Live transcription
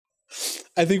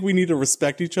I think we need to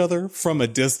respect each other from a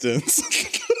distance.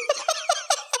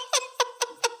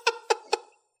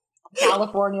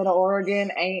 California to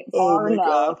Oregon ain't far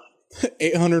enough. God.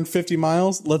 850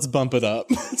 miles? Let's bump it up.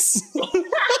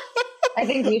 I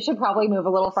think you should probably move a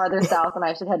little farther south and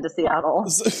I should head to Seattle.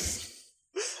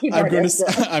 I'm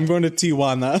going to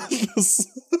Tijuana.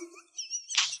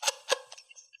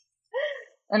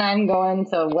 And I'm going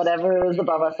to whatever is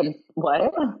above us. And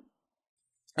what?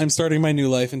 I'm starting my new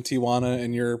life in Tijuana,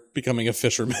 and you're becoming a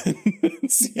fisherman in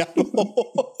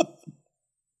Seattle.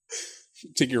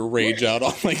 Take your rage out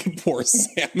on like poor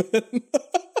salmon.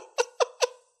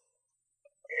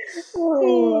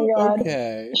 Oh my God.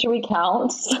 Okay. Should we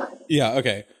count? Yeah,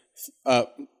 okay.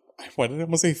 Why did I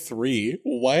almost say 3?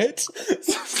 What?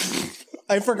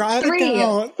 I forgot 3, to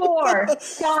count. 4,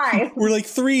 5. We're like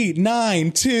 3,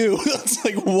 9, 2. It's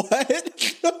like, what?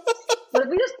 What if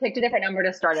we just picked a different number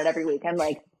to start it every week? I'm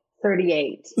like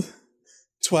 38.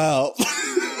 12.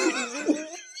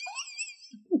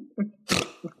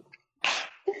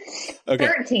 Okay.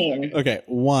 13. Okay.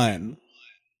 1,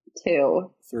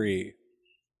 2, 3,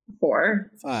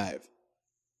 4, 5, 6.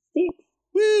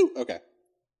 Woo! Okay.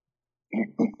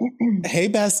 Hey,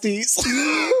 besties.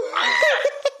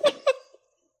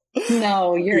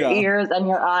 No, your ears and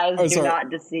your eyes do not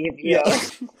deceive you. Yeah.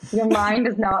 Your mind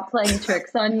is not playing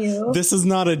tricks on you. This is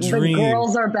not a dream. The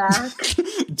girls are back.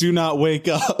 Do not wake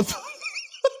up.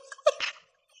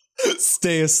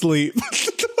 Stay asleep.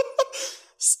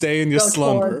 Stay in your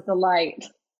slumber. Towards the light.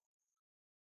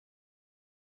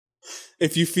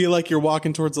 If you feel like you're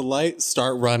walking towards the light,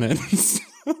 start running.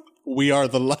 We are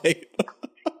the light.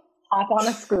 Hop on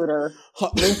a scooter.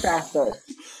 Move faster.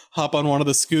 Hop on one of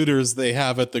the scooters they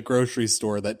have at the grocery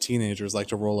store that teenagers like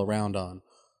to roll around on.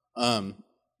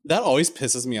 That always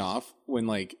pisses me off when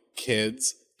like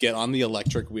kids get on the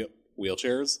electric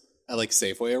wheelchairs at like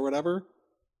Safeway or whatever.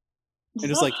 Does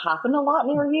that like happen a lot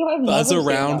near you? I've buzz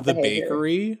around the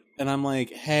bakery, and I'm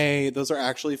like, hey, those are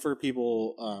actually for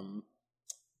people,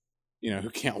 who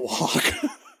can't walk.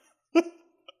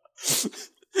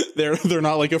 They're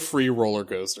not like a free roller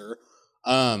coaster.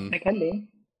 It could be.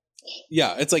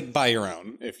 Yeah, it's like buy your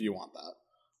own if you want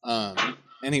that.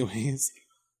 Anyways,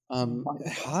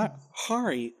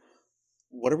 Hari,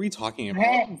 what are we talking about?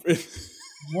 Hey.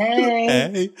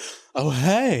 Hey. Oh,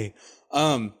 hey.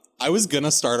 I was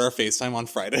gonna start our FaceTime on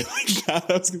Friday like that.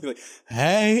 I was gonna be like,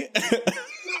 hey.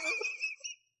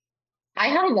 I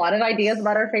had a lot of ideas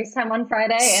about our FaceTime on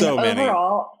Friday, and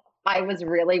overall, I was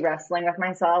really wrestling with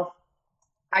myself.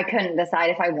 I couldn't decide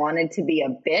if I wanted to be a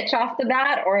bitch off the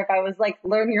bat or if I was like,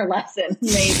 learn your lesson,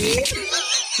 maybe.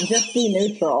 Just be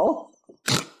neutral.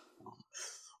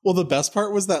 Well, the best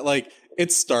part was that like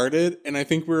it started and I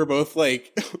think we were both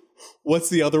like, what's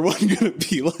the other one going to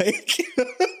be like?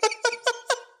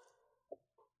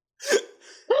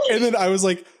 And then I was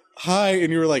like, hi.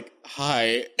 And you were like,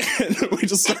 hi. And then we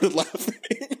just started laughing.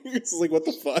 It's like, what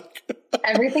the fuck?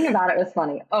 Everything about it was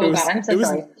funny. Oh, God, I'm so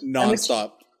sorry.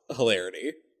 Nonstop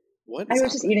hilarity. What? I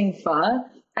was just eating pho,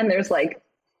 and there's like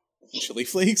chili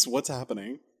flakes. What's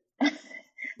happening? The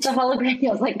hologram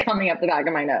was like coming up the back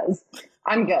of my nose.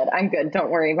 I'm good. Don't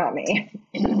worry about me.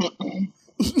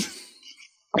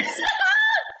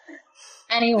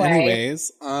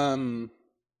 Anyways,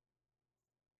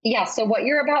 yeah. So what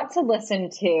you're about to listen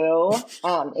to,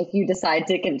 if you decide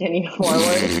to continue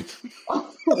forward,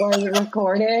 was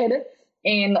recorded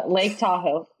in Lake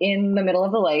Tahoe, in the middle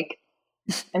of the lake.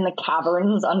 In the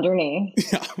caverns underneath.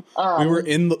 Yeah. We were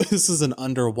this is an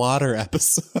underwater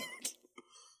episode.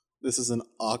 This is an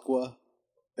agua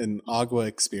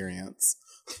experience.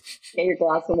 Get your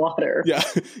glass of water. Yeah.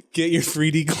 Get your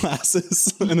 3D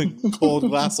glasses and a cold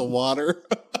glass of water.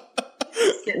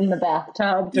 Get in the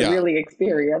bathtub to really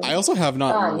experience. I also have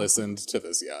not listened to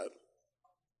this yet.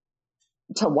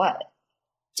 To what?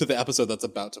 To the episode that's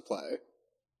about to play.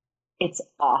 It's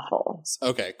awful.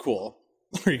 Okay, cool.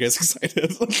 Are you guys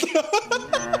excited? Get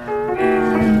out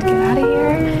of here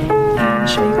and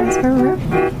show you guys her room.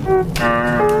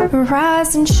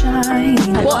 Rise and shine.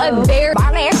 Well, a very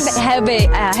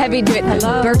heavy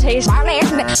rotation.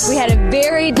 We had a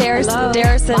very Darrison.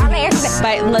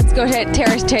 But let's go ahead,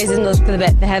 terrace and look for the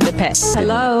head of the pit.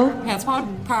 Hello. Yeah, it's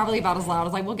probably about as loud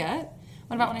as I will get.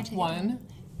 What about when I take 1,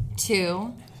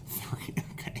 2, 3,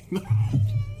 okay.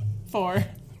 4,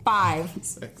 5,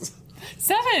 6,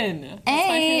 7.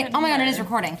 8. Oh my God, it is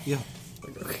recording. Yeah.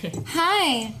 Okay.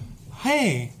 Hi.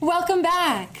 Hey. Welcome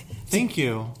back. Thank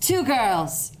you. 2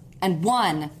 girls and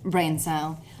 1 brain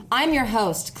cell. I'm your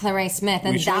host, Clarice Smith,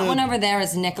 and that one over there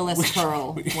is Nicholas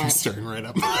Pearl. You're staring right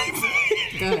up my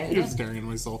face. Good. You're staring at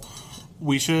my soul.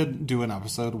 We should do an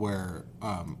episode where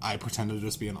I pretend to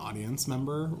just be an audience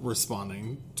member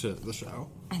responding to the show.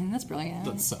 I think that's brilliant.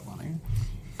 That's so funny.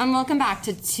 And welcome back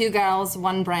to Two Girls,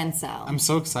 One Brain Cell. I'm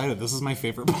so excited. This is my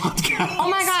favorite podcast.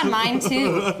 Oh my God, mine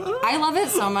too. I love it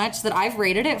so much that I've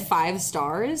rated it 5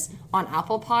 stars on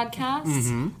Apple Podcasts.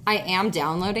 Mm-hmm. I am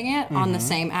downloading it on the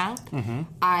same app. Mm-hmm.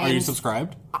 Are you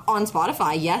subscribed? On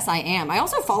Spotify, yes, I am. I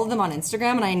also follow them on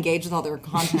Instagram and I engage with all their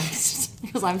content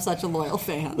because I'm such a loyal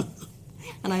fan.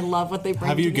 And I love what they bring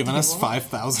to the table. Have you given us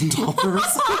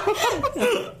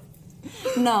 $5,000?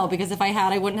 No, because if I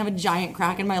had, I wouldn't have a giant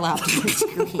crack in my laptop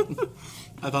screen.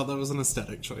 I thought that was an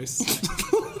aesthetic choice.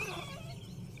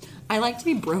 I like to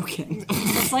be broken.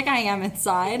 Just like I am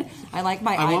inside. I like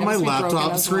my items want my to be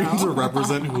laptop screen to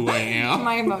represent who I am.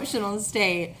 My emotional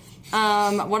state.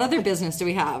 What other business do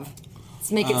we have?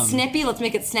 Let's make it snippy. Let's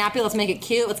make it snappy. Let's make it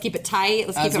cute. Let's keep it tight.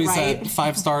 Let's keep it right. As we said,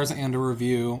 5 stars and a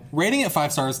review. Rating at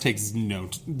 5 stars takes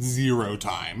zero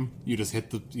time. You just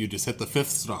hit the 5th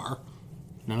star.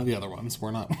 None of the other ones. We're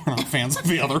not fans of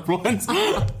the other ones.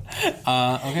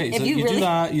 Okay, so you do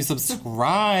that. You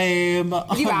subscribe.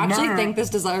 If you actually think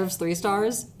this deserves 3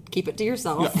 stars, keep it to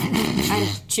yourself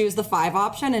and choose the 5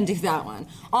 option and do that one.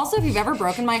 Also, if you've ever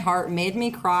broken my heart, made me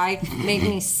cry, made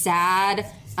me sad,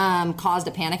 caused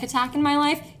a panic attack in my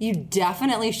life, you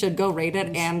definitely should go rate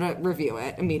it and review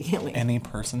it immediately. Any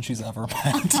person she's ever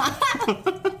met.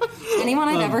 Anyone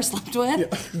I've ever slept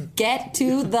with, get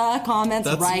to the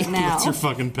comments right now. That's your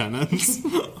fucking penance.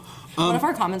 What if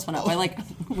our comments went up by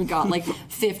we got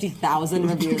 50,000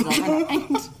 reviews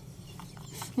overnight?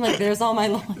 There's all my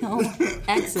loyal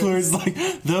exes. Claire's like,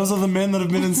 those are the men that have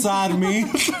been inside me.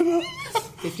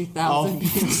 50,000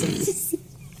 views.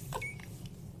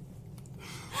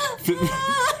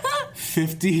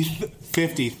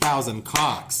 50,000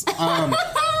 cocks.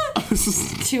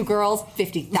 2 girls,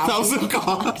 50,000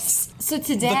 cocks. So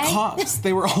today... The cocks,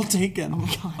 they were all taken. Oh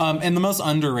my God. And the most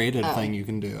underrated thing you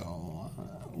can do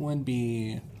would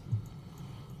be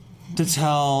to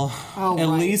tell at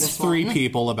least 3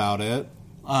 people about it.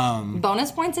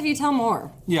 Bonus points if you tell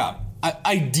more. Yeah.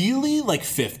 Ideally,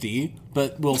 50,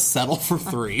 but we'll settle for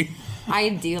 3.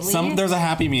 Ideally. There's a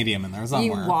happy medium in there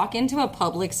somewhere. You walk into a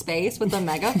public space with a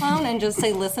megaphone and just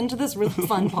say, listen to this really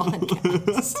fun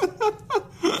podcast.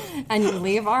 And you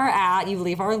leave you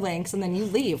leave our links, and then you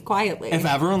leave quietly. If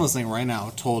everyone listening right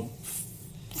now told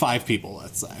 5 people,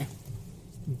 let's say,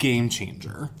 game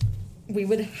changer. We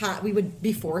would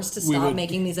be forced to stop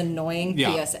making these annoying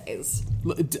PSAs.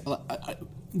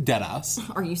 Dead ass.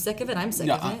 Are you sick of it? I'm sick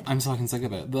of it. I'm fucking sick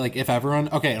of it. If everyone...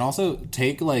 Okay, and also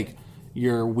take,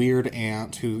 your weird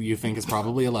aunt who you think is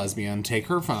probably a lesbian, take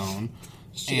her phone.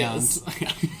 She is.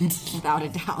 Without a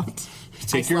doubt.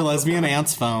 Take your lesbian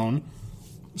aunt's phone.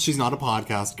 She's not a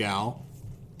podcast gal.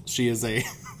 She is a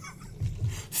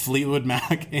Fleetwood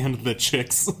Mac and the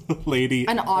Chicks lady.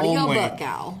 An audiobook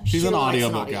gal. She's an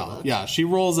audiobook gal. Yeah, she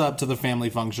rolls up to the family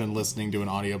function listening to an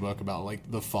audiobook about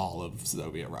the fall of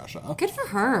Soviet Russia. Good for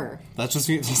her. That's just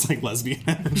lesbian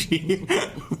energy.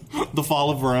 The fall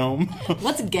of Rome.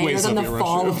 What's gayer than the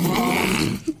fall of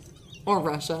Rome? Or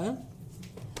Russia?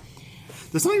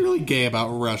 There's something really gay about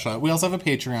Russia. We also have a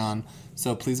Patreon,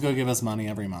 so please go give us money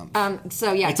every month. Give us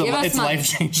money. It's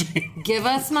life-changing. Give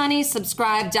us money,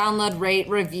 subscribe, download, rate,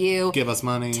 review. Give us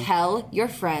money. Tell your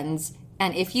friends.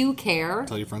 And if you care,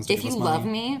 tell your friends to if you love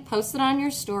me, post it on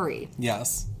your story.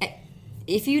 Yes.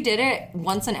 If you did it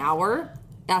once an hour,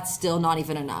 that's still not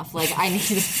even enough.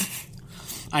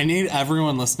 I need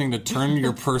everyone listening to turn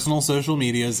your personal social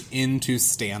medias into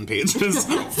stan pages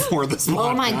for this podcast.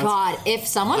 Oh my God. If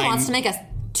someone wants to make a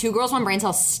 2 Girls, One Brain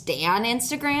Cell stan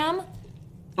Instagram.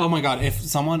 Oh my God. If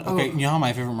someone... Okay, you know how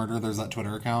My Favorite Murder, there's that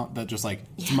Twitter account that just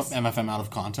MFM out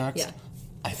of context? Yeah.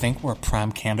 I think we're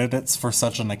prime candidates for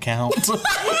such an account.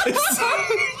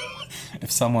 If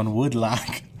someone would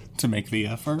like to make the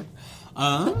effort.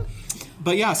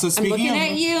 But yeah, so speaking I'm looking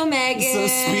at you, Megan. So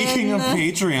speaking of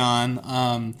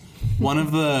Patreon, one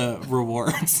of the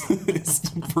rewards is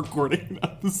recording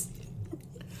us.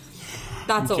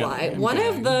 That's a lie. One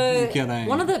of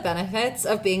the benefits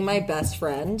of being my best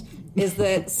friend is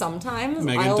that sometimes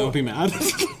Megan, don't be mad.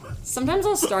 Sometimes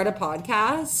I'll start a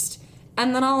podcast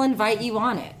and then I'll invite you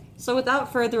on it. So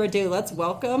without further ado, let's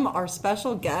welcome our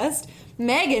special guest,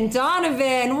 Megan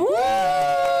Donovan. Woo!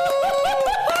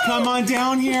 Come on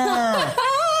down here.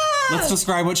 Let's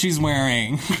describe what she's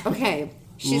wearing. Okay.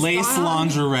 Lace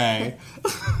lingerie.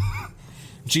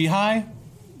 G-high?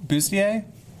 Bustier?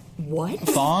 What?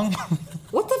 Thong?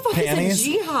 What the fuck Panties? is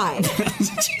a G-high?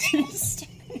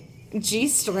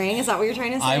 G-string? Is that what you're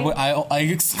trying to say? I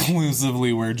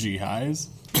exclusively wear G-highs.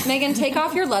 Meagan, take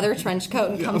off your leather trench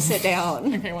coat and come sit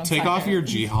down. Okay, Take off your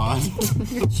jihad.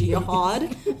 Your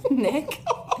jihad, Nick.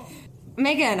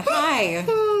 Meagan, hi.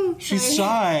 She's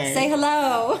shy. Say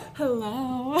hello.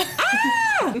 Hello.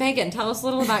 Meagan, tell us a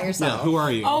little about yourself. Yeah, who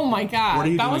are you? Oh my god. What are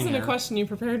you that doing wasn't here? a question you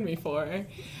prepared me for.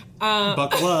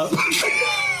 Buckle up.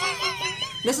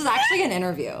 This is actually an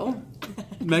interview.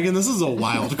 Megan, this is a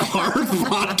wild card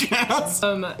podcast.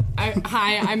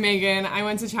 Hi, I'm Meagan. I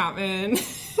went to Chapman.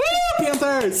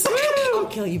 Panthers! I'll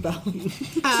kill you both.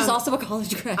 She's also a college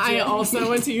graduate. I also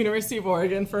went to University of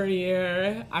Oregon for a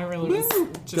year. I really was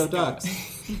just Go Ducks.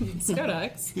 Go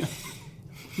Ducks. Yeah.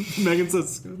 Megan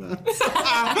says go Ducks.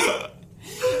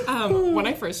 When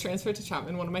I first transferred to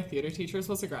Chapman, one of my theater teachers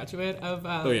was a graduate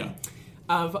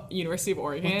of University of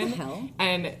Oregon. What the hell?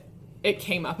 And it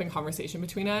came up in conversation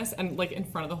between us, and like in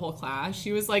front of the whole class,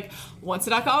 she was like, "Once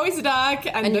a duck, always a duck,"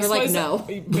 and you this were like, was "No."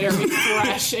 very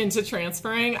fresh into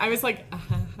transferring. I was like,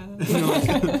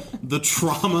 The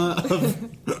trauma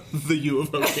of the U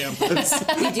of O campus.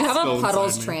 You do have Still a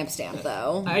Puddles inside me. tramp stamp,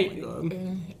 though. I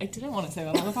didn't want to say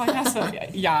that on the podcast,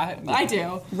 but yeah, I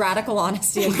do. Radical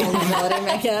honesty and vulnerability,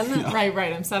 Megan.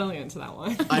 Right. I'm settling into that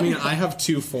one. I mean, I have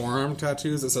 2 forearm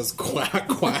tattoos that says quack,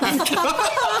 quack.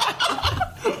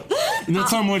 And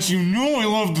that's how much you know I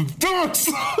love the ducks!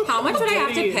 How much would I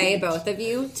have to pay both of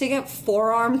you to get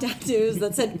forearm tattoos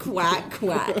that said quack,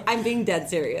 quack? I'm being dead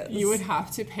serious. You would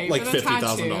have to pay Like for the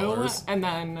tattoo, $50,000. and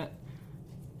then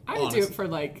I would do it for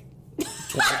like.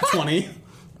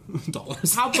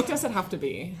 $20. How big does it have to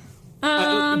be?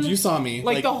 You saw me.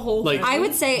 Like the whole thing? I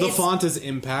would say the it's font is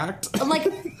impact.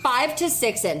 like 5 to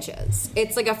 6 inches.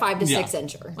 It's like a 5 to 6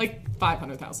 incher. Like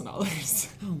 $500,000.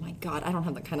 Oh my god, I don't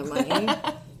have that kind of money.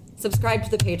 Subscribe to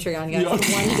the Patreon, guys.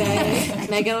 One day,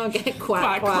 Megan will get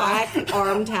quack, quack,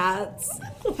 arm tats.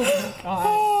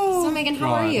 God. So, Megan,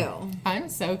 how are God. you? I'm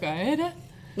so good.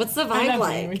 What's the I vibe love being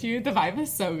like? with you. The vibe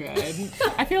is so good.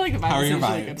 I feel like the How vibe are is your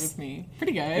usually vibes? good with me.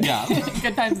 Pretty good. Yeah.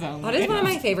 Good times only. That is one of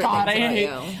my favorite God, things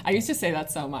about you. I used to say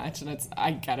that so much, and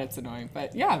I get it's annoying,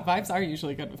 but yeah, vibes are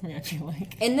usually good with me. I feel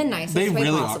like In the nicest They way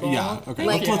really possible. are. Yeah, okay.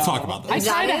 Like, Let's talk about I this.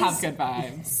 try to That have is- good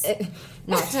vibes.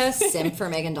 Not to simp for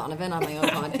Megan Donovan on my own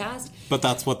podcast. But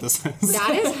that's what this is.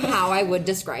 That is how I would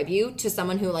describe you to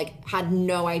someone who like had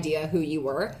no idea who you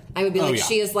were. I would be like, yeah.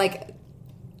 she is like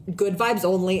good vibes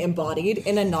only embodied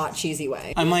in a not cheesy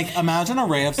way. I'm like, imagine a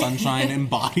ray of sunshine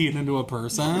embodied into a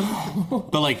person,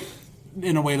 but like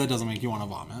in a way that doesn't make you want to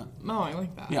vomit. Oh, I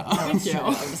like that. Yeah. Thank you. It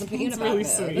doesn't put you in a It's bad really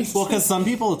mood. sweet. Well, because some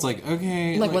people, it's like,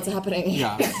 okay. Like, what's happening?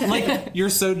 Yeah. Like, you're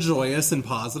so joyous and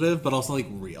positive, but also like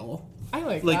real. I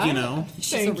like Like, that. you know,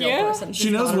 She's Thank a real you. person. she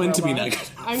She's knows not a when to be robot.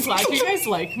 negative. I'm glad you guys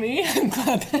like me. I'm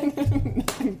glad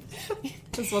that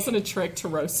this wasn't a trick to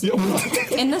roast you.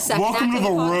 In the second Welcome act to of the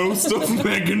podcast- roast of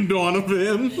Megan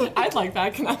Donovan. I'd like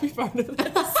that. Can I be part of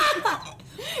this?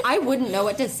 I wouldn't know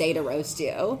what to say to roast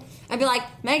you. I'd be like,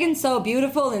 Megan's so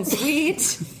beautiful and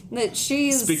sweet that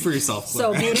she's Speak for yourself,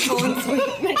 so Claire. beautiful and sweet.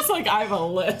 It's like I have a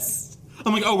list.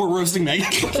 I'm like, oh, we're roasting Megan.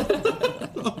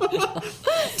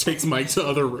 Takes Mike to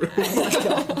other room.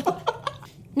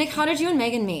 Nick, how did you and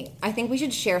Megan meet? I think we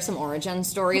should share some origin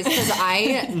stories because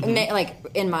like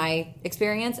in my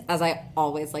experience, as I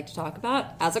always like to talk about,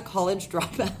 as a college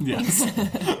dropout, Yes.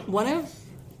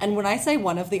 and when I say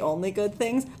one of the only good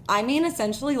things, I mean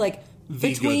essentially like The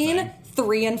between good thing.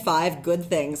 3 and 5 good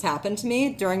things happened to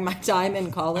me during my time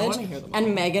in college, wanna hear them all.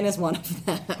 and Megan is one of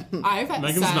them.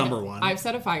 Megan's said, number one. I've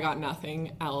said if I got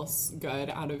nothing else good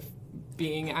out of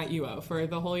being at UO for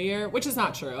the whole year, which is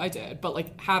not true, I did, but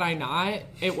like had I not,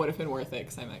 it would have been worth it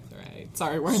because I met Claire.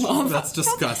 Sorry, we're in love. That's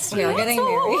disgusting. We are getting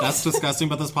married. That's disgusting,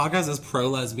 but this podcast is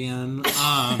pro-lesbian.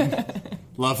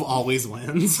 Love always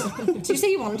wins. Did you say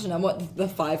you wanted to know what the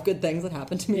 5 good things that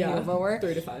happened to me Yeah, in UO were?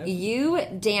 3 to 5. You,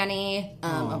 Danny,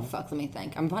 oh fuck, let me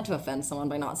think. I'm about to offend someone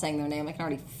by not saying their name. I can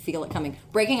already feel it coming.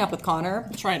 Breaking up with Connor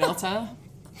Tri Delta.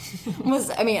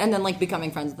 and then like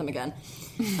becoming friends with him again.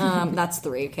 That's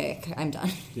 3. Okay, I'm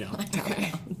done. Yeah.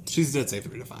 Okay. She did say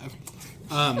 3 to 5.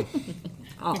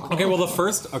 Okay, well, the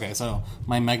first... Okay, so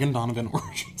my Megan Donovan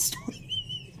origin story.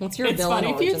 What's your It's villain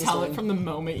funny if you origin tell story? it from the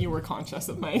moment you were conscious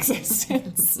of my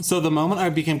existence. So the moment I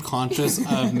became conscious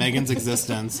of Megan's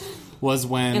existence was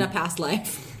when... in a past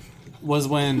life. was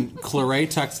when Claire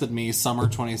texted me summer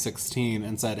 2016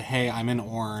 and said, hey, I'm in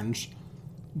Orange.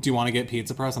 Do you want to get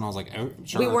pizza press? And I was like, oh,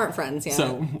 sure. We weren't friends yet.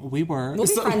 So we were. We'll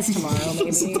be friends tomorrow,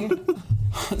 maybe.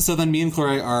 So then me and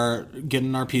Claire are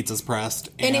getting our pizzas pressed.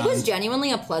 And it was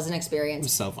genuinely a pleasant experience. It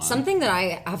was so fun. Something that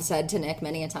I have said to Nick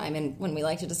many a time, and when we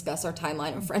like to discuss our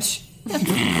timeline of friendship,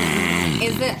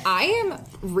 is that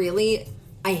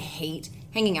I hate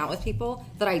hanging out with people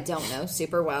that I don't know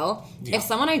super well. Yeah. If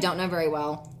someone I don't know very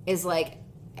well is like,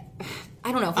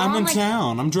 I don't know. If I'm in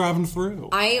town. I'm driving through.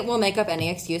 I will make up any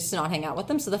excuse to not hang out with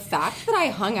them. So the fact that I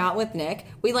hung out with Nick,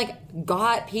 we like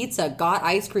got pizza, got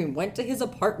ice cream, went to his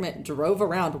apartment, drove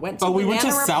around, went to we went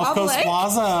to South Coast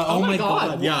Plaza. Oh my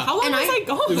god. Yeah. How long was I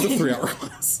gone? It was a 3-hour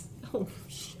class. Oh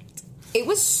shit. It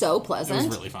was so pleasant. It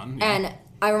was really fun. Yeah. And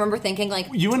I remember thinking like,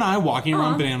 you and I walking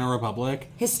around Banana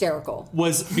Republic hysterical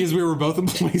was because we were both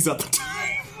employees at the time.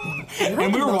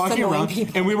 And we were walking around,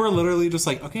 and we were literally just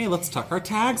like, okay, let's tuck our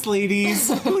tags,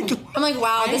 ladies. I'm like,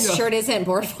 wow, this shirt isn't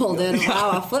board folded. Yeah.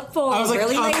 Wow, a flip fold. I was like,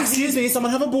 really excuse me,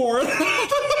 someone have a board.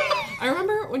 I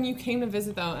remember when you came to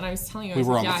visit, though, and I was telling you,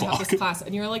 I have this class,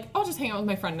 and you were like, I'll just hang out with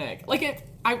my friend Nick. And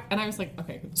I was like,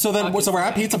 okay. So we're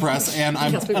at Pizza Press, and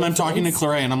I'm talking to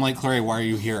Claire, and I'm like, Claire, why are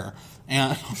you here?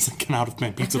 And I was like, get out of my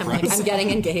Pizza Press. Like, I'm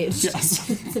getting engaged. Yes.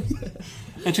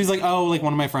 And she's like, oh, like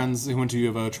one of my friends who went to U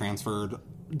of O transferred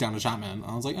down to Chapman.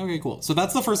 I was like, okay, cool. So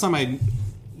that's the first time I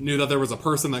knew that there was a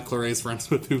person that Claire is friends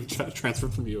with who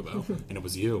transferred from U of O, and it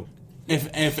was you. If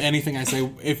anything,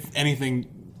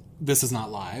 this is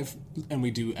not live, and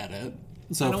we do edit.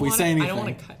 So if we say anything, I don't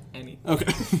want to cut anything.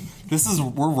 Okay,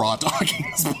 we're raw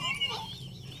talking.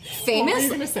 Famous. What were you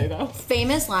gonna say though?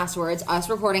 Famous last words. Us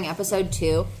recording episode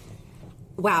 2.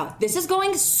 Wow, this is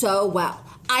going so well.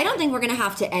 I don't think we're gonna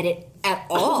have to edit at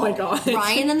all. Oh my god.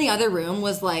 Ryan in the other room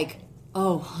was like,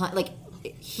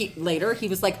 he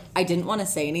was like, I didn't want to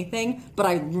say anything, but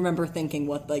I remember thinking,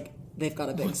 they've got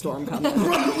a big storm coming.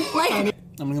 Like,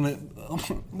 I'm gonna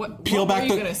peel back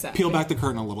the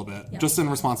curtain a little bit, just in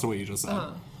response to what you just said.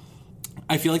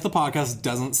 I feel like the podcast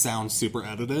doesn't sound super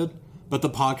edited, but the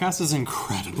podcast is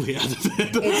incredibly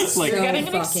edited. It's like, so you're getting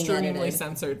an extremely edited.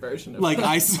 Censored version of like that.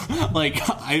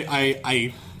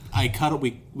 I cut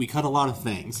we cut a lot of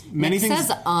things. Many Nick things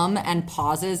says and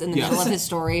pauses in the middle of his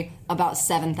story about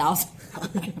 7,000.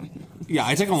 Yeah,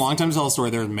 I take a long time to tell a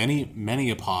story. There's many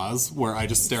a pause where I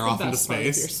just stare off into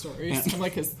space. Your stories. Yeah. I'm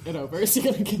like, is it over? Is he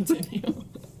going to continue?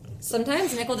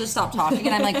 Sometimes Nick will just stop talking,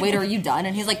 and I'm like, wait, are you done?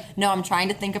 And he's like, no, I'm trying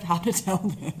to think of how to tell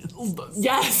this.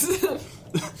 Yes.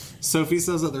 Sophie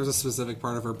says that there's a specific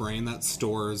part of her brain that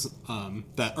stores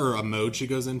a mode she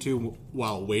goes into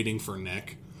while waiting for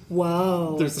Nick.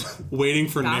 Whoa. There's waiting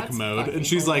for Nick mode, and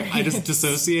she's like, I just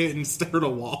dissociate and stare at a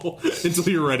wall until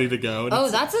you're ready to go.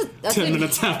 And that's 10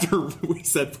 minutes after we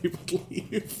said we would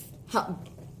leave.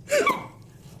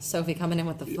 Sophie coming in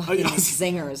with the fucking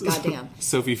zingers, goddamn.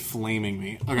 Sophie flaming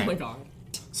me. Okay. Oh my god.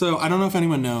 So I don't know if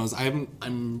anyone knows.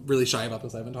 I'm really shy about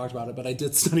this. I haven't talked about it, but I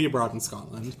did study abroad in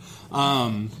Scotland.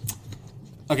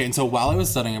 Okay, and so while I was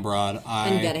studying abroad,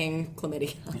 and getting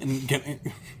chlamydia. And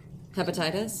getting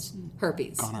hepatitis?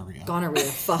 Herpes. Gonorrhea.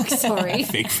 Fuck, sorry.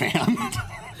 Fake fan.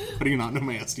 How do you not know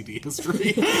my STD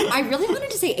history? I really wanted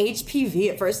to say HPV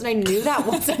at first, and I knew that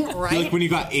wasn't right. Like when you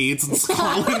got AIDS in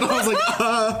Scotland, I was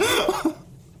like,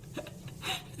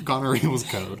 Gonorrhea was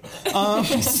code.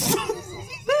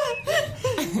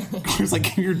 Claire's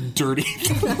like, you're dirty.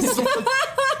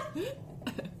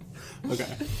 Okay.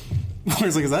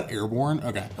 Claire's like, is that airborne?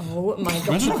 Okay. Oh my god.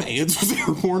 Imagine if AIDS was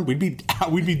airborne, we'd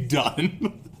be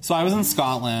done. So I was in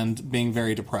Scotland being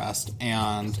very depressed,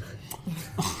 and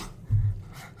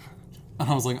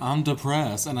I was like, I'm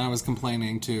depressed, and I was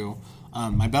complaining to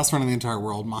my best friend in the entire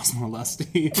world, Massimo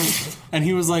Lesti, and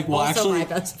he was like, well, also actually, my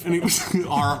best friend. And he was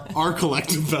our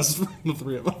collective best friend, the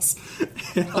three of us.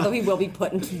 Although he will be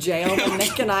put into jail when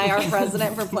Nick and I are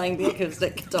president for playing the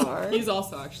acoustic guitar. He's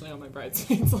also actually on my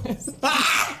bridesmaids list.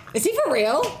 Is he for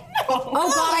real? No. Oh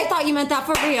god, I thought you meant that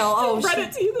for real. Oh, I read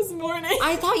it to you this morning.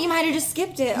 I thought you might have just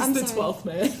skipped it. He's the 12th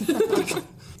man.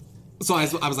 So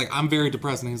I was like, I'm very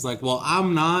depressed, and he's like, well,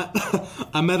 I'm not.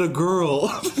 I met a girl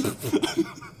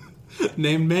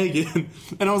named Megan,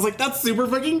 and I was like, that's super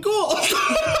fucking cool.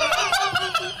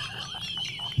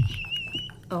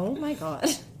 Oh my god.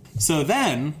 So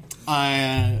then,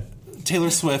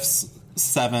 Taylor Swift's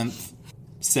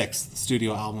 6th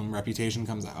studio album, Reputation,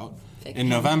 comes out in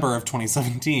November of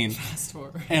 2017.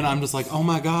 And I'm just like, oh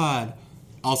my god.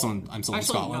 Also, I'm still in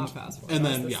Scotland. And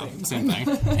then, same thing.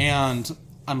 And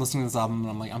I'm listening to this album, and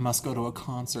I'm like, I must go to a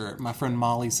concert. My friend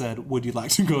Molly said, would you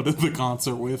like to go to the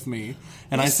concert with me?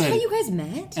 And I said, how you guys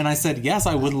met? And I said, yes,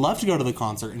 I would love to go to the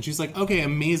concert. And she's like, okay,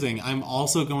 amazing. I'm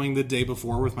also going the day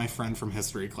before with my friend from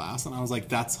history class. And I was like,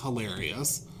 that's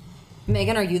hilarious.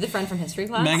 Megan, are you the friend from history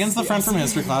class? Megan's the friend from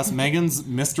history class. Megan's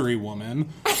mystery woman.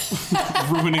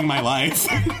 Ruining my life.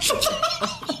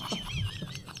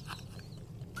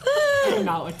 I would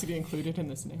not like to be included in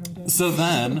this narrative. So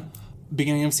then,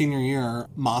 beginning of senior year,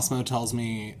 Massimo tells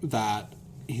me that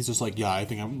he's just like, yeah, I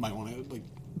think I might want to like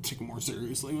take it more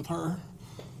seriously with her.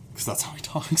 because that's how he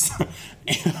talks.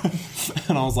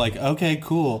 And I was like, okay,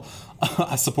 cool.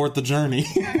 I support the journey.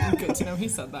 Good to know he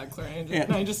said that, Claire.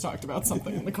 I just talked about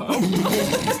something in the car.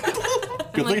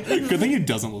 Good thing he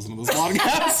doesn't listen to this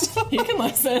podcast. He can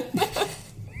listen.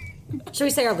 Should we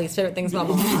say our least favorite things about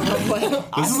Massimo?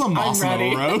 This is a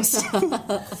Massimo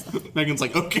roast. Megan's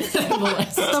like, okay.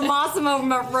 The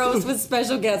Massimo roast with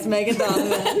special guest Megan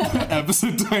Donovan.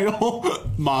 Episode title,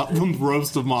 The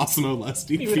Roast of Massimo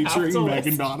Lesti, featuring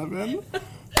Megan Donovan.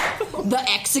 The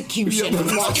execution of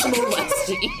Massimo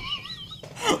Lesti.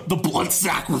 The blood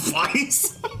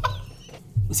sacrifice.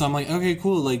 So I'm like, okay,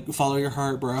 cool, like, follow your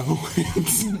heart, bro.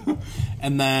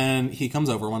 And then he comes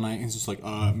over one night and he's just like,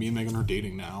 me and Megan are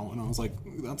dating now. And I was like,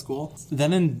 that's cool.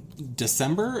 Then in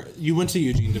December, you went to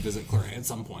Eugene to visit Claire at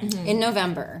some point. In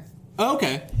November. Oh,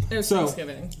 okay. It was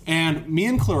Thanksgiving. And me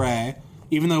and Claire,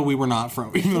 even though we were not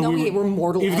from... Even though we were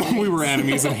mortal enemies. Even though we were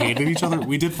enemies and hated each other,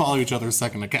 we did follow each other's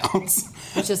second accounts.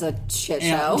 Which is a shit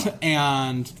show.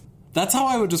 And that's how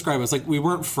I would describe it. It's like, we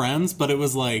weren't friends, but it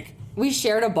was like... We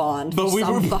shared a bond. But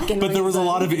But there was a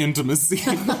lot of intimacy.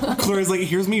 Claire's like,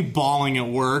 here's me bawling at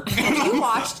work. Have you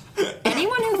watched...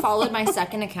 Anyone who followed my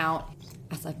second account,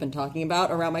 as I've been talking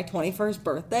about, around my 21st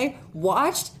birthday,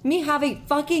 watched me have a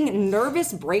fucking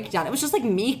nervous breakdown. It was just like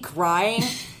me crying.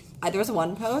 There was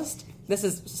one post. This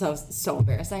is so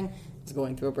embarrassing. I was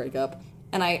going through a breakup.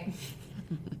 And I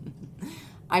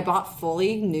bought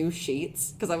fully new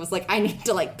sheets because I was like, I need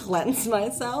to like cleanse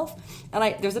myself.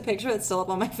 And there's a picture that's still up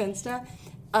on my Finsta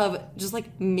of just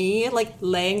like me like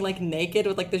laying like naked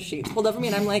with like the sheets pulled over me,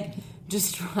 and I'm like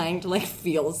just trying to like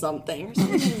feel something.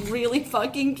 Something really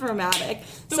fucking traumatic.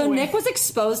 So Nick was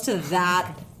exposed to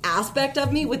that aspect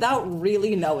of me without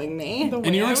really knowing me.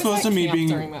 And you were exposed to me being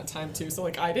during that time too. So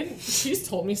like she's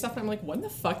told me stuff and I'm like, when the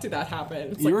fuck did that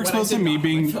happen? You were exposed to me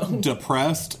being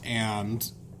depressed and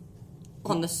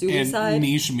on the suicide and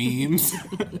niche memes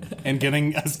and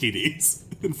getting STDs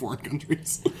in foreign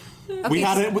countries.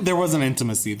 Okay, there was an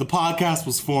intimacy. The podcast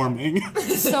was forming.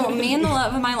 So me and the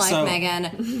love of my life, Megan,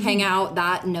 hang out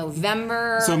that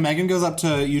November. So Megan goes up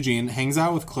to Eugene, hangs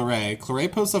out with Claire. Claire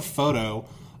posts a photo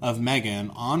of Megan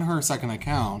on her second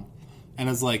account and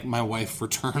is like, my wife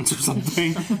returns or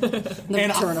something. The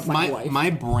return of my wife. My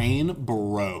brain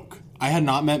broke. I had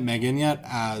not met Megan yet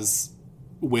as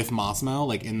with Massimo,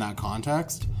 like in that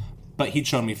context, but he'd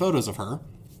shown me photos of her.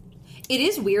 It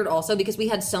is weird also because we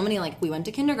had so many, like, we went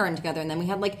to kindergarten together and then we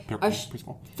had like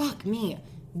preschool. Fuck me.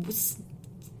 We went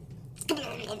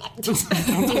to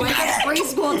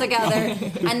preschool together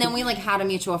and then we like had a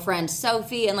mutual friend,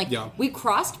 Sophie, and like we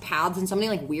crossed paths in so many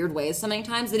like weird ways so many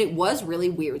times that it was really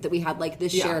weird that we had like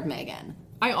this shared Megan.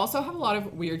 I also have a lot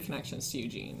of weird connections to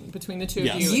Eugene between the two of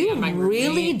you. You and my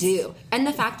really do. And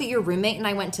the fact that your roommate and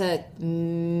I went to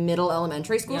middle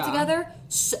elementary school together,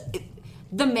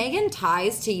 the Megan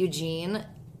ties to Eugene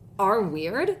are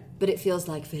weird, but it feels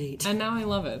like fate. And now I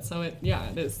love it. So it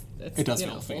is. It does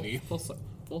feel fatey.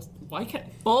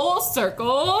 Full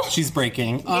circle. She's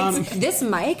breaking. This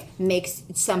mic makes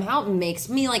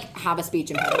me like have a speech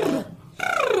impediment.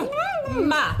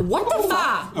 What the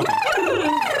fuck? Okay.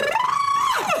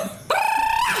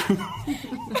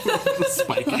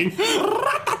 Spiking.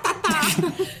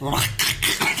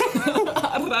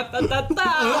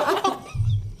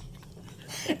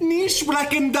 Niche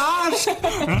Bracken Dash.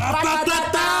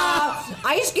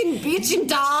 Ice can beach and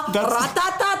da.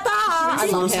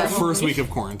 First week of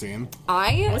quarantine.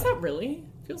 Was that really?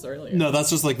 Feels earlier. No, that's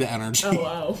just like the energy. Oh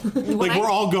wow. Like we're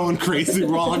all going crazy.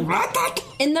 We're all like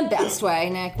in the best way,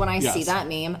 Nick. When I see that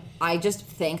meme, I just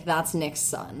think that's Nick's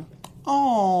son.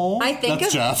 Oh, I think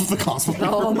that's Jeff, the cosplayer.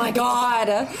 Oh my god.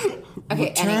 Okay,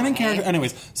 Returning character.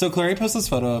 Anyways, so Claire posts this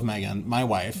photo of Megan, my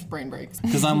wife. Brain breaks.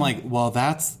 Because I'm like, well,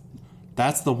 that's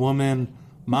the woman,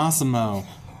 Massimo,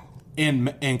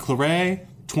 in Claire.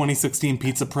 2016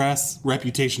 Pizza Press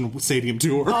Reputation Stadium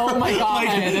Tour. Oh my god!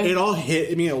 Like, it all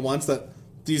hit me at once that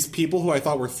these people who I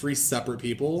thought were three separate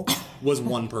people was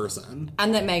one person,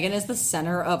 and that Megan is the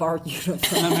center of our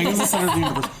universe. And that Megan's the center of the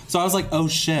universe. So I was like, oh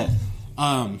shit.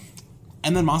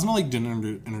 And then Massimo like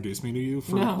didn't introduce me to you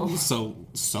for so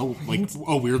like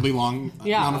a weirdly long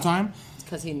amount of time.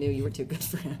 Because he knew you were too good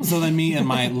for him. So then me and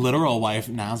my literal wife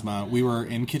Nazma, we were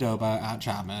in Qdoba at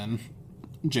Chapman,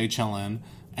 Jay chillin'.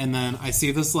 And then I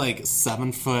see this, like,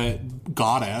 7-foot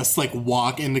goddess, like,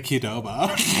 walk into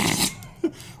Qdoba.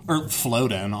 Or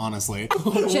float in, honestly.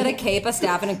 She had a cape, a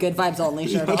staff, and a Good Vibes Only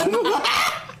shirt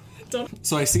on.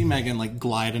 So I see Megan, like,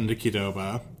 glide into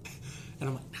Qdoba. And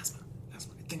I'm like, Nazma, I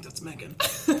think that's Megan.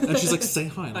 And she's like, say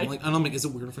hi. And I'm like, is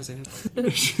it weird if I say hi?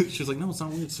 She's like, no, it's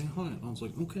not weird. Say hi. And I was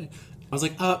like, okay. I was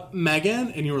like,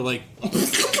 Megan? And you were like...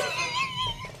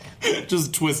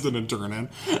 Just twisting and turning.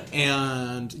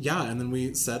 And yeah, and then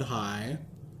we said hi.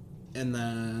 And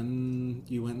then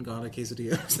you went and got a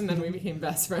quesadilla. And then we became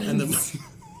best friends. And then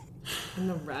and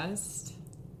the rest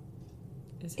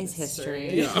is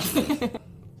history. yeah.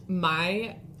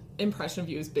 My impression of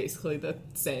you is basically the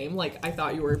same. Like, I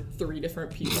thought you were 3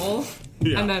 different people.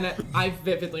 Yeah. And then I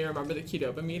vividly remember the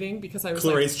Qdoba meeting because I was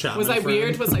Clarice like, Chapman was I friend.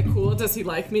 weird? Was I cool? Does he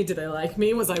like me? Did they like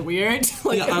me? Was I weird?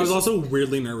 Like, Yeah, I was also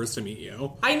weirdly nervous to meet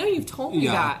you. I know you've told me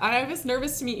Yeah. that. And I was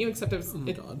nervous to meet you, except it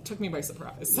took me by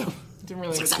surprise. So, didn't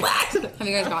really have Have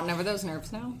you guys gotten over those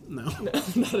nerves now? No.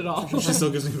 Not at all. She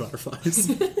still gives me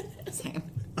butterflies. Same.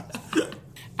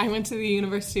 I went to the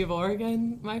University of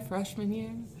Oregon my freshman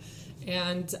year.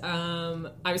 And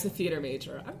I was a theater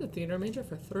major. I was a theater major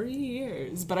for 3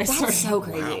 years, but I started. That's so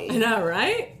crazy. I know,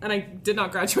 right? And I did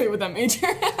not graduate with that major.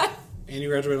 And you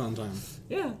graduated on time.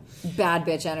 Yeah. Bad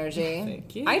bitch energy.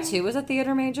 Thank you. I too was a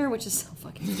theater major, which is so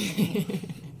fucking funny.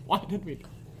 Why did we?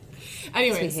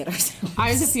 Anyways, We hate ourselves.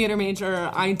 I was a theater major.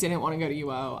 I didn't want to go to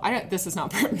UO. This is not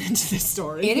pertinent to this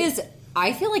story. It is.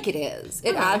 I feel like it is.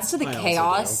 It adds to the I also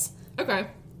chaos Okay.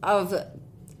 of.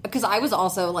 Because I was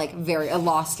also like a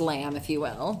lost lamb, if you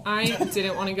will. I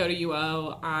didn't want to go to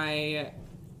UO. I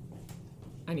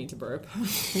need to burp.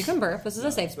 You can burp. This is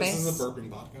a safe space. This is a burping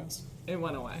podcast. It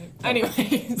went away.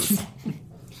 Anyways.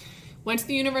 Went to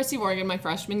the University of Oregon my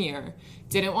freshman year.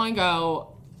 Didn't want to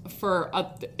go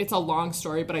it's a long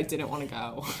story, but I didn't want to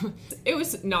go. It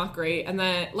was not great. And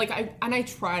then,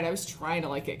 I was trying to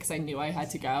like it because I knew I had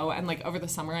to go. And, over the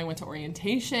summer, I went to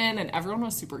orientation, and everyone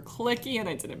was super cliquey, and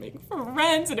I didn't make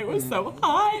friends, and it was so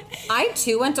hot. I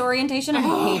too went to orientation and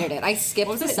hated it. I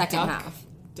skipped the second Duck? half.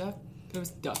 Duck? It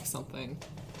was duck something.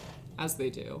 As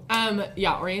they do.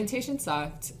 Yeah, orientation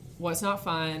sucked. Was not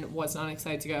fun. Was not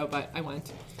excited to go, but I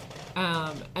went.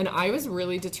 And I was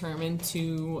really determined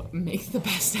to make the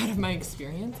best out of my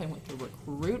experience. I went through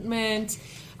recruitment.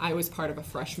 I was part of a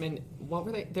freshman. What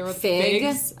were they? They were FIG,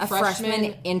 a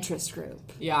freshman interest group.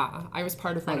 Yeah, I was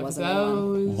part of one of wasn't in one.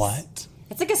 those. What?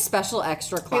 It's like a special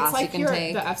extra class It's like you can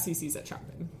take. the FCC's at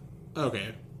Chapman.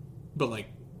 Okay. But,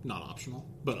 not optional.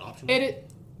 But optional.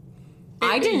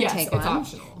 I didn't yes, take it's one.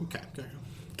 optional. Okay.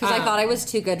 Because I thought I was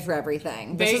too good for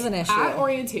everything. This is an issue. At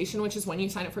orientation, which is when you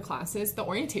sign up for classes, the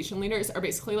orientation leaders are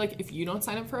basically like, if you don't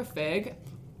sign up for a FIG,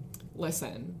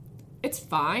 listen, it's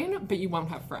fine, but you won't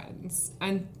have friends.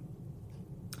 And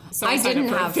so I didn't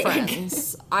signed up have for a FIG.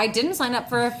 friends. I didn't sign up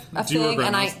for a Do you FIG,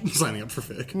 regret and not signing up for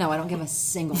FIG? No, I don't give a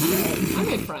single FIG. I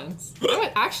made friends.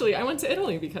 I went to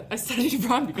Italy because I studied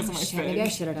abroad because of my Shit, FIG. maybe I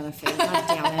should have done a FIG. God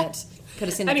damn it. Could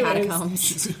have seen the Anyways.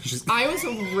 catacombs. I was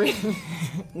really...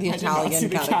 The I did not see Italian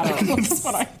the catacombs.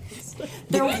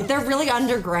 but They're really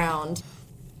underground.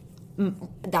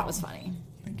 That was funny.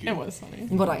 it was funny.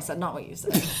 What I said, not what you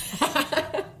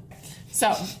said.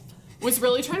 So, was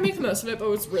really trying to make the most of it, but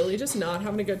was really just not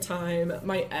having a good time.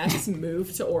 My ex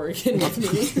moved to Oregon with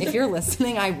me. If you're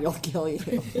listening, I will kill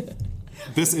you.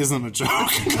 This isn't a joke.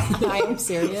 I am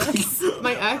serious.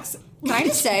 My ex... Can I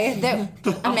just say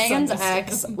that Megan's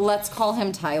ex, let's call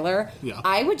him Tyler, Yeah.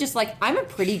 I would just I'm a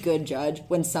pretty good judge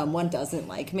when someone doesn't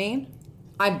like me.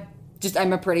 I'm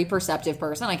a pretty perceptive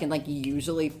person. I can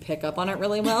usually pick up on it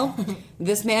really well.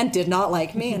 This man did not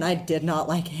like me and I did not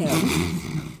like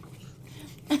him.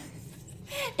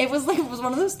 It was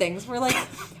one of those things where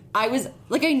I was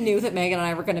I knew that Megan and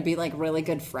I were going to be really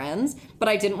good friends, but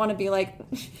I didn't want to be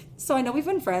so I know we've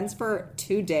been friends for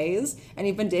 2 days and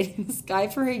you've been dating this guy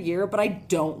for a year, but I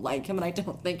don't like him and I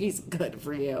don't think he's good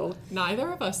for you.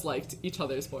 Neither of us liked each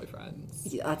other's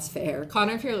boyfriends. Yeah, that's fair.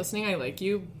 Connor, if you're listening, I like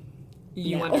you.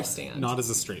 You No. understand. Not as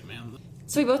a straight man.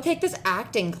 So we both take this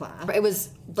acting class. It was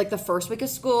the first week of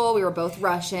school. We were both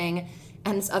rushing.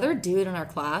 And this other dude in our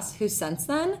class who since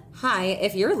then, hi,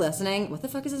 if you're listening, what the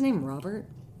fuck is his name, Robert?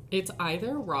 It's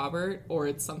either Robert or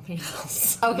it's something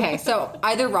else. Okay, so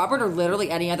either Robert or literally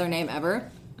any other name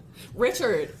ever.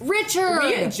 Richard. Richard!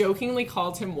 We jokingly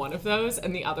called him one of those,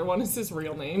 and the other one is his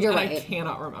real name. You're and right. I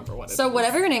cannot remember what it is. So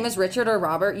whatever your name is, Richard or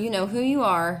Robert, you know who you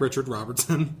are. Richard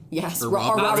Robertson. Yes, Or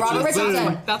Robert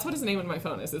Richardson. That's what his name in my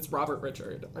phone is. It's Robert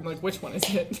Richard. I'm like, which one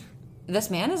is it? This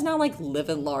man is now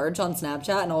living large on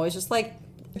Snapchat and always just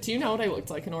Do you know what I looked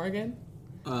like in Oregon?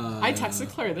 I texted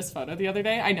Claire this photo the other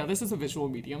day. I know this is a visual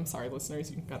medium. Sorry, listeners,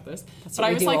 you can cut this. But what I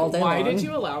we was do all day why long. did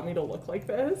you allow me to look like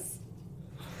this?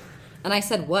 And I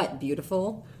said, what,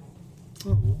 beautiful?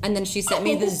 And then she sent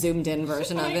me the zoomed in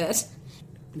version of it.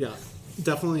 Yeah.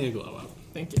 Definitely a glow up.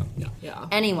 Thank you. Yeah.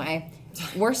 Anyway,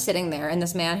 we're sitting there, and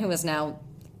this man who is now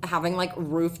having like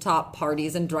rooftop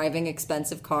parties and driving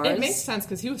expensive cars. It makes sense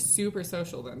because he was super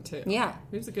social then too. Yeah.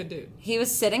 He was a good dude. He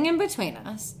was sitting in between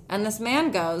us, and this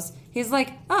man goes, he's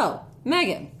like, oh,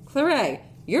 Megan, Claire,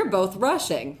 you're both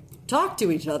rushing. Talk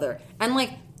to each other. And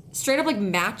like, straight up like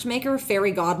matchmaker,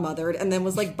 fairy godmothered, and then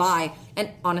was like, bye. And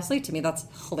honestly, to me, that's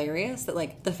hilarious that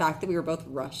like the fact that we were both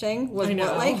rushing was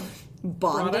what like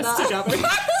bonded us together.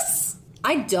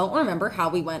 I don't remember how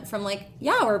we went from like,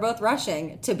 yeah, we're both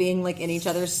rushing to being like in each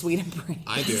other's sweet embrace.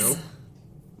 I do.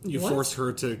 You forced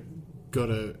her to go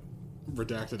to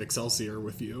Redacted Excelsior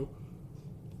with you.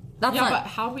 That's yeah, fun. but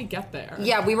how'd we get there?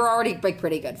 Yeah, we were already like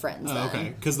pretty good friends then. Okay,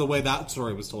 because the way that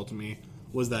story was told to me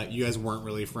was that you guys weren't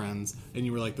really friends, and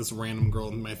you were like, this random girl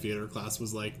in my theater class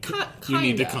was like, you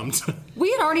need to come to...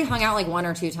 We had already hung out like 1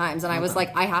 or 2 times, and I was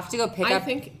like, I have to go pick up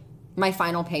my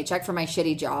final paycheck for my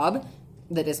shitty job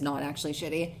that is not actually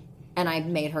shitty, and I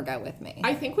made her go with me.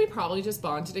 I think we probably just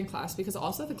bonded in class because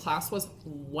also the class was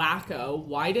wacko.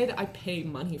 Why did I pay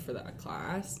money for that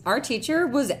class? Our teacher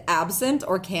was absent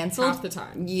or canceled. Half the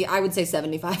time. Yeah, I would say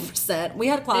 75%. We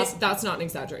had class... That's not an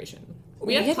exaggeration.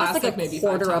 We had class like maybe a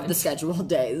quarter 5 of times. the scheduled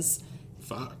days.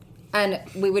 Fuck. And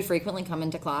we would frequently come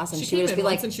into class, and she would came just in be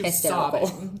like once and she was hysterical.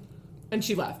 sobbing. And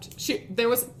she left.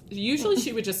 Usually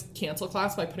she would just cancel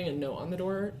class by putting a note on the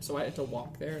door, so I had to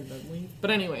walk there and then leave. But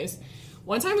anyways,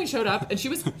 one time we showed up and she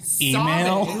was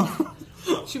sobbing.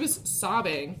 She was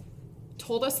sobbing,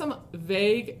 told us some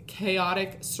vague,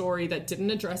 chaotic story that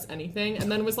didn't address anything,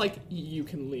 and then was like, you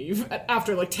can leave,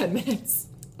 after like 10 minutes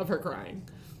of her crying.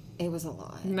 It was a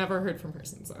lot. Never heard from her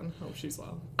since then. Hope she's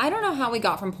well. I don't know how we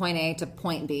got from point A to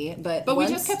point B, but we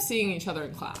just kept seeing each other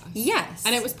in class. Yes.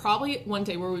 And it was probably one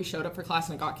day where we showed up for class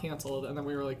and it got canceled, and then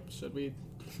we were like, should we?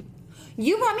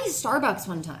 You brought me Starbucks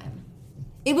one time.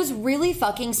 It was really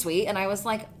fucking sweet, and I was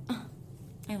like, oh,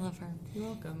 I love her. You're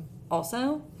welcome.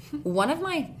 Also, one of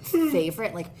my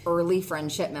favorite like early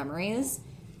friendship memories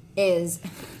is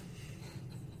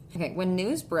okay, when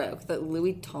news broke that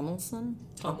Louis Tomlinson,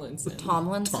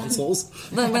 Tonsils.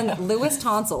 when Louis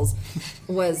Tonsils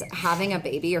was having a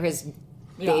baby, or his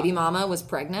baby mama was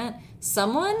pregnant,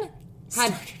 someone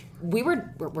had.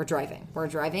 We're driving. We're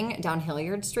driving down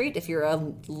Hilliard Street. If you're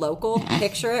a local,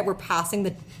 picture it. We're passing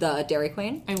the Dairy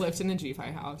Queen. I lived in the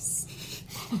G5 house.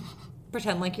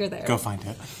 Pretend like you're there. Go find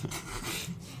it.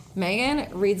 Megan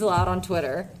reads aloud on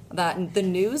Twitter that the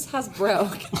news has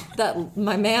broke that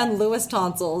my man Louis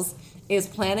Tonsils is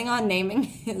planning on naming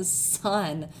his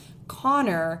son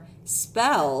Connor,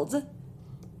 spelled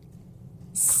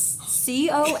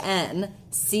CONCHOBAR,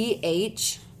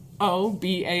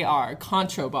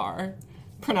 Controbar,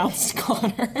 pronounced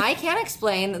Connor. I can't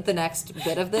explain the next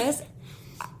bit of this.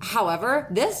 However,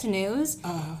 this news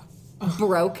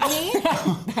broke me.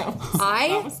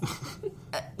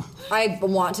 I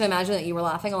want to imagine that you were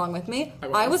laughing along with me.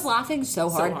 I was laughing so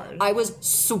hard. I was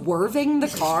swerving the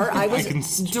car. I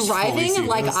was driving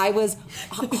like I was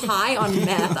high on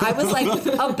meth. I was like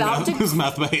about to... That was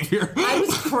meth behavior. I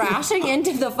was crashing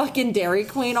into the fucking Dairy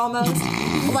Queen almost.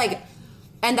 Like,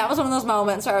 and that was one of those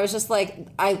moments where I was just like,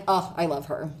 I love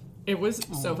her. It was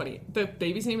so funny. The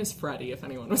baby's name is Freddie, if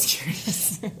anyone was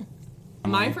curious.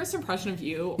 My first impression of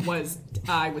you was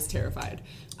I was terrified.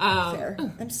 Fair.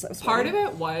 I'm so sorry. Part of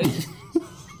it was...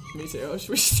 Me too. Should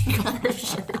we just take off our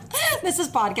shirt? This is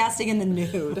podcasting in the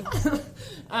nude.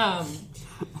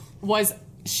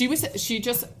 She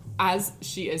just, as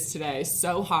she is today,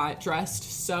 so hot,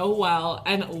 dressed so well,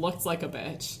 and looked like a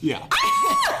bitch. Yeah.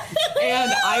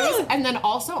 And then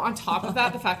also on top of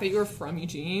that, the fact that you were from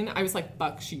Eugene, I was like,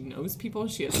 Buck, she knows people,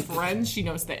 she has friends, she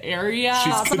knows the area.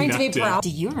 She's something to be connected. proud. Do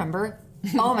you remember?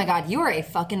 Oh my God, you are a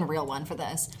fucking real one for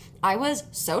this. I was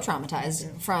so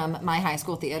traumatized from my high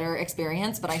school theater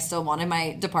experience, but I still wanted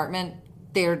my department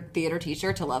theater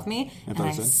teacher to love me, and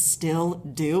I still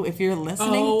do. If you're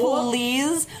listening,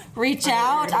 please reach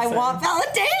out. I want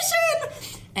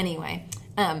validation. Anyway,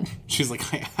 she's like,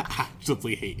 I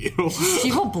actively hate you.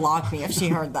 She will block me if she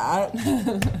heard that.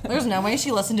 There's no way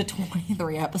she listened to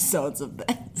 23 episodes of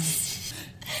this.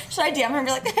 Should I DM her and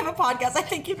be like, I have a podcast I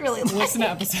think you'd really like? Listen to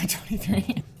episode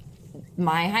 23.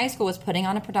 My high school was putting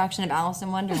on a production of Alice in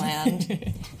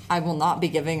Wonderland. I will not be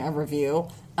giving a review.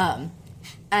 And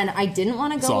I didn't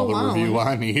want to go alone. That's all the review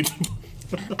I need.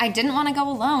 I didn't want to go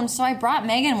alone, so I brought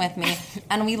Megan with me.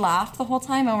 And we laughed the whole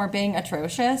time and we're being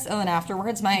atrocious. And then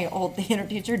afterwards, my old theater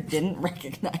teacher didn't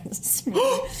recognize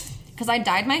me. Because I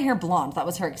dyed my hair blonde. That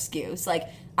was her excuse. Like,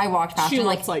 I walked past her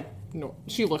like... No,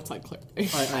 she looked like Claire.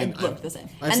 I looked the same.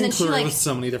 I've seen Claire with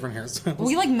so many different hairstyles.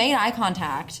 We, like, made eye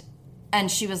contact. And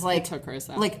she was like, took her a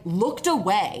sec. like looked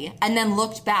away and then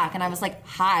looked back, and I was like,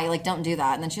 "Hi, like don't do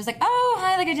that." And then she was like, "Oh,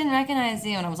 hi, like I didn't recognize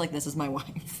you." And I was like, "This is my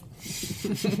wife."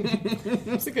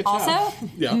 It's a good show. Also,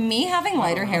 me having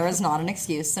lighter hair is not an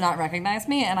excuse to not recognize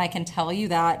me, and I can tell you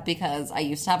that because I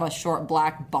used to have a short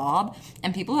black bob,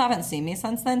 and people who haven't seen me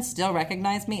since then still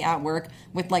recognize me at work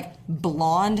with like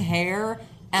blonde hair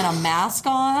and a mask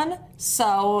on.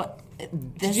 So,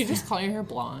 did you just call your hair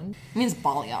blonde? It means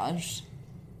balayage.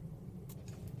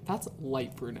 That's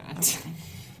light brunette.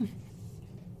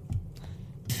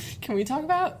 Can we talk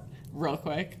about, real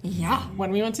quick? Yeah.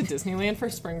 When we went to Disneyland for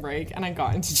spring break and I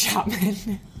got into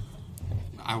Chapman.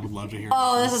 I would love to hear.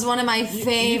 Oh, this is one of my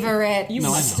favorite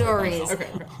stories. Okay.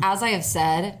 As I have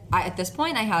said, at this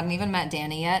point I hadn't even met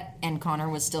Danny yet, and Connor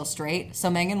was still straight. So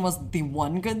Megan was the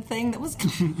one good thing that was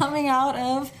coming out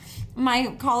of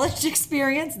my college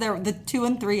experience. The 2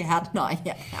 and 3 had not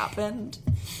yet happened.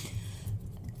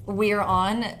 We're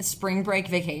on spring break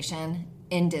vacation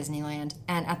in Disneyland,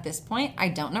 and at this point, I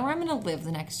don't know where I'm going to live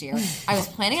the next year. I was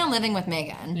planning on living with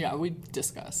Megan. Yeah, we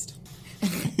discussed.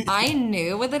 I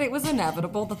knew that it was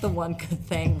inevitable that the one good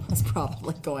thing was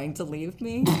probably going to leave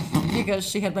me because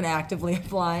she had been actively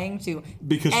applying to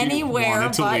anywhere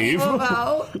but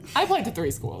UofO. I applied to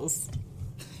 3 schools.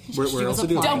 Where else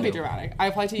did you? Don't be dramatic. I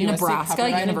applied to USC, Nebraska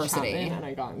Pepperdine, University, and Chapman, and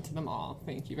I got into them all.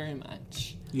 Thank you very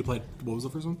much. You applied. What was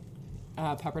the first one?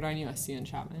 Pepperdine, USC, and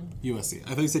Chapman. USC.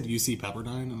 I thought you said UC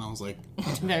Pepperdine, and I was like,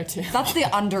 there too. That's the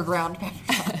underground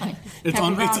Pepperdine.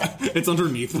 It's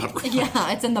underneath Pepperdine.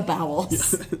 Yeah, it's in the bowels.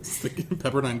 Yeah, it's the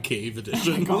Pepperdine Cave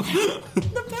edition. The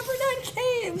Pepperdine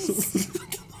Caves.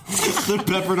 The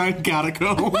Pepperdine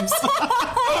Catacombs.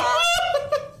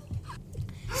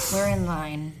 We're in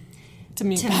line. To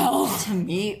meet Belle. To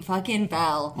meet fucking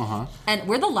Belle. Uh-huh. And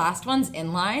we're the last ones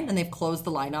in line, and they've closed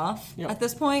the line off at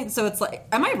this point. So it's like,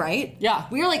 am I right? Yeah.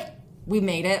 We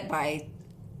made it by...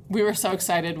 We were so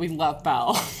excited. We love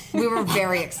Belle. We were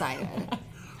very excited.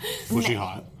 Was she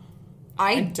hot?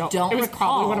 I don't It was recall.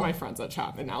 probably one of my friends at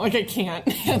Chapman now. Like, I can't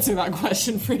answer that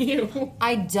question for you.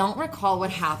 I don't recall what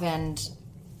happened,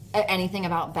 anything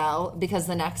about Belle, because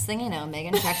the next thing you know,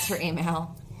 Megan checks her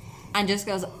email and just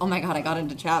goes, "Oh my God, I got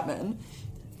into Chapman."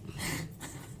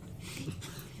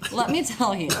 Let me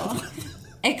tell you,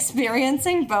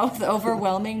 experiencing both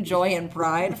overwhelming joy and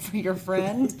pride for your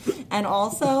friend and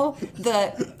also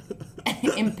the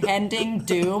impending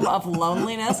doom of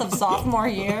loneliness of sophomore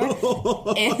year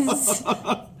is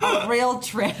a real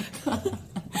trip.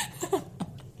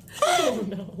 Oh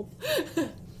no.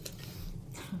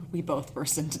 We both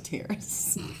burst into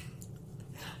tears.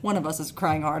 One of us is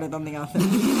crying harder than the other.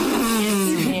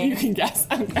 You can guess.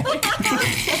 Okay.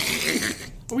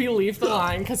 We leave the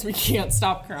line because we can't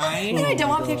stop crying. And I don't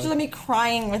want pictures of me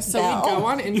crying with Belle. So we go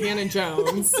on Indiana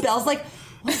Jones. Belle's like,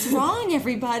 "What's wrong,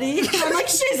 everybody?" And I'm like,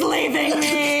 "She's leaving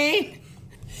me."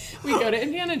 We go to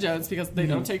Indiana Jones because they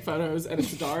don't take photos and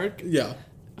it's dark. Yeah.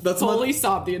 That's Fully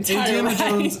sobbed the entire Indiana ride.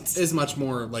 Jones is much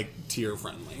more, like, tear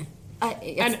friendly.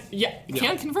 And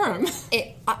can confirm.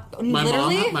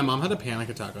 My mom had a panic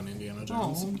attack on Indiana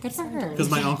Jones. Oh, good for her. Because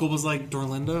my uncle was like,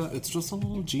 "Dorlinda, it's just a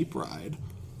little Jeep ride."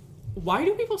 Why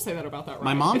do people say that about that ride?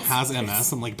 My mom has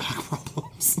MS and like back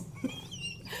problems.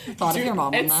 Thought of your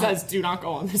mom on It that. says, "Do not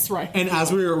go on this ride." And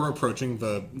as we were approaching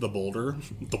the boulder,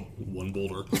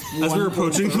 as we were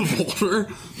approaching the boulder,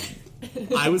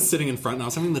 I was sitting in front and I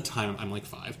was having the time. I'm like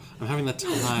 5. I'm having the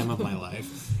time of my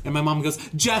life. And my mom goes,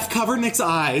 "Jeff, cover Nick's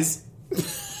eyes."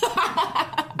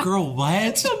 Girl,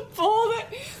 what? The boulder.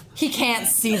 He can't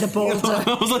see the boulder.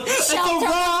 I was like, "It's a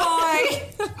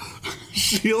rock!"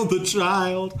 Shield the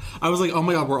child. I was like, "Oh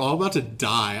my God, we're all about to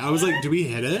die." I was like, "Do we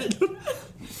hit it?"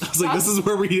 I was like, "This is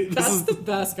where we." That's the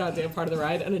best goddamn part of the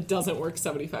ride, and it doesn't work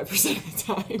 75% of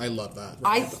the time. I love that.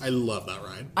 I love that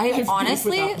ride. I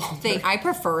honestly think I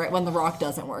prefer it when the rock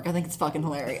doesn't work. I think it's fucking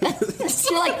hilarious.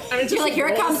 you're like, here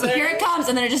it comes,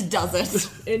 and then it just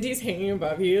doesn't. Indy's hanging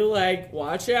above you, like,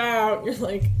 watch out. You're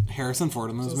like, Harrison Ford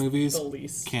in those movies the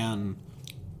least. can.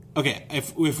 Okay,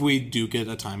 if we do get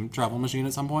a time travel machine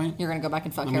at some point, You're gonna go back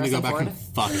and fuck I'm gonna Harrison go back Ford. and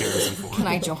fuck Harrison Ford. Can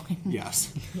I join?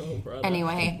 Yes. Oh, brother.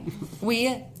 Anyway,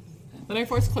 Then I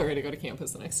forced Clary to go to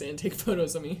campus the next day and take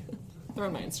photos of me. They're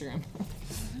on my Instagram.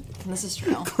 this is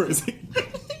true. Crazy.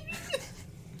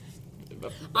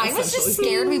 I was just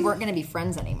scared we weren't gonna be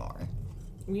friends anymore.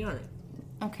 We aren't.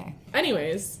 Okay.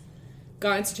 Anyways,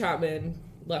 got into Chapman,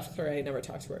 left Clary, never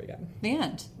talked to her again. The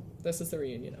end. This is the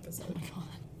reunion episode.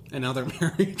 And now they're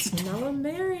married. Now I'm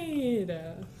married.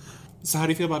 So how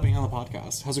do you feel about being on the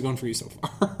podcast? How's it going for you so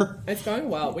far? It's going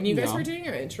well. When you guys were doing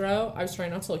your intro, I was trying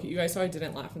not to look at you guys so I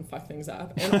didn't laugh and fuck things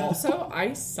up. And also,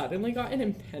 I suddenly got an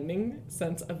impending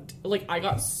sense of, like, I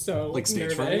got so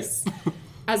nervous.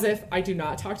 As if I do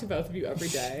not talk to both of you every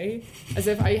day. As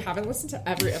if I haven't listened to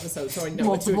every episode, so I know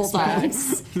what to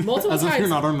expect. Multiple times. As if you're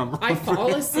not our number one. I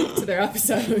fall asleep to their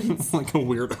episodes. Like a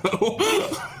weirdo.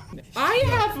 I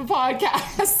have a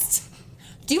podcast.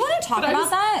 Do you want to talk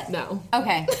about that? No.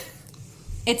 Okay.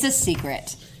 It's a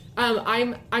secret.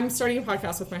 I'm starting a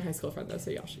podcast with my high school friend though,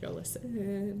 so y'all should go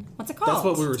listen. What's it called? That's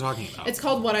what we were talking about. It's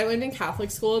called What I Learned in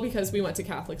Catholic School because we went to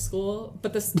Catholic school.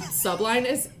 But the subline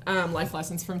is life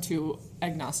lessons from two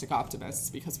agnostic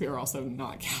optimists because we are also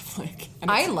not Catholic.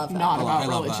 And I love that. Not about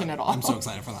religion at all. I'm so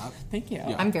excited for that. Thank you.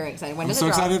 Yeah. I'm very excited. I'm so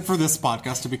excited for this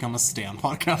podcast to become a Stan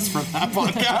podcast for that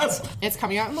podcast. It's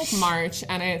coming out in like March,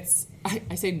 and it's.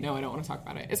 I say no, I don't want to talk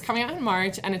about it. It's coming out in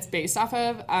March, and it's based off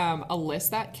of a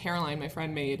list that Caroline, my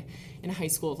friend, made in high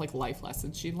school of like life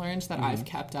lessons she learned that I've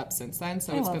kept up since then.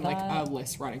 So it's been like a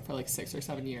list running for like 6 or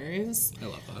 7 years. I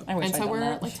love that. And so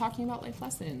we're like talking about life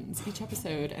lessons each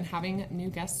episode and having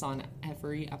new guests on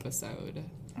every episode.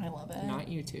 I love it. Not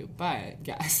YouTube, but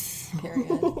guests. Period.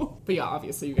 But yeah,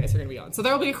 obviously you guys are going to be on. So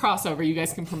there will be a crossover. You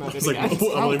guys can promote it again.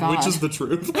 Which is the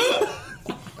truth?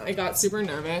 I got super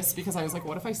nervous because I was like,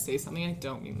 what if I say something I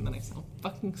don't mean and then I sound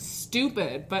fucking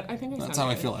stupid? But I think That's how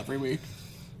I feel every week.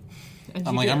 And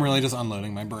I'm like, I'm really just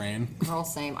unloading my brain. Girl,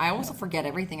 same. I also forget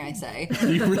everything I say.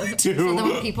 You really do. So then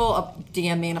when people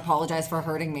DM me and apologize for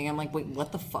hurting me, I'm like, wait,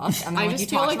 what the fuck? And then you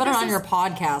talked about it on your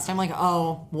podcast. I'm like,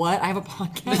 oh, what? I have a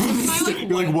podcast?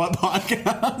 You're like, what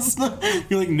podcast?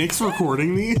 You're like, Nick's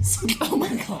recording these? Oh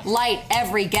my god. Light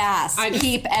every gas.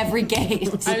 Keep every gate.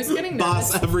 I was getting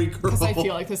nervous. Boss every girl. Because I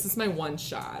feel like this is my one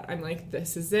shot. I'm like,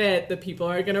 this is it. The people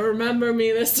are going to remember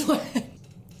me this way.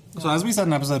 So as we said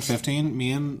in episode 15,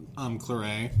 me and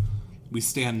Claire, we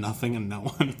stand nothing and no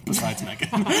one besides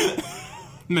Megan.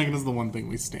 Megan is the one thing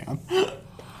we stand.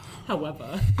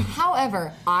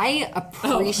 However, I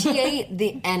appreciate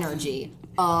the energy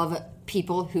of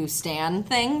people who stand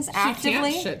things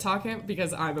actively. She can't shit talk it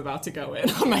because I'm about to go in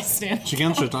on my stand. She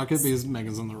can't shit talk it because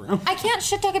Megan's in the room. I can't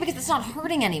shit talk it because it's not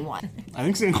hurting anyone. I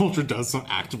think stand culture does so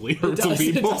actively hurt some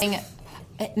people.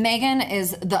 Megan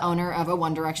is the owner of a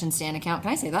One Direction stan account.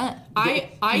 Can I say that?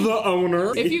 The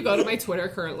owner. If you go to my Twitter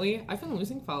currently, I've been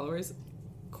losing followers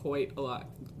quite a lot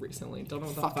recently. Don't know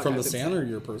what the fuck From the stan or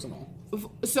your personal?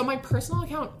 So my personal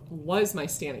account was my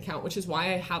stan account, which is why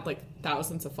I had like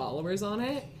thousands of followers on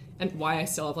it, and why I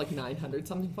still have like 900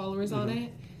 something followers on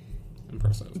it.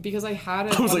 Impressive. Because I had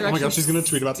a I was like, oh my gosh, she's gonna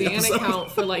tweet about the stan episode.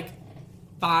 account for like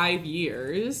 5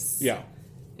 years. Yeah.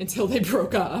 Until they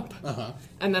broke up.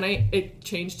 And then it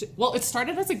changed. Well, it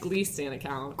started as a Glee stan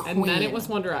account. And then it was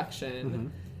One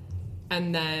Direction.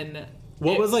 And then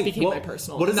became my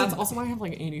personal. And that's also why I have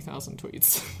like 80,000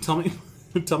 tweets.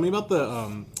 Tell me about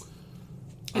the...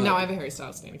 and now I have a Harry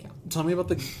Styles stan account. Tell me about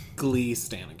the Glee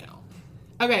stan account.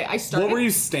 Okay, I started... What were you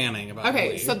standing about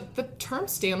Glee? So the term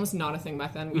stan was not a thing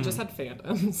back then. We just had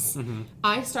fandoms.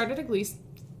 I started a Glee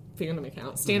fandom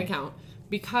account, stan account.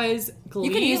 Because Glee...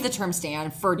 You can use the term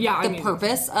stan for the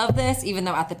purpose of this, even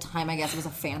though at the time, I guess, it was a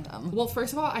fandom. Well,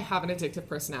 first of all, I have an addictive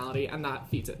personality, and that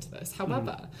feeds into this.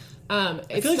 However... I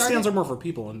feel like stans are more for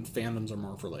people, and fandoms are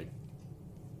more for, like...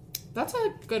 That's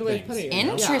a good way of putting it.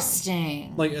 Interesting.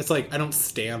 Yeah. Like, it's like, I don't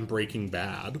stan Breaking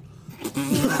Bad.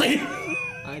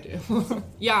 I do.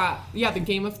 yeah, the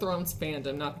Game of Thrones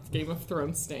fandom, not Game of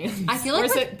Thrones stans. I feel like... Or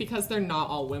is it because they're not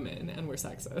all women and we're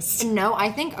sexist? No,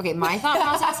 I think... Okay, my thought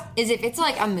process is if it's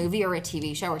like a movie or a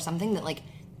TV show or something that like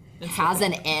has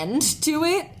an end to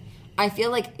it, I feel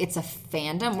like it's a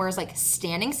fandom. Whereas like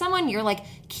standing someone, you're like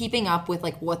keeping up with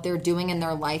like what they're doing in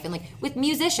their life. And like with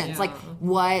musicians, like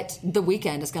what The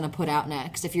Weeknd is going to put out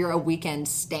next. If you're a Weeknd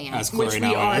stan. As Clary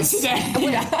now is.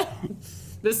 Today.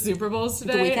 The Super Bowl's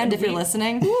today. The Weeknd, if you're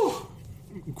listening.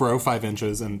 Grow 5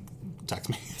 inches and text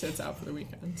me. Tits out for the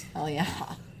weekend. Oh, yeah.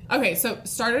 Okay, so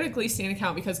started a Glee stan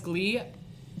account because Glee,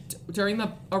 during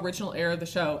the original era of the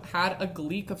show, had a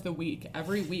Gleek of the week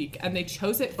every week, and they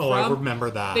chose it from... Oh, I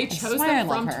remember that. They chose them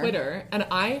from Twitter, and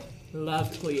I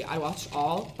loved Glee. I watched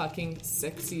all fucking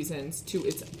 6 seasons to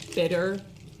its bitter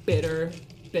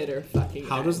fucking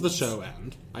How end. does the show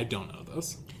end? I don't know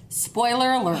this.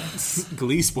 Spoiler alert.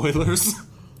 Glee spoilers.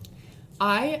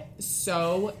 I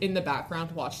in the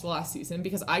background watched the last season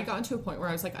because I got to a point where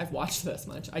I was like, I've watched this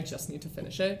much, I just need to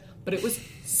finish it. But it was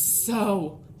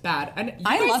so bad. And you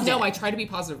guys know I try to be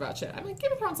positive about shit. I mean,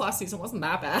 Game of Thrones last season wasn't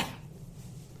that bad.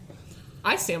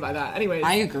 I stand by that. Anyways.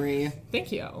 I agree.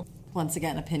 Thank you. Once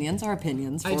again, opinions are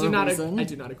opinions for I do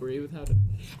not agree with how to...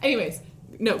 Anyways,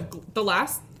 no, the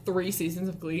last 3 seasons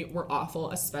of Glee were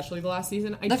awful, especially the last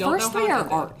season. The first 3 are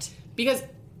art. Because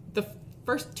the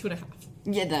first 2.5.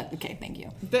 Yeah, okay, thank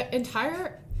you. The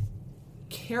entire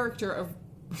character of...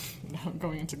 Now I'm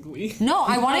going into Glee. No,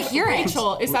 I want to hear it.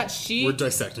 Rachel is that she We're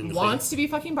dissecting wants to be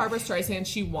fucking Barbara Streisand.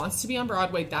 She wants to be on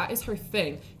Broadway. That is her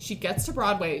thing. She gets to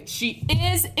Broadway. She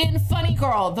is in Funny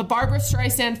Girl, the Barbara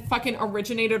Streisand fucking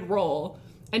originated role.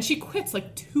 And she quits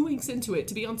like 2 weeks into it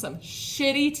to be on some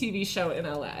shitty TV show in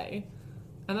LA.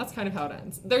 And that's kind of how it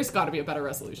ends. There's got to be a better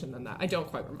resolution than that. I don't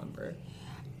quite remember.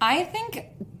 I think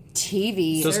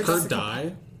TV... Does Kurt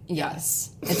die?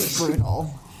 Yes. It's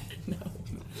brutal. No.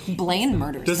 Blaine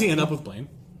murders. Does he end up with Blaine?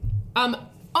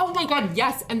 Oh my god,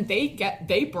 yes. And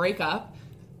they break up,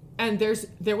 and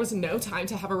there was no time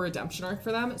to have a redemption arc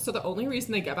for them. So the only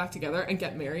reason they get back together and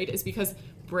get married is because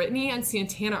Brittany and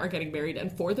Santana are getting married,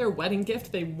 and for their wedding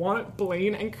gift, they want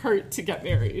Blaine and Kurt to get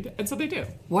married. And so they do.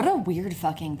 What a weird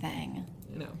fucking thing.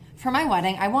 I know. For my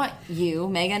wedding, I want you,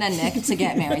 Megan, and Nick to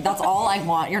get married. That's all I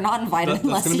want. You're not invited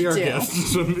unless you do.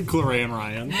 That's going to be our gift, Claire and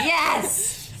Ryan.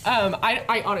 Yes!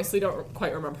 I honestly don't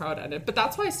quite remember how it ended, but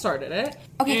that's why I started it.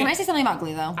 Okay, can I say something about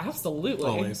Glee, though? Absolutely.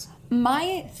 Always.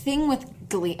 My thing with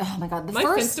Glee... Oh, my God. My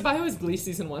first... My Finsta bio is Glee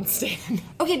Season 1 stan.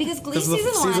 Okay, because Glee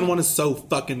Season 1 is so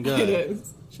fucking good. It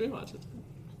is. Should we watch it?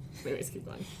 Anyways, keep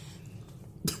going.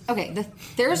 Okay,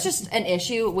 there's just an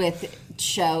issue with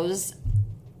shows,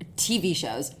 TV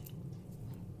shows,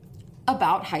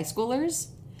 about high schoolers,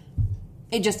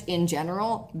 just in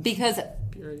general, because...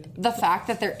 Period. The fact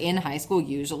that they're in high school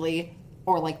usually,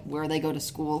 or like where they go to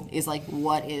school, is like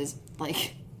what is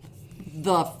like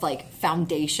the like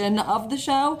foundation of the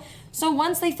show. So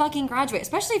once they fucking graduate,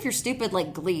 especially if you're stupid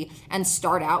like Glee and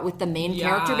start out with the main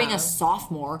character being a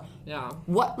sophomore,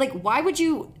 what, like, why would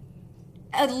you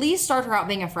at least start her out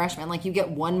being a freshman? Like, you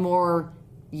get one more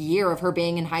year of her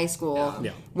being in high school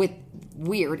with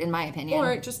weird, in my opinion.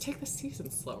 Or just take the season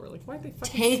slower. Like, why'd they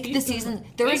fucking take the season?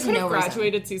 There is no reason.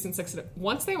 Graduated season 6.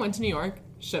 Once they went to New York,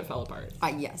 shit fell apart.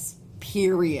 Yes.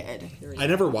 Period. I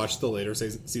never watched the later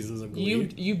seasons of Glee.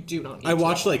 You do not need I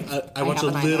watched I watched a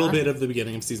little bit of the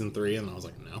beginning of season 3, and I was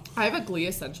like, no. I have a Glee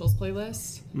Essentials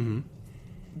playlist. Mm-hmm.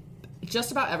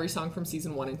 Just about every song from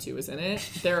season 1 and 2 is in it.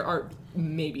 There are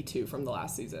maybe 2 from the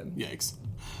last season. Yikes.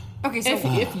 Okay, so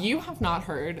if you have not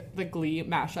heard the Glee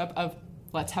mashup of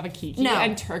Let's Have a Kiki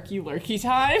and Turkey Lurkey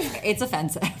Time, it's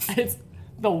offensive. It's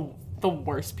the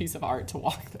worst piece of art to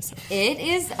walk this over. It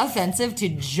is offensive to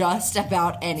just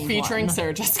about anyone. Featuring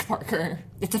Sarah Jessica Parker.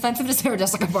 It's offensive to Sarah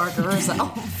Jessica Parker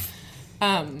herself.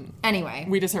 Anyway.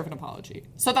 We deserve an apology.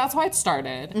 So that's why it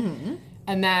started. Mm-hmm.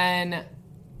 And then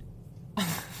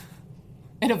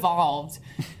it evolved.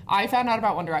 I found out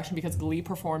about One Direction because Glee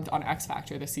performed on X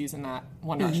Factor the season that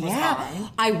One Direction was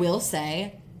on. I will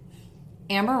say,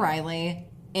 Amber Riley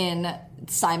in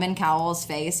Simon Cowell's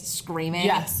face screaming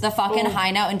the fucking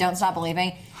high note and Don't Stop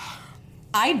Believing.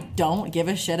 I don't give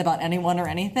a shit about anyone or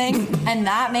anything, and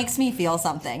that makes me feel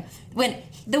something. When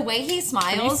the way he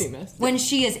smiles when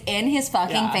she is in his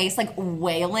fucking face, like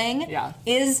wailing,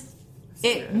 is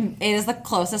it is the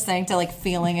closest thing to like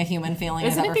feeling a human feeling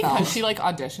I've ever felt. Isn't it because she like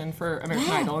auditioned for American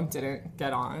Idol and didn't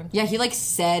get on? Yeah, he like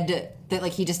said that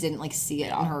like he just didn't like see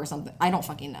it in her or something. I don't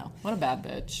fucking know. What a bad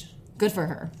bitch. Good for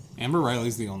her. Amber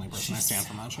Riley's the only person I stand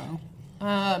from that show.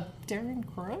 Darren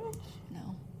Crow?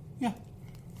 No. Yeah.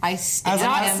 I stand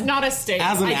him. Not a state.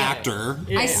 As an actor.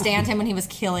 Yeah. I stand him when he was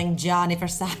killing Johnny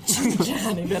Versace.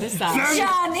 Johnny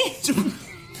Versace.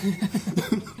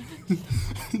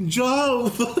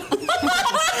 Jehovah.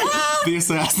 The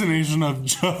assassination of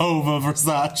Jehovah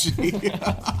Versace.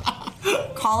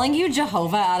 Calling you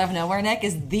Jehovah out of nowhere, Nick,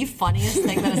 is the funniest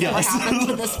thing that has ever happened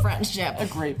to this friendship. A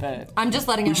great bit. I'm just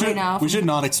letting it right now. We should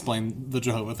not explain the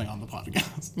Jehovah thing on the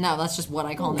podcast. No, that's just what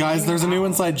I call it. Guys, there's a new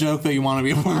inside joke that you want to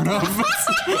be a part of.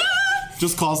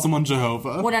 Just call someone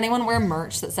Jehovah. Would anyone wear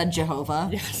merch that said Jehovah?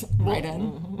 Yes. Right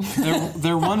in.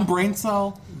 Their one brain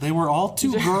cell, they were all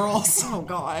 2 girls. Oh,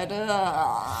 God.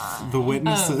 The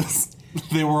witnesses,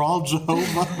 they were all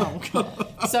Jehovah. Oh,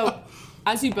 God. So,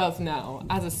 as you both know,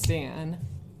 as a stan,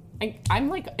 I'm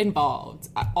like involved.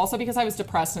 Also because I was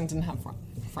depressed and didn't have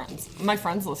friends. My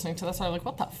friends listening to this are like,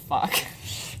 what the fuck?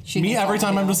 Me, every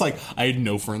time I'm just like, I had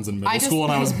no friends in middle school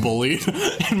and I was bullied.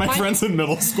 And my friends in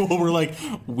middle school were like,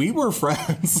 we were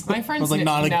friends. My friends I was like,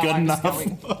 not good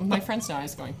enough. My friends know I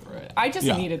was going through it. I just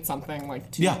needed something like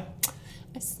to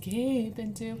escape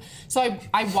into. So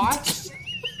I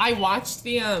watched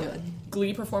the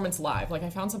Glee performance live. Like,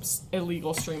 I found some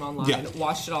illegal stream online,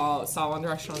 watched it all, saw One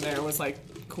Direction on there, was like,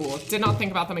 cool. Did not think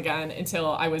about them again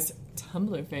until I was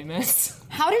Tumblr famous.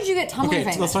 How did you get Tumblr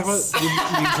famous? Let's talk about...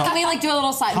 Can we, like, do a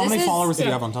little side... How many followers did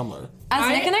you have on Tumblr? As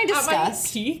Nick and I discussed... At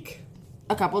my peak...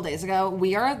 A couple days ago,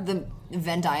 we are the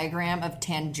Venn diagram of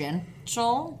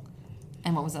tangential...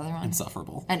 And what was the other one?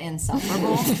 Insufferable. And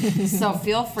insufferable. So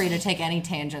feel free to take any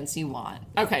tangents you want.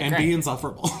 Okay, and great. be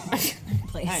insufferable.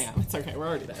 Please. I am. It's okay. We're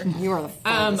already there. You are the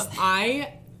first.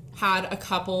 I had a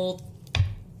couple...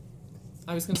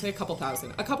 I was going to say a couple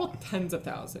thousand. A couple tens of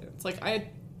thousands. Like, I had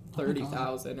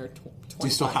 30,000 or 20,000. Do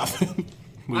you still have it?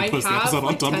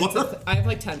 I have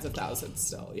like tens of thousands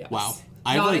still, yes. Wow.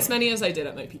 Not as many as I did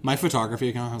at my peak. My photography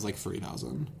account has like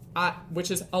 3,000.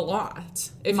 Which is a lot.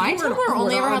 If my Tumblr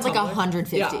only ever had like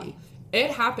 150. Yeah.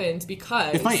 It happened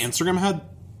because... If my Instagram had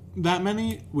that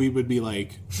many, we would be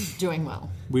like... Doing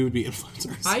well. We would be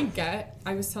influencers.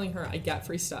 I was telling her, I get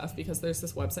free stuff because there's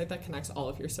this website that connects all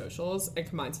of your socials and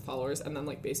combines followers and then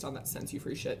like based on that sends you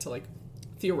free shit to like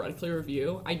theoretically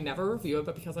review. I never review it,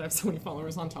 but because I have so many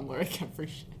followers on Tumblr, I get free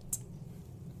shit.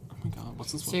 Oh my god,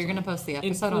 what's this website? So you're going to post the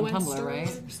episode on Tumblr, right?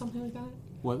 Or something like that?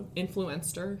 What?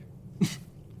 Influencer.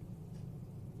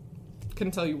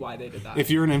 Couldn't tell you why they did that.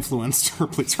 If you're an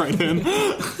influencer, please write in.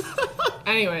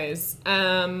 Anyways,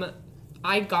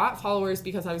 I got followers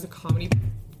because I was a comedy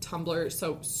Tumblr,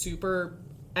 so super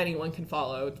anyone can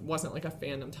follow. It wasn't like a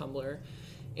fandom Tumblr.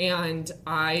 And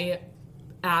I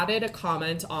added a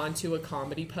comment onto a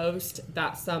comedy post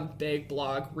that some big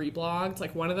blog reblogged,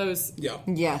 like one of those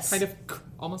kind of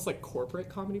almost like corporate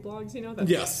comedy blogs, you know?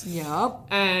 Yes. Yep.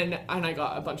 And I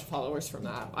got a bunch of followers from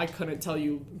that. I couldn't tell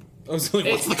you. I was like,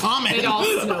 what's the comment? It all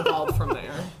snowballed from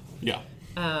there. Yeah.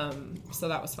 So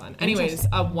that was fun. Anyways,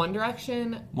 One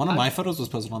Direction. One of my photos was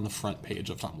posted on the front page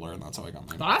of Tumblr, and that's how I got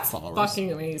my followers.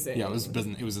 Fucking amazing. Yeah, it was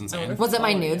insane. Was it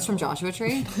my nudes from Joshua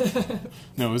Tree?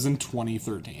 No, it was in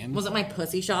 2013. Was it my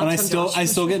pussy shots? And I from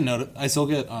still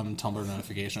get Tumblr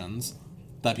notifications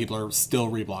that people are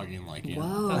still reblogging and liking.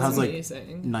 Whoa, it has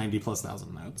amazing. Like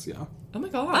 90,000+ notes. Yeah. Oh my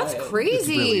god, that's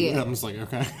crazy. I'm just like,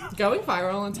 okay. Going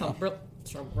viral on Tumblr.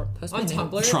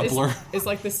 Tumblr is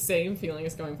like the same feeling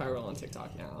as going viral on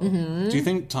TikTok now. Mm-hmm. Do you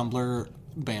think Tumblr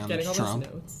banned Getting all Trump?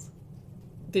 Those notes.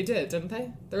 They did, didn't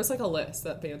they? There was like a list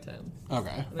that banned him.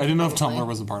 Okay. I didn't know if Tumblr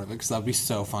was a part of it because that would be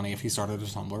so funny if he started a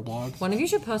Tumblr blog. One of you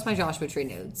should post my Joshua Tree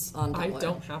nudes on Tumblr. I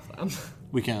don't have them.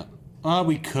 We can't.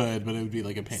 We could, but it would be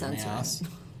like a pain in the ass.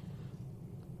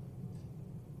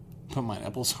 Put my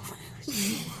nipples over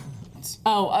yours.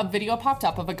 Oh, a video popped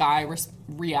up of a guy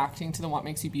reacting to the What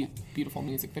Makes You Beautiful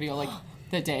music video, like,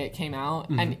 the day it came out.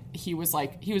 Mm-hmm. And he was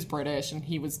British, and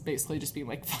he was basically just being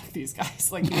like, fuck these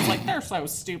guys. Like, he was like, they're so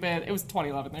stupid. It was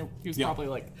 2011. He was probably,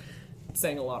 like,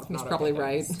 saying a lot of not probably okay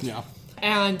right. things. Yeah.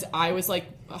 And I was like,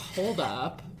 hold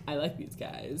up. I like these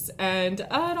guys. And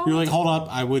you're like, hold up.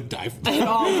 I would die for them. It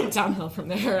all went downhill from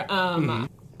there.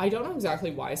 I don't know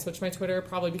exactly why I switched my Twitter.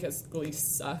 Probably because Glee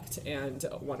sucked and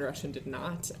One Direction did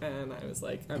not. And I was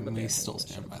like, I'm we still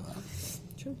stand by that.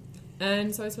 True.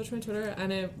 And so I switched my Twitter,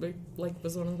 and it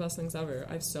was one of the best things ever.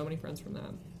 I have so many friends from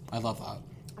that. I love that.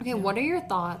 Okay, what are your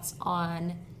thoughts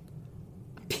on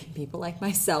people like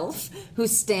myself who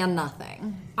stand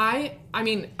nothing? I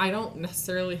mean, I don't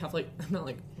necessarily have I'm not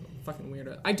like fucking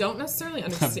weirdo. I don't necessarily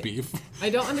understand. Beef. I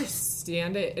don't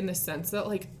understand it in the sense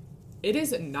that it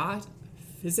is not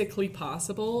physically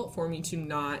possible for me to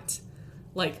not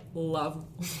love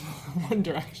One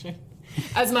Direction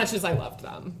as much as I loved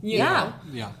them. You know?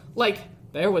 Yeah.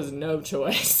 There was no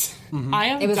choice. Mm-hmm. I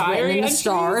have it was diary written in the entries.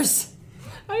 stars.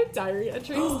 I have diary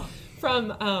entries from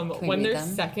when they're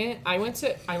them? second. I went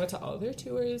to all their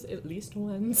tours at least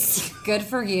once. Good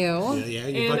for you. Yeah,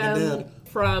 you fucking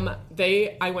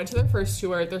did. I went to their first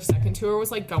tour. Their second tour was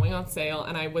going on sale,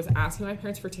 and I was asking my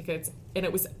parents for tickets, and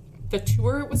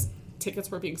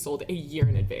tickets were being sold a year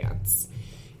in advance.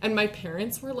 And my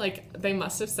parents were they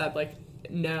must have said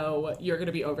no, you're going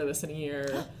to be over this in a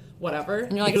year, whatever.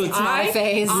 And you're like, it's not a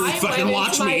phase. I fucking went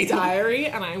watch into my me. diary,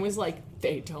 and I was like,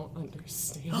 they don't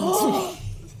understand.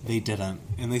 They didn't,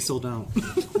 and they still don't.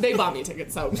 They bought me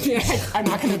tickets, so I'm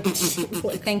not going to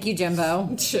Thank you,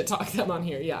 Jimbo. shit talk them on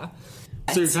here, yeah.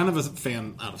 So you're kind of a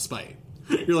fan out of spite.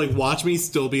 You're like, watch me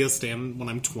still be a stan when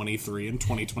I'm 23 and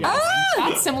 2021.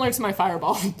 That's similar to my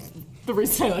Fireball. The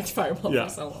reason I liked Fireball for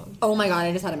so long. Oh my god,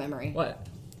 I just had a memory. What?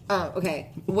 Oh,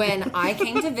 okay. When I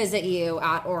came to visit you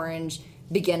at Orange,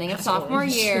 beginning of sophomore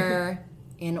year,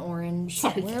 in Orange,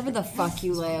 wherever the fuck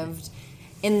you lived,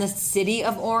 in the city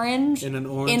of Orange, in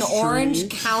Orange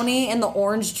County, in the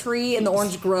orange tree, in the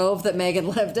orange grove that Megan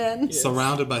lived in. Yes.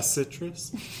 Surrounded by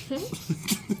citrus.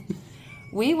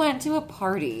 We went to a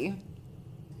party.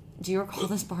 Do you recall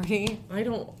this party? I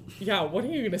don't. Yeah, what are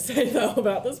you going to say, though,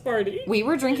 about this party? We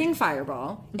were drinking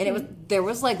Fireball, and there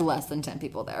was like less than 10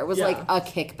 people there. It was like a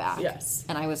kickback. Yes.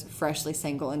 And I was freshly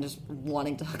single and just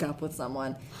wanting to hook up with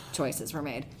someone. Choices were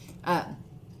made.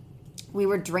 We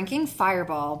were drinking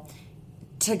Fireball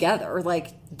together,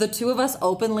 like the two of us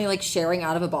openly like sharing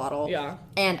out of a bottle. Yeah.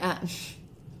 And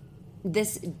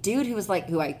this dude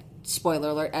who I, spoiler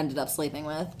alert, ended up sleeping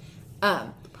with.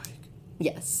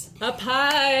 Yes. A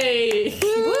pie!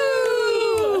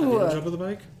 Woo! Have you ever jumped with a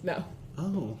bike? No.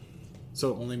 Oh.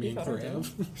 So only me and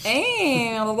Forgive.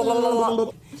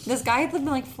 And this guy had been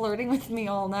like flirting with me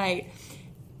all night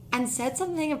and said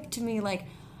something to me like,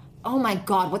 oh my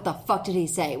God, what the fuck did he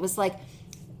say? It was like,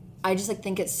 I just like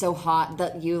think it's so hot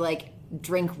that you like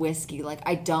drink whiskey. Like,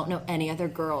 I don't know any other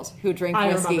girls who drink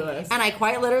whiskey. Remember this. And I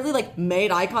quite literally like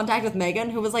made eye contact with Megan,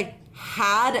 who was like,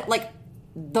 had like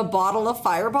the bottle of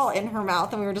Fireball in her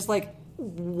mouth, and we were just like,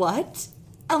 what?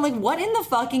 I'm like, what in the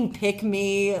fucking pick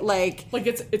me? Like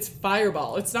it's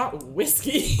Fireball. It's not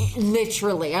whiskey.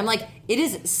 Literally. I'm like, it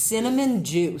is cinnamon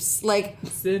juice. Like,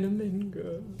 cinnamon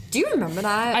girl. Do you remember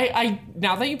that? I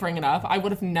now that you bring it up, I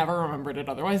would have never remembered it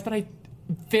otherwise, but I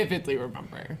vividly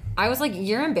remember. I was like,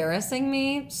 you're embarrassing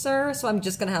me, sir, so I'm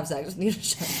just gonna have sex with you to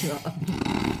shut you up.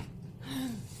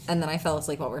 And then I fell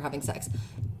asleep while we were having sex.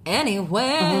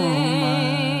 Anyway. Oh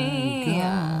my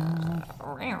God.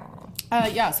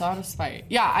 So out of spite.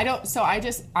 Yeah,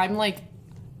 I'm like,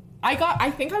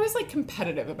 I think I was like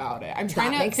competitive about it. I'm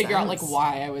trying to figure out like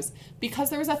why I was,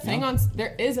 because there is a thing on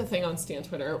Stan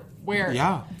Twitter where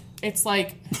it's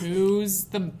like, who's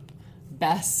the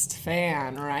best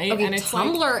fan, right? Okay, and it's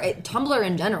Tumblr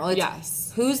in general. It's yes.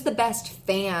 Who's the best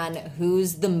fan?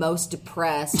 Who's the most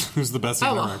depressed? Who's the best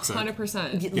anorexic?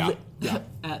 100%. Yeah.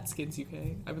 At Skins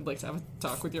UK. I would like to have a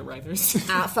talk with your writers.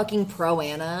 At fucking Pro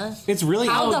Anna. It's really...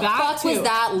 How the fuck was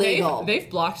that legal? They've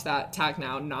blocked that tag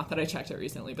now. Not that I checked it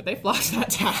recently, but they've blocked that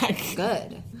tag.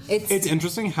 Good. It's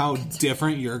interesting how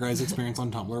different your guys' experience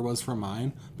on Tumblr was from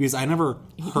mine, because I never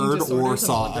heard or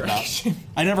saw about...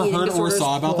 I never heard or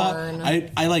saw about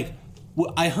that.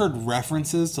 I heard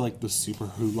references to like the Super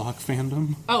Hulock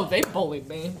fandom. Oh, they bullied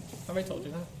me. Have I told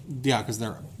you that? Yeah, because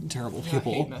they're terrible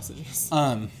people. Hate messages.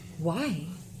 Why?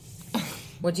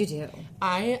 What'd you do?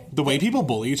 The way people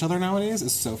bully each other nowadays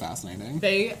is so fascinating.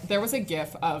 There was a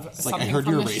gif of something I heard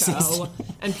from you're the racist. show,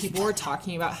 and people were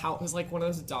talking about how it was like one of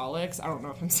those Daleks. I don't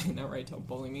know if I'm saying that right. Don't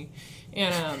bully me.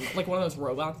 And like one of those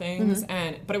robot things.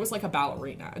 Mm-hmm. But it was like a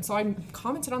ballerina. And so I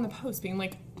commented on the post, being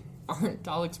like, aren't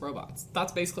Daleks robots?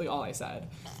 That's basically all I said.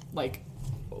 Like,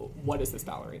 what is this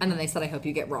ballerina? And then they said, I hope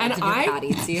you get robbed and your cat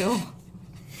eats you.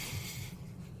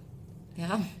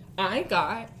 Yeah. I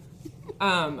got,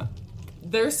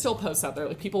 there's still posts out there,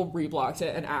 like people reblocked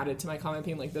it and added to my comment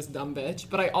being like, this dumb bitch.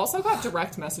 But I also got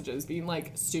direct messages being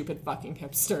like, stupid fucking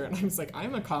hipster. And I was like,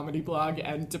 I'm a comedy blog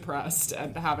and depressed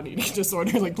and have an eating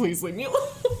disorder. Like, please leave me alone.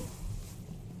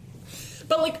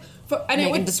 But like, and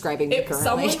Megan describing me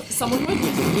currently. Someone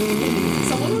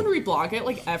would reblog it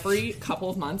like every couple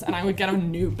of months, and I would get a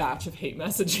new batch of hate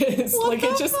messages. Like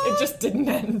it just didn't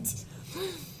end.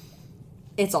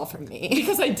 It's all from me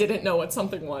because I didn't know what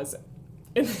something was.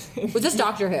 Was this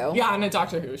Doctor Who? Yeah, in a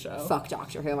Doctor Who show. Fuck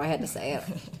Doctor Who. I had to say it.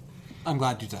 I'm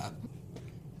glad you did.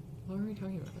 What were we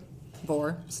talking about?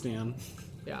 Bore. Stan.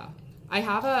 Yeah. I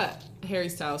have a Harry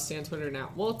Styles Stan Twitter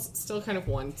now. Well, it's still kind of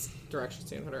One Direction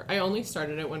Stan Twitter. I only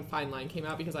started it when Fine Line came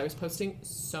out because I was posting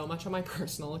so much on my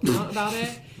personal account about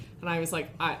it. And I was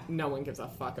like, no one gives a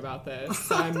fuck about this.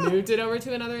 So I moved it over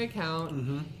to another account.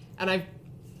 Mm-hmm. And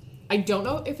I don't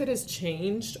know if it has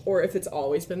changed or if it's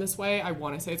always been this way. I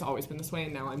want to say it's always been this way,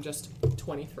 and now I'm just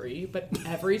 23. But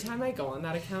every time I go on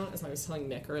that account, as I was telling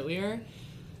Nick earlier,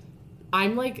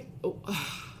 I'm like,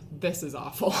 this is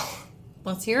awful.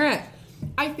 Let's hear it.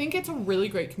 I think it's a really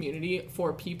great community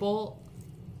for people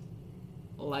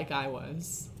like I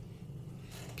was.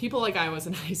 People like I was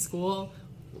in high school,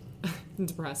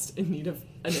 depressed, in need of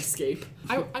an escape.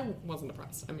 I wasn't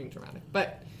depressed. I'm being dramatic.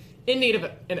 But in need of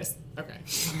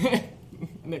okay.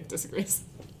 Nick disagrees.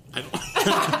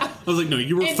 I was like, no,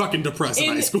 you were fucking depressed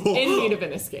in high school. In need of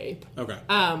an escape. Okay.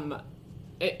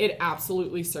 It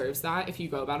absolutely serves that if you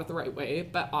go about it the right way.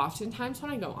 But oftentimes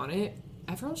when I go on it,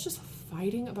 everyone's just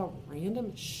fighting about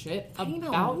random shit.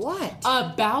 About what?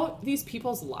 About these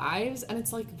people's lives. And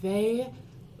it's like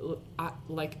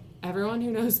like everyone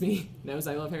who knows me knows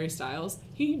I love Harry Styles.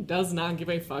 He does not give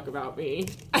a fuck about me.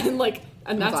 And like,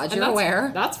 and I'm glad you're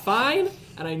aware. That's fine.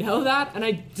 And I know that. And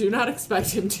I do not expect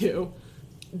him to.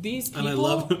 These people. And I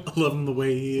love him the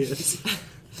way he is.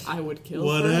 I would kill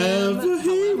whatever for him.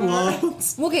 he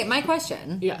wants. Well, okay, my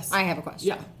question. Yes. I have a question.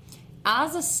 Yeah.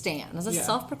 As a stan, as a Yeah.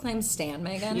 self-proclaimed stan,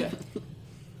 Megan, Yeah.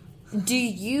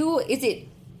 is it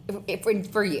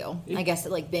for you? I guess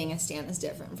that, like, being a stan is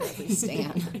different for every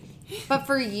stan. But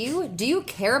for you, do you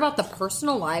care about the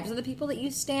personal lives of the people that you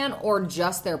stan, or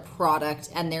just their product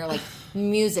and their, like,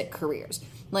 music careers?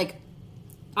 Like,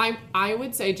 I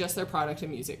would say just their product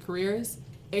and music careers,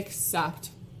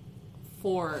 except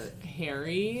for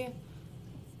Harry.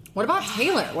 what about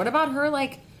Taylor? What about her,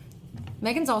 like...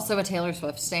 Megan's also a Taylor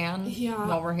Swift stan. Yeah.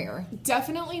 While we're here.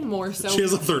 Definitely more so. She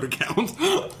has a third account.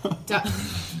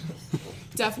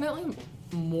 Definitely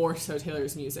more so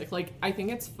Taylor's music. Like, I think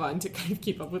it's fun to kind of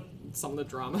keep up with some of the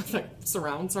drama that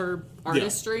surrounds her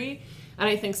artistry. Yeah. And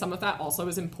I think some of that also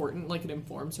is important. Like, it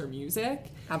informs her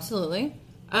music. Absolutely.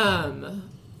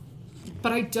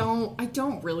 But I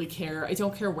don't really care. I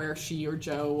don't care where she or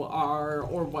Joe are,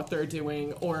 or what they're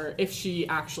doing, or if she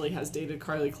actually has dated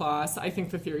Karlie Kloss. I think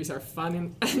the theories are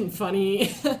fun and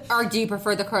funny. Or do you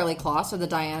prefer the Karlie Kloss or the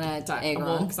Diana Agron?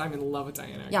 Well, because I'm in love with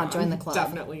Diana Agron. Yeah, join the club.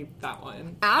 Definitely that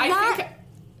one.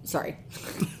 Sorry.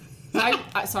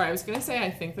 Sorry, I was going to say I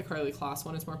think the Karlie Kloss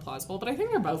one is more plausible, but I think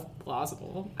they're both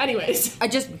plausible. Anyways.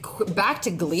 Back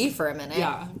to Glee for a minute.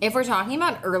 Yeah. If we're talking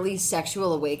about early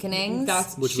sexual awakenings.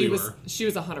 She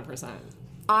was 100%.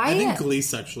 I think Glee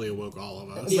sexually awoke all of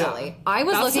us. Yeah. Really. I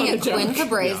was looking at Quinn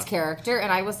Fabray's Yeah. character, and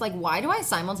I was like, why do I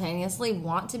simultaneously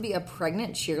want to be a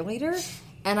pregnant cheerleader,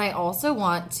 and I also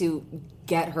want to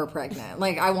get her pregnant?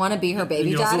 Like, I want to be her baby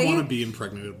and you daddy. also want to be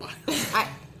impregnated by her.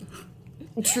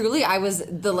 Truly, I was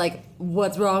the, like,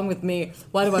 what's wrong with me?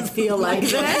 Why do I feel like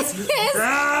this?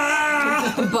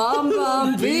 Bum,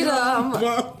 bum, beat 'em.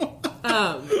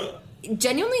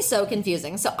 Genuinely so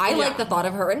confusing. So I like the thought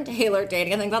of her and Taylor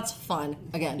dating. I think that's fun.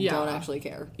 Again, don't actually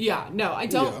care. Yeah, no, I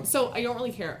don't. Yeah. So I don't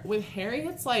really care. With Harry,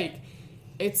 it's like,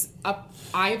 I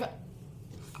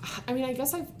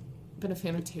guess I've been a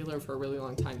fan of Taylor for a really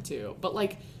long time too. But,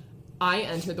 like, I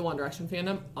entered the One Direction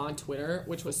fandom on Twitter,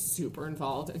 which was super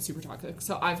involved and super toxic.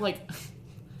 So I've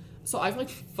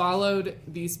followed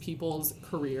these people's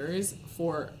careers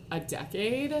for a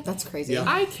decade. That's crazy. Yeah.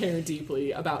 I care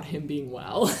deeply about him being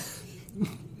well.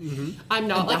 Mm-hmm. I'm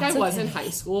not And like I that's was okay. in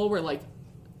high school where, like,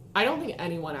 I don't think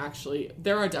anyone actually...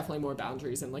 There are definitely more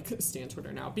boundaries in, like, Stan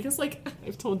Twitter now. Because, like,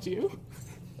 I've told you...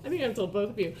 I think I've told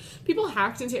both of you. People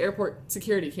hacked into airport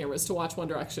security cameras to watch One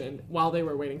Direction while they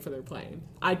were waiting for their plane.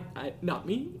 I not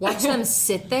me. Watch them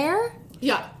sit there?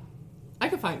 Yeah. I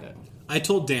could find it. I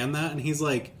told Dan that, and he's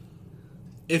like,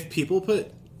 if people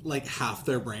put, like, half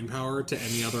their brain power to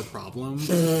any other problem...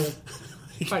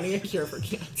 Finding a cure for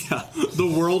cancer. Yeah, the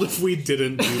world if we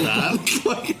didn't do that.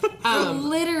 Like,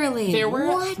 Literally. There were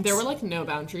What? like no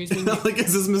boundaries. We knew, like,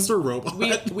 is this Mr. Robot?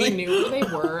 we knew where they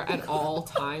were at all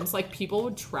times. Like, people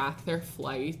would track their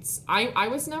flights. I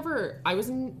was never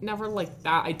like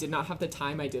that. I did not have the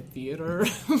time. I did theater.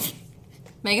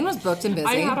 Megan was booked and busy.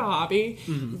 I had a hobby,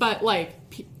 but, like,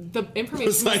 the information.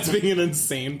 Besides being an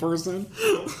insane person.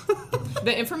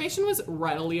 The information was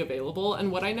readily available,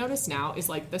 and what I notice now is,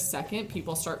 like, the second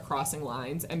people start crossing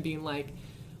lines and being like,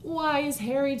 why is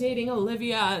Harry dating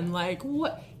Olivia? And, like,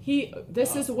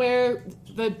 this is where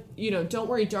the, don't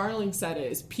worry, darling set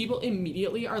is. People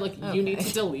immediately are like, you need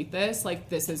to delete this. Like,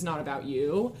 this is not about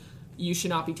you. You should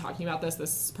not be talking about this.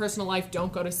 This is personal life.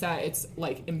 Don't go to set. It's,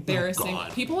 like, embarrassing.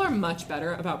 God. People are much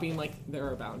better about being like, there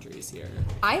are boundaries here.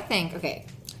 I think, okay.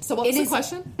 So what was the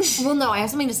question? Well, no, I have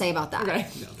something to say about that. Okay.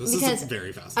 Yeah, this is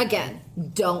very fascinating. Again,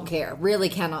 don't care. Really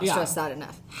cannot stress that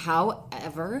enough.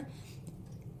 However,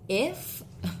 if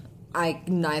I'm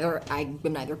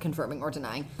neither confirming or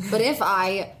denying, but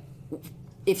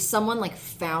if someone, like,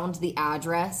 found the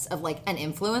address of, like, an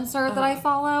influencer that I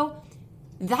follow,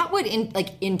 that would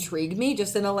intrigue me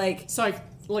just in a, like... So I,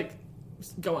 like,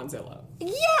 go on Zillow.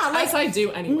 Yeah, like, as I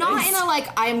do anyways. Not in a, like,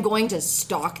 I am going to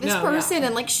stalk this person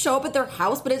and, like, show up at their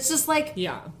house, but it's just, like...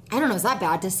 Yeah. I don't know, is that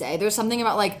bad to say? There's something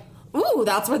about, like, ooh,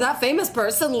 that's where that famous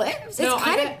person lives. It's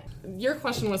kind of... Your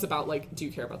question was about, like, do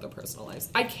you care about their personal lives?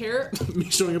 I care... Me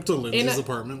showing up to Lindsay's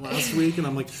apartment last week, and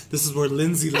I'm like, this is where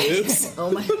Lindsay lives.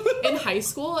 Oh, my... In high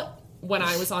school, when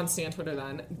I was on Stan Twitter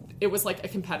then, it was, like, a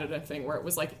competitive thing where it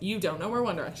was, like, you don't know where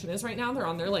One Direction is right now. They're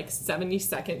on their, like,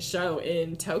 72nd show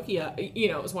in Tokyo.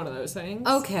 It was one of those things.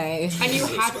 Okay. And you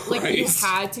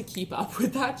had to keep up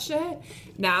with that shit.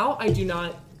 Now, I do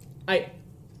not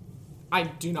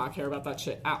care about that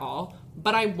shit at all.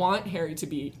 But I want Harry to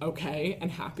be okay and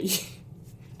happy.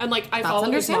 And, like, I follow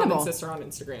his mom and sister on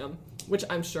Instagram, which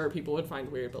I'm sure people would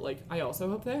find weird, but, like, I also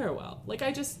hope they are well. Like,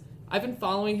 I've been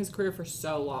following his career for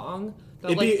so long.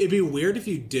 That, It'd be weird if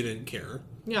you didn't care.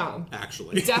 Yeah.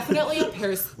 Actually. Definitely a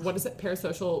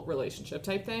parasocial relationship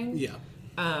type thing. Yeah.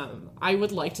 I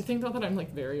would like to think, though, that I'm,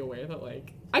 like, very aware that,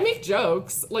 like, I make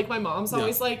jokes. Like, my mom's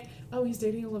always like, oh, he's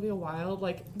dating Olivia Wilde.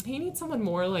 Like, he needs someone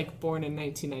more, like, born in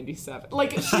 1997.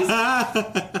 Like,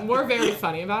 she's more very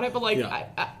funny about it. But,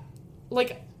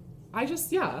 like, I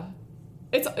just,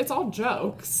 It's all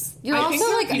jokes. You're I also, think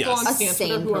there like, are people on a Stan sane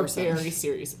Twitter who person. are very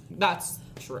serious. That's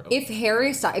true. If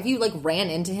you like ran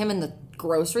into him in the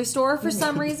grocery store for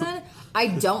some reason, I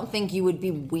don't think you would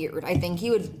be weird. I think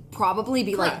you would probably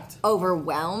be like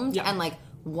overwhelmed and like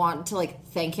want to like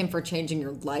thank him for changing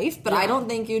your life, but I don't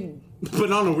think you'd. But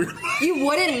not a weird. You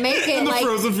wouldn't make it in the like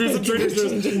frozen foods and Trader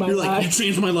Joe's. You're like, you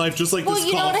changed my life just like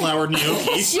this cauliflower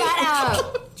gnocchi. Shut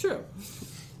up. True.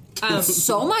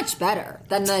 So much better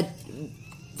than the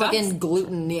fucking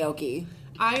gluten gnocchi.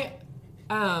 I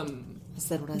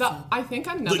said what I said. I think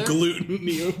another... The gluten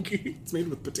gnocchi. It's made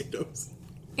with potatoes.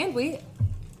 And wheat.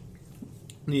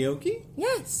 Gnocchi?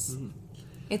 Yes.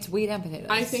 It's wheat and potatoes.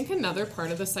 I think another part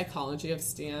of the psychology of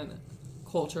Stan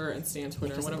culture and Stan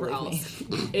Twitter and whatever else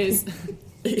is...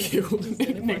 Ew.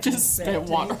 Nick just spit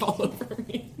water all over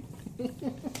me.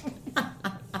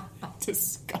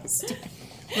 Disgusting.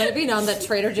 Let it be known that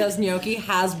Trader Joe's gnocchi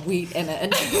has wheat in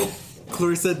it.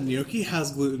 Claire said gnocchi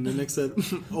has gluten, and Nick said,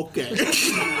 okay.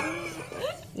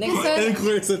 Nick said... And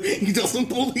Claire said, he doesn't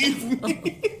believe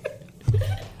me.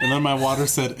 And then my water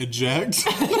said, eject.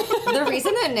 The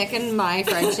reason that Nick and my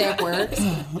friendship works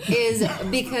is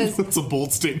because... That's a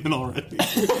bold statement already.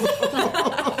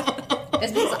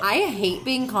 It's because I hate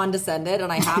being condescended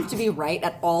and I have to be right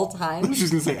at all times. She's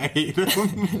going to say, I hate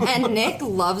him. And Nick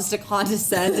loves to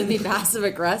condescend and be passive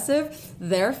aggressive.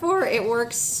 Therefore, it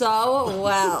works so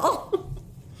well.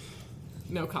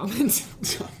 No comment.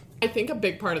 I think a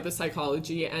big part of the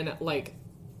psychology and, like,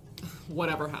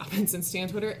 whatever happens in Stan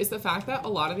Twitter is the fact that a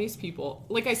lot of these people,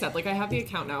 like I said, like, I have the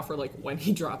account now for, like, when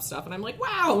he drops stuff, and I'm like,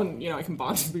 wow, and, you know, I can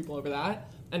bond with people over that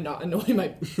and not annoy my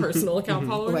personal account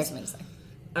followers.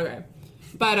 Okay.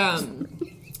 But,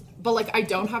 like, I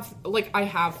don't have, like, I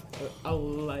have a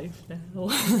life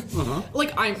now.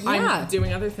 Like, I'm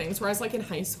doing other things, whereas, like, in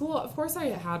high school, of course I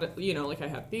had, you know, like, I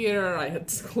had theater, I had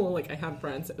school, like, I had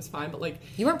friends, it was fine, but, like...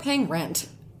 You weren't paying rent.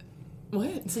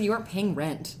 What? So you weren't paying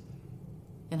rent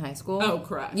in high school? Oh,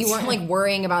 correct. You weren't, like,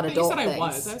 worrying about adult things.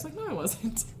 things. I was like, no, I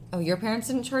wasn't. Oh, your parents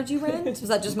didn't charge you rent? Was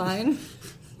that just mine?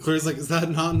 Claire's like, is that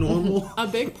not normal? A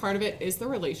big part of it is the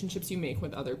relationships you make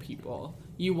with other people.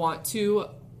 You want to...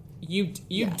 You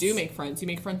do make friends. You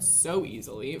make friends so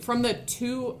easily. From the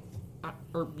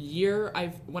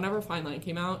whenever Fine Line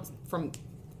came out, from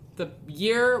the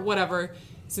year, whatever,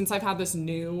 since I've had this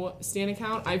new Stan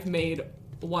account, I've made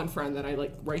one friend that I,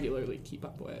 like, regularly keep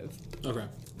up with. Okay.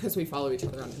 Because we follow each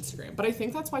other on Instagram. But I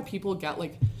think that's why people get,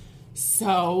 like,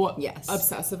 so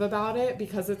obsessive about it,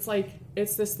 because it's, like,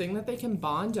 it's this thing that they can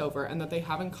bond over and that they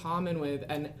have in common with,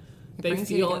 and they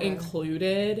feel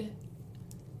included.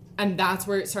 And that's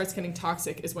where it starts getting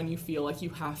toxic, is when you feel like you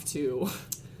have to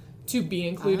be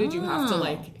included. You have to,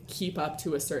 like, keep up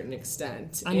to a certain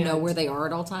extent. I know where they are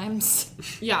at all times.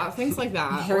 Yeah, things like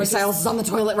that. Harry Styles is on the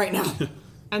toilet right now.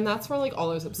 And that's where, like, all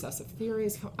those obsessive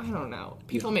theories come. I don't know.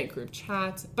 People make group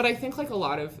chats. But I think, like, a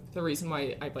lot of the reason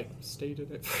why I, like, stayed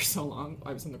in it for so long,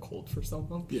 I was in the cold for so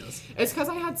long. Yes. It's because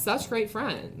I had such great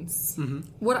friends.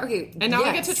 Mm-hmm. And now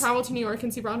I get to travel to New York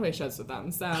and see Broadway shows with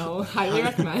them. So, highly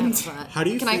recommend. How do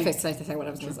you Can I say what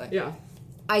I was going to say? Yeah.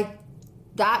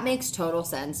 That makes total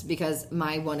sense, because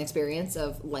my one experience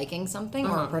of liking something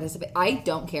or participating, I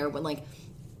don't care when, like,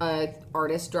 a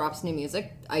artist drops new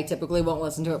music. I typically won't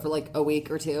listen to it for, like, a week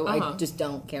or two. I just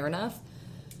don't care enough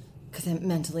because I'm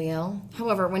mentally ill.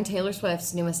 However, when Taylor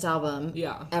Swift's newest album,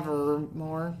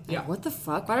 Evermore, what the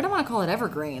fuck? Why did I want to call it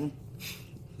Evergreen?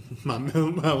 My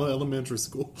elementary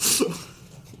school.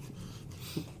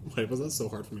 Wait, was that so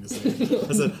hard for me to say?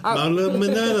 I said, my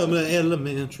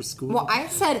elementary school. Well, I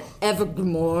said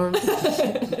Evermore.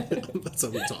 That's how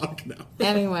we talk now.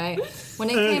 Anyway, when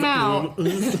it came out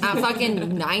at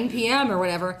fucking 9 p.m. or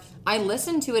whatever, I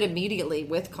listened to it immediately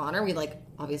with Connor. We, like,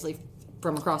 obviously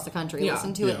from across the country,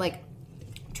 listened to it, like,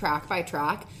 track by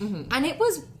track. Mm-hmm. And it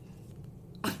was...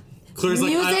 Claire's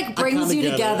music like, brings you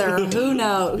together. Who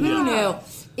knows? Who knew?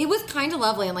 It was kind of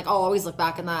lovely, and, like, I'll always look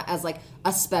back on that as, like,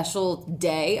 a special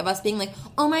day of us being like,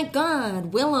 oh my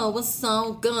god, Willow was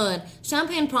so good.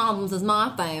 Champagne Problems is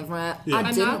my favorite.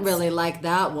 I didn't really like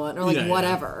that one, or, like,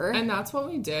 whatever. And that's what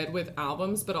we did with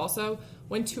albums, but also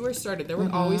when tours started, there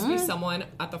would always be someone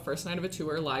at the first night of a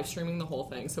tour live streaming the whole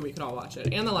thing so we could all watch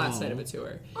it, and the last night of a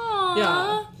tour. Aww.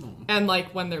 Yeah. And,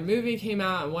 like, when their movie came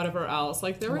out and whatever else,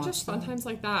 like, there were just fun times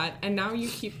like that. And now you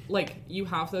keep, like, you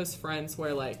have those friends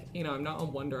where, like, you know, I'm not a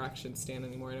One Direction stan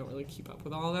anymore. I don't really keep up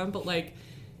with all of them. But, like,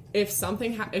 if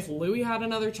something, if Louis had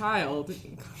another child,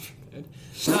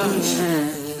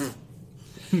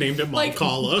 named it like,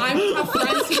 Moncala. I would have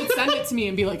friends who would send it to me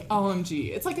and be like,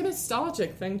 OMG. It's like a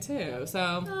nostalgic thing, too. So,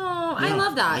 I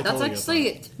love that. That's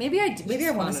totally actually, maybe I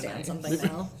want to stand nice. something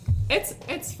now.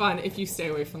 it's fun if you stay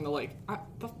away from the, like,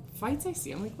 the fights I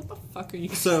see. I'm like, what the fuck are you?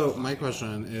 So my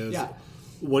question is,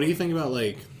 what do you think about,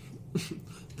 like,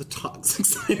 the toxic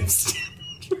side of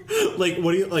standard? Like,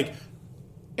 what do you, like,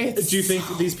 do you think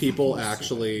these people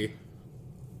actually,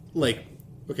 like,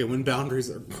 okay, when boundaries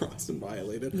are crossed and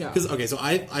violated? Yeah. Because, okay, so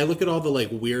I look at all the, like,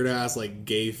 weird-ass, like,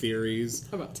 gay theories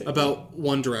about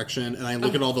One Direction, and I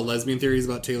look at all the lesbian theories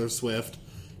about Taylor Swift,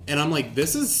 and I'm like,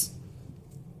 this is...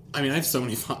 I mean, I have so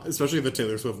many thoughts, especially the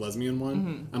Taylor Swift lesbian one.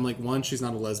 Mm-hmm. I'm like, one, she's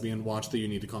not a lesbian. Watch the You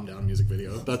Need to Calm Down music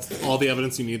video. That's all the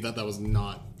evidence you need that was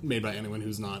not made by anyone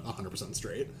who's not 100%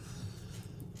 straight.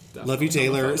 Definitely. Love you,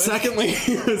 Taylor. Homophobic. Secondly,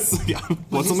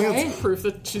 what's something that's proof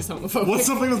that she's homophobic? What's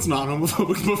something that's not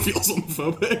homophobic but feels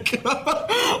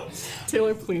homophobic?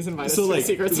 Taylor, please invite us to a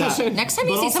secret session. Next time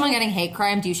you see someone getting hate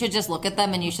crimed, you should just look at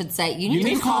them and you should say, you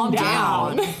need to calm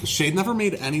down. Shade never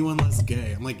made anyone less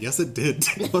gay. I'm like, yes, it did,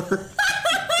 Taylor.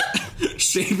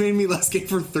 Shade made me less gay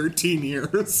for 13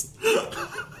 years.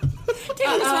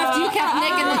 Taylor Swift, you kept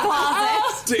Nick in the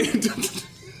closet.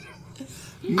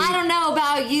 I don't know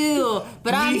about you,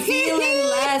 but I'm feeling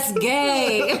less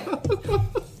gay.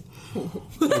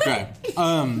 Okay.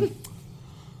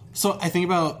 So I think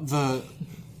about the...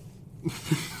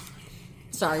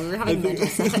 Sorry, we were having mental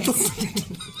sex.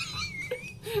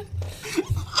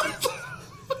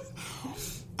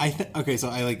 Okay, so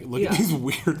I like look at these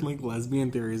weird like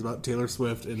lesbian theories about Taylor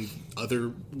Swift and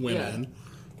other women,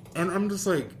 and I'm just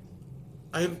like,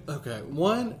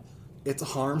 one, it's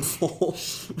harmful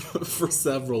for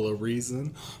several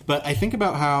reasons, but I think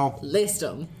about how List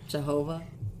them, Jehovah.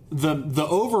 The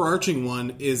overarching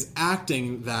one is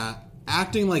acting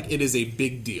like it is a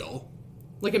big deal,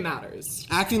 like it matters,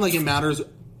 acting like it matters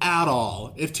at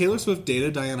all. If Taylor Swift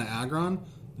dated Diana Agron,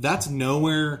 that's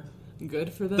nowhere.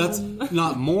 Good for them. That's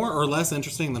not more or less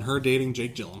interesting than her dating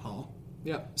Jake Gyllenhaal.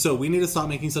 Yeah. So we need to stop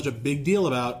making such a big deal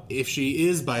about if she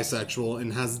is bisexual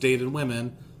and has dated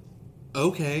women.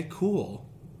 Okay, cool.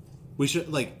 We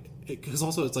should, like, because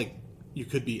also it's like, you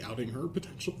could be outing her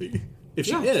potentially if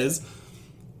she is.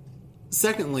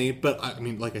 Secondly, but I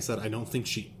mean, like I said, I don't think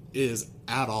she is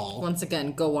at all. Once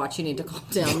again, go watch You Need to Calm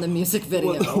Down, the music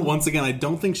video. Once again, I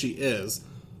don't think she is.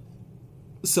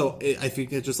 So I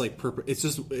think it's just like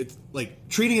it's like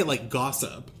treating it like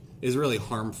gossip is really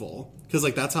harmful, because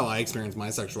like that's how I experienced my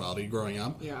sexuality growing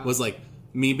up. Was like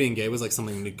me being gay was like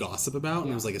something to gossip about,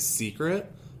 and it was like a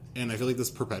secret. And I feel like this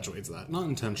perpetuates that, not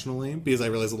intentionally, because I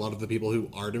realize a lot of the people who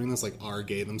are doing this like are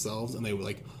gay themselves, and they would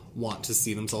like want to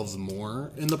see themselves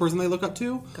more in the person they look up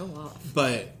to. Go off.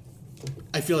 But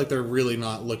I feel like they're really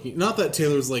not looking. Not that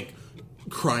Taylor's like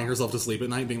crying herself to sleep at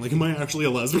night, being like, "Am I actually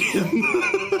a lesbian?"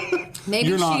 Maybe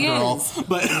You're not, she girl. is.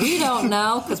 But we don't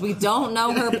know, because we don't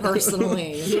know her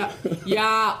personally.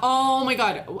 Yeah. Oh my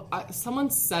god. Someone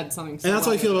said something. And that's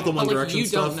how I feel about the One Direction you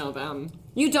stuff. You don't know them.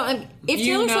 You don't. If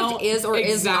Taylor Swift is or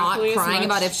is not crying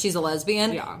about if she's a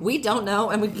lesbian, we don't know,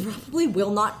 and we probably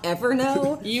will not ever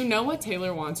know. You know what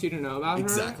Taylor wants you to know about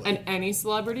her, and any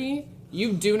celebrity.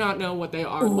 You do not know what they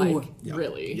are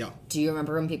really. Yeah. Do you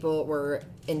remember when people were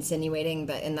insinuating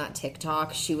that in that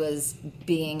TikTok she was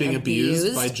being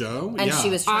abused by Joe? And she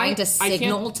was trying to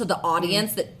signal to the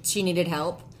audience that she needed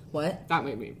help? What? That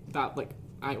made me,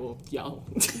 I will yell.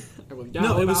 I will yell.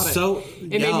 No, it was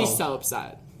It made me so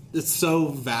upset. It's so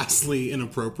vastly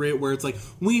inappropriate where it's like,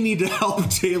 we need to help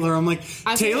Taylor. I'm like,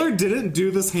 Taylor didn't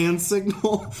do this hand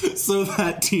signal so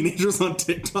that teenagers on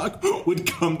TikTok would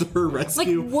come to her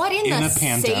rescue. Like, what in the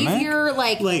pandemic? savior,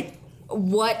 like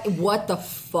what the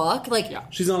fuck? Like,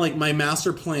 she's not like, my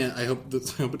master plan, I hope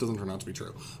it doesn't turn out to be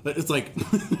true, but it's like,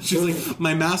 she's like,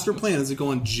 my master plan is to go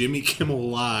on Jimmy Kimmel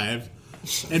Live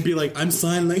and be like, I'm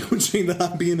sign languaging that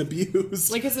I'm being abused.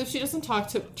 Like, as if she doesn't talk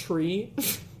to Tree,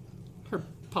 her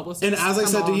publicist. And as I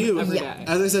said to you,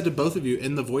 as I said to both of you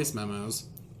in the voice memos,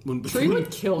 when Tree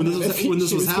would kill when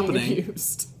this was happening,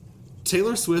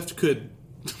 Taylor Swift could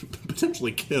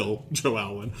potentially kill Joe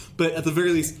Alwyn, but at the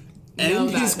very least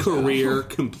end his career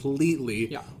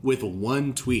completely with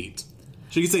one tweet.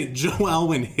 She could say, Joe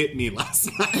Alwyn hit me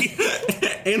last night.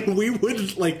 And we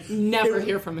would, like... Never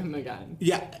hear from him again.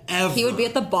 Yeah, ever. He would be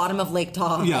at the bottom of Lake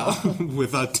Tahoe. Yeah,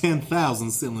 with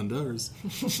 10,000 cylinders.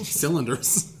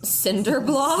 Cylinders. Cinder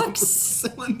blocks?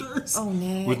 Cylinders. Oh,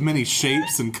 no. With many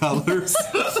shapes and colors.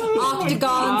 Octagons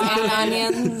and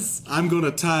onions. I'm going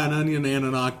to tie an onion and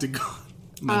an octagon.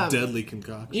 My deadly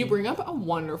concoction. You bring up a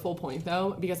wonderful point,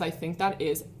 though, because I think that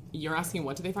is... You're asking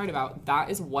what do they fight about? That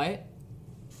is what...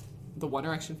 the One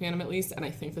Direction fandom, at least, and I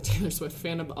think the Taylor Swift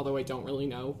fandom, although I don't really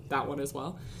know that one as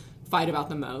well, fight about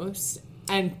the most,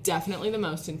 and definitely the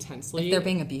most intensely. If they're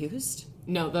being abused?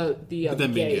 No, the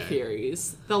gay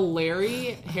theories.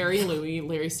 The Harry Louis,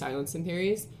 Larry Stylinson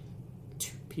theories,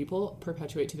 people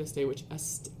perpetuate to this day, which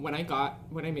when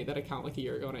I made that account like a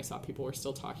year ago and I saw people were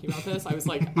still talking about this, I was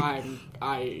like,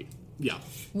 Yeah.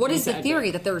 What is the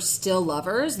theory? That they're still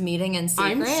lovers meeting in secret?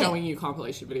 I'm showing you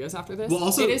compilation videos after this. Well,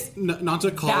 also, it is not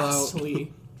to call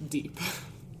vastly deep.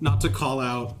 Not to call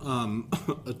out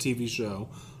a TV show,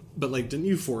 but like, didn't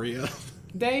Euphoria?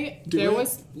 There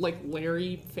was like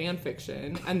Larry fan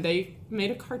fiction, and they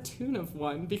made a cartoon of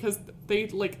one because they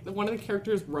like one of the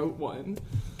characters wrote one.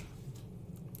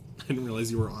 I didn't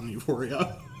realize you were on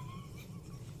Euphoria.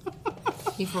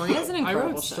 Euphoria is an incredible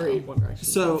I wrote show. straight One Direction.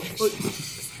 So.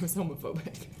 I was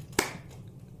homophobic.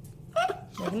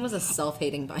 Meagan was a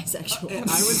self-hating bisexual. And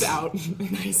I was out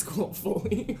in high school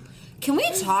fully. Can we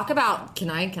talk about...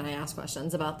 Can I ask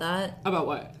questions about that? About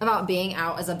what? About being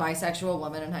out as a bisexual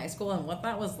woman in high school and what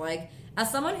that was like.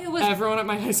 As someone who was... Everyone at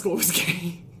my high school was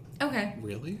gay. Okay.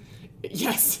 Really?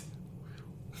 Yes.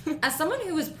 As someone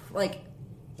who was, like...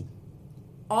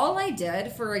 All I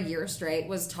did for a year straight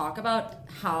was talk about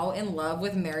how in love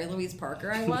with Mary Louise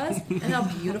Parker I was and how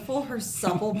beautiful her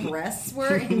supple breasts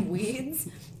were in weeds.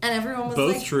 And everyone was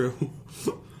both like... true.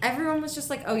 Everyone was just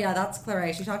like, oh yeah, that's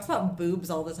Claire. She talks about boobs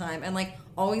all the time and like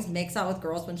always makes out with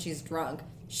girls when she's drunk.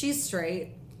 She's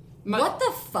straight. What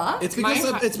the fuck? It's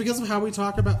because of how we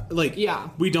talk about, like... Yeah.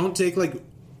 We don't take, like...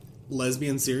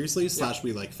 lesbian seriously, /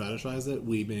 we like fetishize it,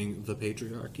 we being the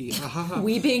patriarchy.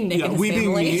 We being Nick and his we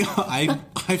family. being me. I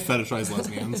fetishize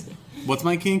lesbians. What's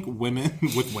my kink? Women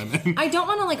with women. I don't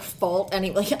want to like fault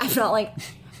any, like I'm not like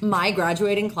my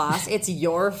graduating class, it's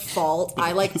your fault.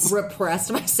 I like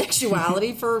repressed my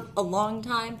sexuality for a long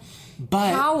time.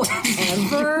 But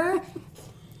however,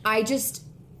 I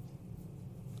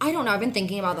don't know. I've been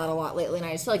thinking about that a lot lately, and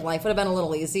I just feel like life would have been a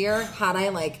little easier had I,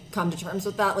 like, come to terms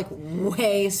with that, like,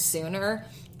 way sooner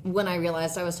when I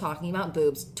realized I was talking about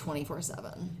boobs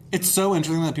 24/7. It's so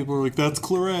interesting that people are like, that's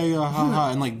Claire,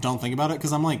 and, like, don't think about it,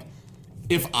 because I'm like,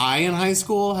 if I in high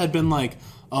school had been like,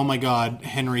 oh my god,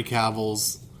 Henry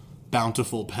Cavill's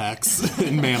bountiful pecs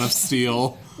in Man of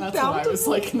Steel. That's what I was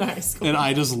like in high school. And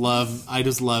I just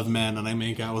love men, and I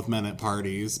make out with men at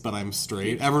parties, but I'm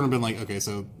straight. Everyone would have been like, okay,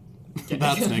 so...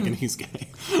 That's Nick and he's gay.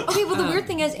 Okay, well the weird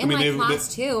thing is, in my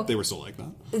class too... They were still like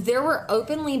that. There were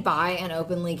openly bi and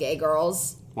openly gay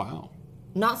girls. Wow.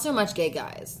 Not so much gay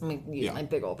guys. Let me use my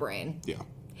big old brain. Yeah.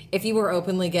 If you were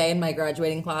openly gay in my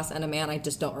graduating class and a man, I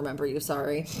just don't remember you,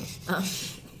 sorry.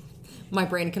 My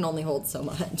brain can only hold so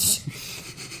much.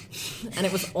 And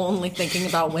it was only thinking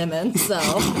about women, so...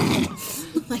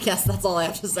 I guess that's all I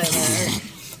have to say there.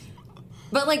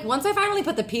 But, like, once I finally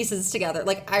put the pieces together...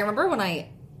 Like, I remember when I...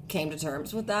 came to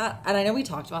terms with that, and I know we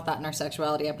talked about that in our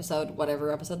sexuality episode,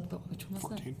 whatever episode, but which one was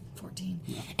 14. That? 14.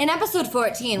 Yeah. In episode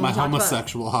 14, my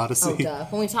homosexual odyssey. Oh, duh.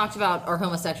 When we talked about our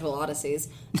homosexual odysseys,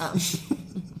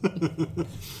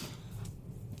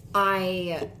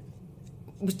 I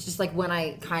was just like, when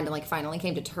I kind of like finally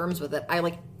came to terms with it, I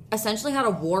like essentially had a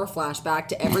war flashback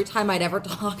to every time I'd ever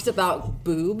talked about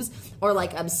boobs or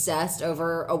like obsessed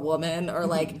over a woman or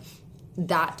like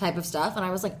that type of stuff, and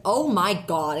I was like, oh my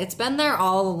god, it's been there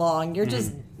all along. You're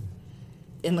just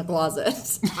in the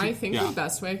closet. I think the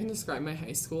best way I can describe my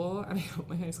high school, and I hope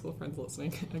my high school friends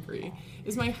listening can agree,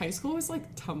 is my high school was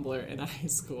like Tumblr in a high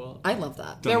school. I love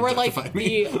that. There were like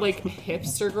the like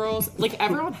hipster girls, like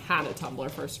everyone had a Tumblr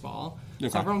first of all,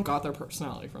 so everyone got their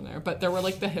personality from there. But there were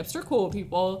like the hipster cool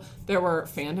people, there were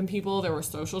fandom people, there were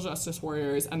social justice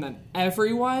warriors, and then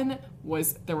everyone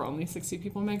was, there were only 60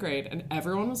 people in my grade, and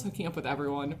everyone was hooking up with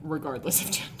everyone regardless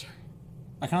of gender.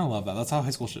 I kind of love that. That's how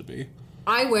high school should be.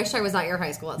 I wish I was at your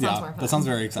high school. That sounds more fun. That sounds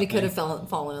very exciting. We could have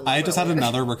fallen in love. I just had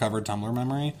another recovered Tumblr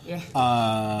memory. Yeah.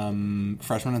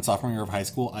 Freshman and sophomore year of high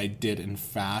school, I did in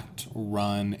fact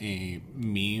run a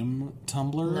meme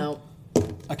Tumblr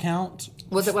account.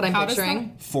 Was it what I'm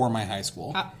picturing? For my high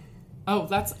school. Oh,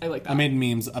 I like that. I made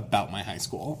memes about my high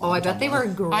school. Oh, I bet they were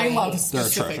great. I love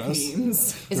specific memes.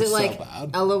 Is They're it like so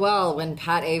bad. LOL when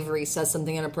Pat Avery says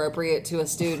something inappropriate to a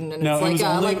student and No, it's it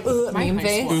like was only- meme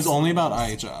face? It was only about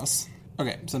IHS.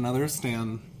 Okay, so another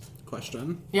Stan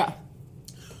question. Yeah.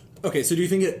 Okay, so do you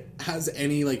think it has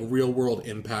any like real world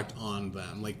impact on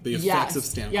them, like the effects of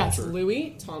Stan culture?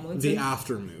 Louis Tomlinson. The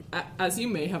after move. As you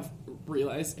may have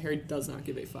realized, Harry does not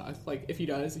give a fuck. Like, if he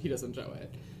does, he doesn't show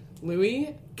it.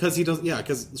 Louis... Because he does, yeah,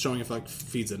 because showing effect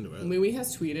feeds into it. Louis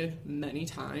has tweeted many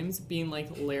times being like,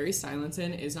 Larry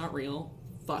Stylinson is not real.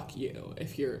 Fuck you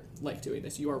if you're, like, doing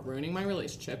this. You are ruining my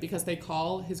relationship. Because they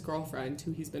call his girlfriend,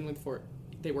 who he's been with for...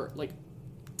 They were, like,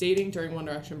 dating during One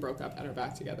Direction, broke up, and are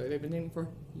back together. They've been dating for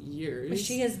years. Was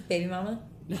she his baby mama?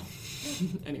 No.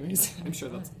 Anyways, I'm sure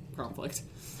that's conflict.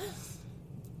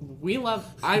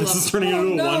 This is turning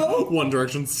into a One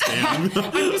Direction stan.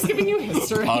 I'm just giving you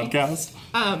history. Podcast.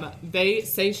 They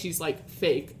say she's like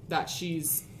fake, that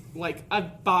she's like a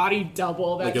body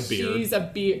double, that Like a beard. she's a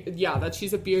beard. Yeah, that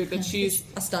she's a beard, that she's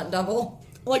a stunt double.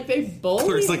 Like they bully.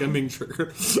 Claire's like I'm being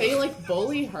triggered. They like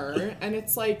bully her, and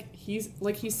it's like he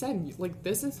said, like,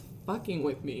 this is fucking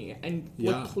with me, and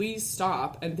like, please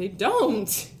stop, and they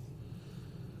don't.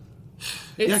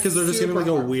 Yeah, because they're just getting like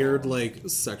a harmful. weird like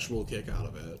sexual kick out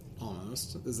of it.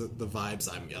 Almost is it the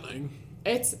vibes I'm getting.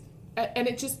 And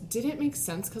it just didn't make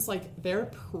sense because like their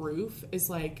proof is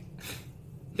like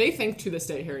they think to this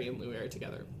day Harry and Louis are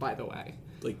together. By the way,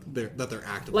 like they're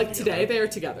actively like together. today they are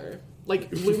together.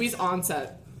 Like Louis on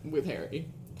set with Harry,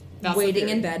 waiting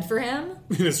in bed for him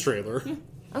in his trailer.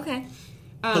 Okay.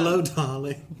 Hello,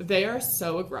 darling. They are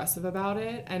so aggressive about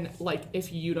it, and like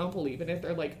if you don't believe in it,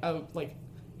 they're like, oh, like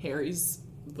Harry's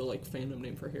the like fandom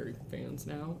name for Harry fans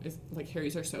now is like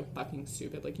Harry's are so fucking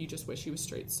stupid. Like you just wish he was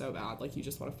straight so bad. Like you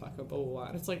just want to fuck him, blah blah blah.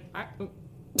 And it's like,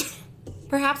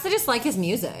 perhaps they just like his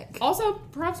music. Also,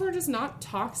 perhaps we're just not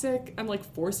toxic and like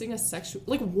forcing a sexual.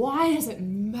 Like, why does it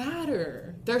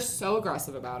matter? They're so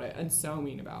aggressive about it and so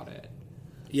mean about it.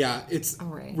 Yeah, it's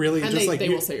right. really and just they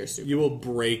you will say you're stupid. You will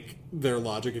break their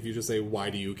logic if you just say,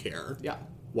 "Why do you care?" Yeah.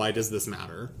 Why does this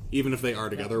matter? Even if they are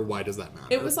together, why does that matter?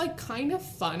 It was like kind of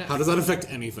fun. How does that affect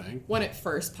anything? When it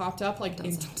first popped up, like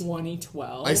in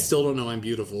 2012. I still don't know I'm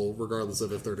beautiful, regardless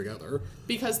of if they're together.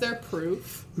 Because their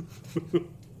proof.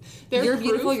 You're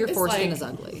beautiful, your foreskin like, is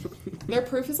ugly. Their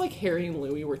proof is like Harry and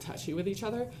Louis were touchy with each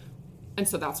other. And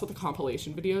so that's what the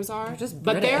compilation videos are. They're just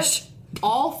but British.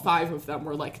 All 5 of them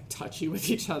were like touchy with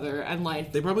each other and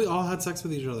like. They probably all had sex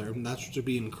with each other, and that should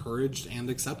be encouraged and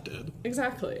accepted.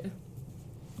 Exactly.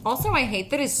 Also, I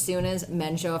hate that as soon as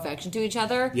men show affection to each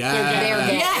other, Yes. they're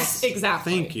gay. Yes,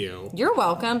 exactly. Thank you. You're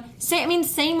welcome.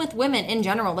 Same with women in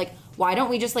general. Like, why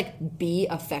don't we just like be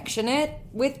affectionate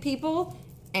with people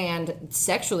and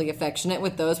sexually affectionate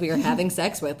with those we are having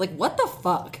sex with? Like, what the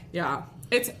fuck? Yeah,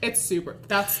 it's super.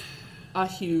 That's a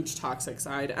huge toxic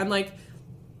side, and like,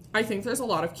 I think there's a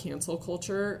lot of cancel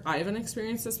culture. I haven't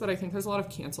experienced this, but I think there's a lot of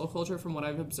cancel culture from what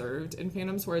I've observed in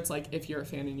fandoms, where it's like if you're a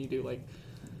fan and you do like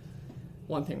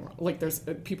one thing wrong, like there's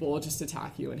people will just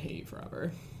attack you and hate you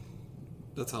forever.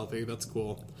 That's healthy. That's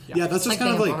cool. Yeah, that's just like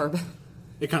kind of like Barb.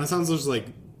 it kind of sounds just like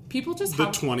People just the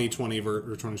have 2020 or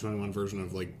 2021 version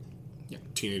of like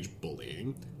teenage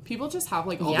bullying. people just have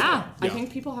like I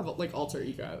think people have like alter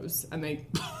egos and they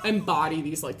embody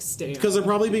these like stands Because they're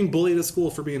probably being bullied at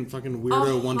school for being fucking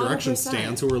weirdo One Direction 100%.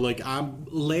 stans who are like, I'm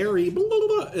Larry, blah, blah,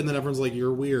 blah, and then everyone's like,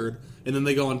 you're weird. And then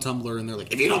they go on Tumblr and they're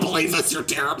like, if you don't believe this, you're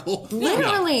terrible.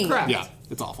 Literally. Correct. Yeah,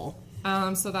 it's awful.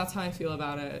 So that's how I feel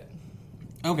about it.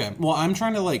 Okay, well, I'm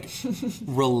trying to like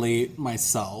relate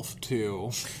myself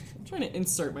to. I'm trying to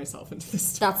insert myself into this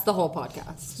stuff. That's the whole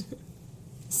podcast.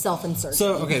 Self-insert.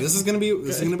 So okay, this is gonna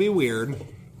be weird,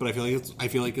 but I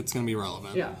feel like it's gonna be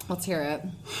relevant. Yeah. Let's hear it.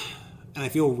 And I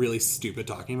feel really stupid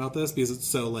talking about this because it's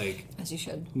so like As you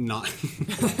should. not.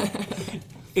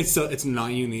 it's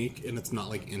not unique and it's not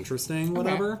like interesting,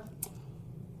 whatever.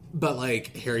 But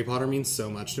like Harry Potter means so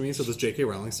much to me, so this J.K.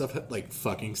 Rowling stuff like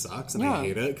fucking sucks, and I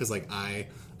hate it because like I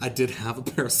did have a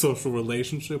parasocial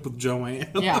relationship with Joanne.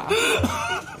 Yeah.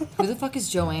 Who the fuck is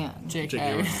Joanne? J.K.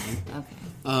 JK. Rowling. Okay.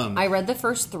 I read the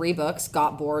first 3 books,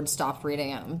 got bored, stopped reading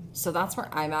them. So that's where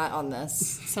I'm at on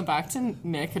this. So back to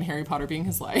Nick and Harry Potter being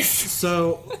his life.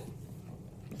 So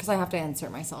Because I have to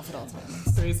insert myself at all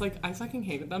times. So he's like, I fucking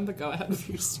hated them, but go ahead with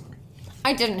your story.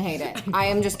 I didn't hate it. I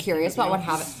am just curious about what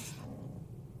happened.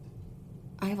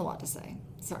 I have a lot to say.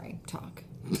 Sorry, talk.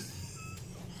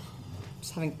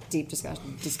 Just having deep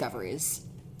discoveries.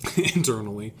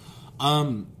 internally,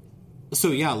 so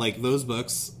yeah, like those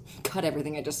books. Cut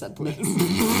everything I just said, please.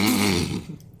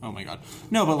 Oh my god,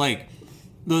 no, but like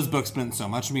those books meant so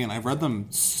much to me, and I've read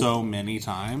them so many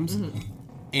times.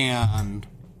 And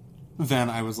then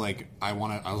I was like, I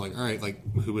was like, all right,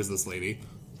 like, who is this lady?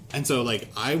 And so, like,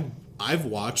 I've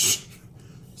watched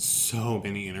so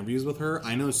many interviews with her.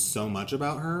 I know so much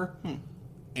about her.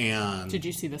 And did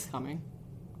you see this coming?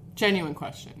 Genuine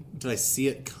question. Did I see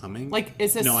it coming? Like,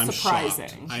 is this surprising?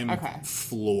 Shocked. I'm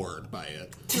floored by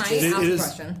it. Can I ask a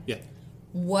question? Yeah.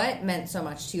 What meant so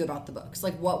much to you about the books?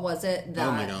 Like, what was it that...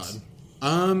 Oh my god.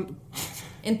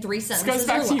 In 3 sentences. This goes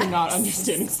back to you not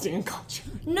understanding stan culture.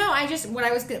 No, what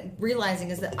I was realizing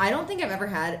is that I don't think I've ever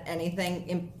had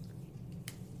anything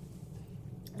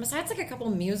besides like a couple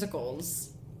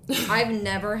musicals. I've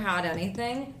never had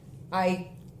anything I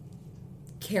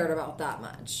cared about that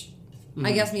much.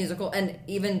 I guess musical, and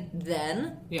even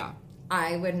then,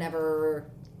 I would never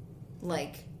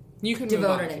like you can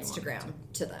devote an Instagram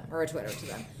to them or a Twitter to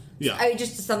them. I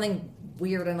just something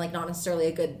weird and like not necessarily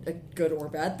a good or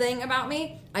bad thing about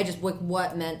me. I just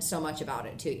what meant so much about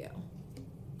it to you.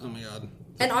 Oh my god!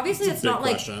 And obviously, it's not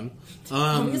question.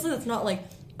 Obviously, that's not like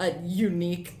a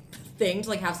unique thing to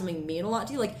like have something mean a lot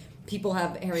to you. Like people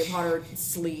have Harry Potter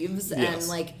sleeves and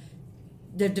like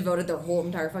they've devoted their whole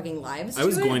entire fucking lives to it. I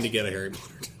was going to get a Harry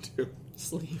Potter tattoo.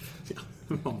 Sleeve. Yeah.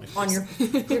 On my face. On your...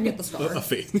 You're gonna get the star. A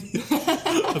face.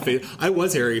 A face. I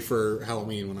was Harry for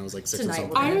Halloween when I was like 6 or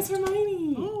something. I was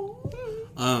Hermione.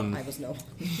 I was no.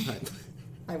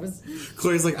 I was...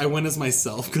 Claire's like, I went as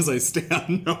myself because I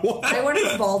stand no one. I went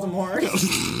as Voldemort.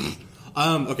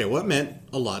 Okay, what meant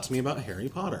a lot to me about Harry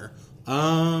Potter?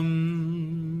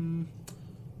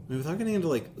 Without getting into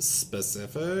like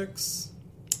specifics...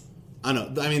 I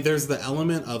don't know. I mean, there's the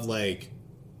element of, like,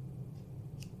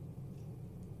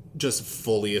 just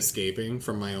fully escaping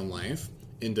from my own life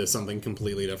into something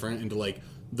completely different, into, like,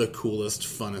 the coolest,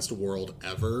 funnest world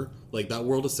ever. Like, that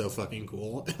world is so fucking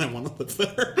cool, and I want to live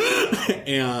there.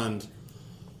 And,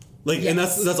 like, and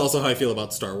that's also how I feel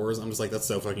about Star Wars. I'm just like, that's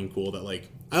so fucking cool that,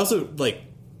 like, I also, like,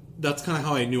 that's kind of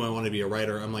how I knew I wanted to be a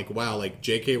writer. I'm like, wow, like,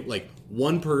 JK, like,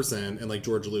 one person, and, like,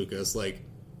 George Lucas, like,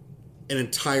 an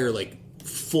entire, like,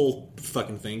 full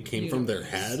fucking thing came from their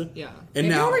head. Yeah. And Maybe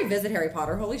now I'll revisit Harry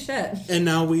Potter. Holy shit. And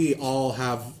now we all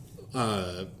have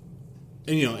and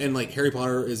you know, and like Harry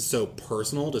Potter is so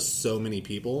personal to so many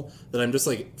people that I'm just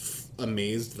like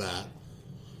amazed that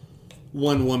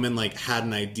one woman like had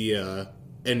an idea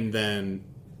and then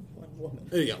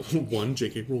one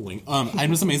JK Rowling.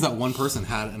 I'm just amazed that one person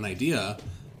had an idea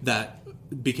that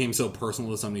became so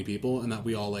personal to so many people and that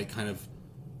we all like kind of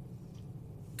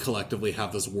collectively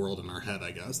have this world in our head, I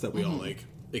guess, that we all like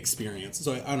experience.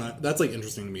 So I don't know, that's like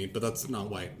interesting to me, but that's not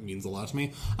why it means a lot to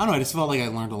me. I don't know, I just felt like I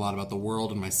learned a lot about the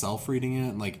world and myself reading it,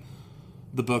 and like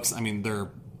the books,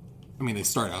 they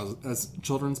start out as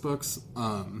children's books,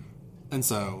 and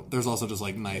so there's also just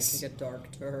like nice take a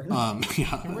dark turn.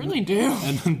 Yeah, you really do.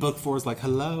 And then book 4 is like,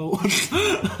 hello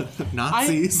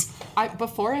Nazis. I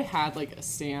before I had like a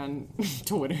stan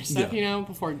Twitter stuff, you know,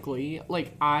 before Glee,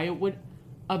 like I would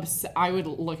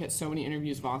look at so many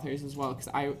interviews of authors as well because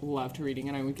I loved reading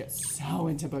and I would get so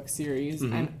into book series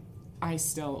and I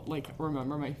still like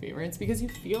remember my favorites because you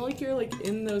feel like you're like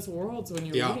in those worlds when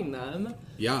you're reading them.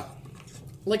 Yeah.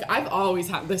 Like I've always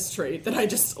had this trait that I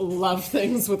just love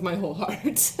things with my whole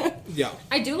heart. Yeah.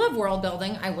 I do love world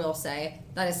building, I will say.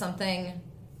 That is something...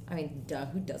 I mean, duh,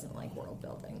 who doesn't like world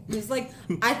building? It's like,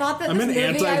 I thought that I'm this an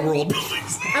movie... anti-world building.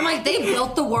 I'm like, they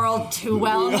built the world too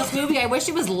well in this movie. I wish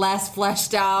it was less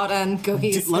fleshed out and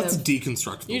cohesive. Let's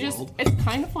deconstruct the world. It's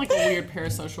kind of like a weird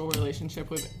parasocial relationship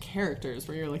with characters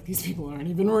where you're like, these people aren't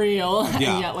even real.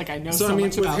 Yeah. And yet, like, I know so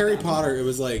much about with Harry them. Potter, it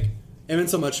was like, it meant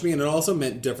so much to me, and it also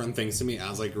meant different things to me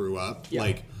as I grew up. Yeah.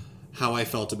 Like, how I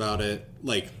felt about it.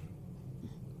 Like,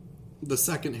 the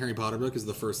second Harry Potter book is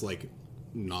the first, like,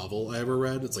 novel I ever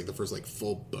read. It's like the first like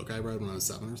full book I read when I was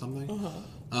 7 or something.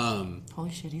 Holy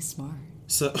shit, he's smart.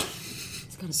 So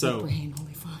he's got a big brain.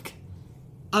 Holy fuck.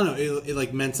 I don't know. It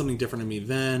like meant something different to me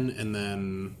then, and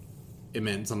then it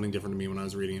meant something different to me when I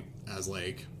was reading it as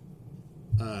like,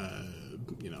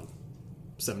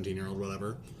 17-year-old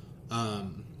whatever. I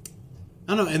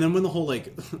don't know. And then when the whole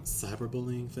like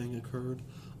cyberbullying thing occurred,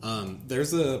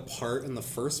 there's a part in the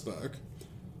first book.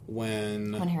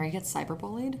 When Harry gets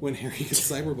cyberbullied? When Harry gets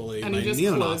cyberbullied and by he just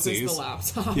neo-Nazis. closes the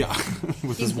laptop. Yeah.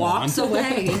 With he his walks wand.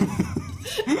 away.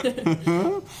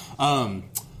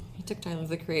 He took Tyler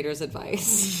the Creator's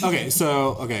advice. Okay,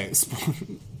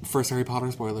 first Harry Potter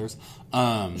spoilers.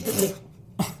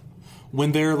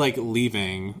 When they're like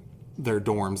leaving their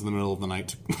dorms in the middle of the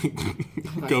night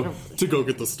to go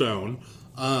get the stone,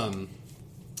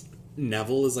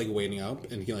 Neville is like waiting up,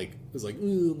 and he like is like,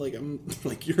 ooh, like I'm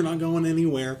like you're not going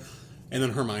anywhere, And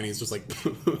then Hermione's just like,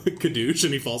 kadoosh,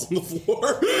 and he falls on the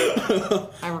floor.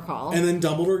 I recall. And then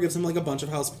Dumbledore gives him like a bunch of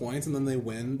house points, and then they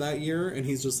win that year, and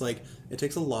he's just like, it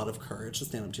takes a lot of courage to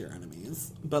stand up to your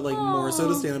enemies, but like more so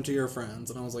to stand up to your friends.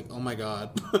 And I was like, oh my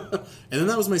god. And then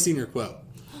that was my senior quote.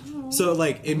 So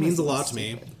like, it means a lot to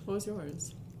me. What was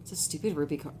yours? It's a stupid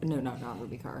Ruby car. No, not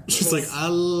Ruby car. She's like, I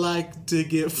like to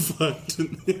get fucked.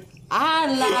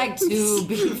 I like to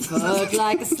be fucked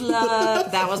like a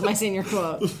slut. That was my senior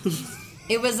quote.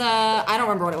 It was I don't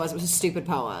remember what it was. It was a stupid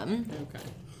poem.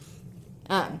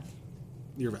 Okay.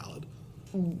 You're valid.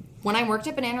 When I worked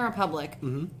at Banana Republic,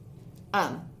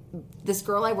 this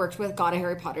girl I worked with got a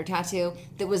Harry Potter tattoo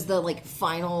that was the like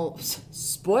final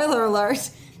spoiler alert.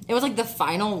 It was like the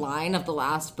final line of the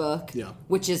last book. Yeah.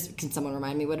 Which is, can someone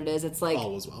remind me what it is? It's like,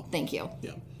 all was well. Thank you.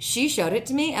 Yeah. She showed it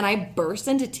to me and I burst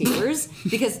into tears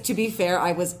because, to be fair,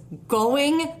 I was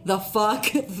going the fuck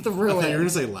through I thought you were it. going to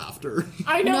say laughter.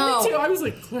 I know, No. me too. I was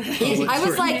like, I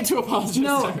was like, I need to apologize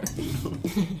no. to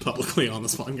her. Publicly on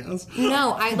this podcast.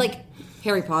 No, I like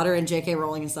Harry Potter and J.K.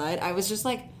 Rowling aside, I was just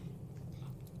like,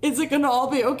 is it gonna all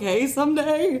be okay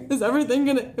someday? Is everything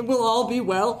it will all be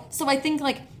well? So I think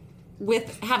like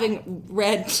with having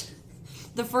read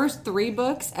the first 3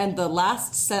 books and the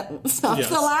last sentence of Yes.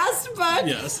 the last book,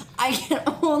 Yes. I can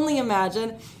only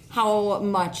imagine how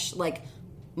much like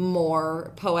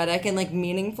more poetic and like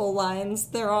meaningful lines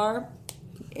there are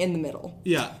in the middle.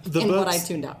 Yeah. The in books, what I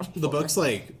tuned out. The books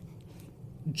like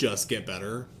just get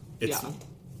better. It's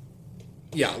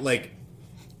like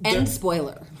End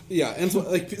spoiler. yeah, and so,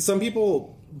 like some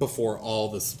people before all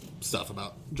this stuff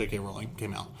about J.K. Rowling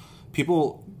came out,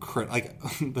 people like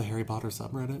the Harry Potter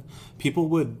subreddit, people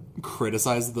would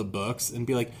criticize the books and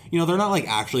be like, they're not like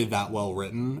actually that well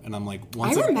written. And I'm like,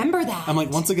 I remember that. I'm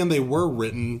like, once again, they were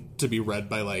written to be read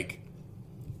by like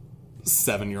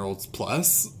 7-year-olds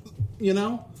plus,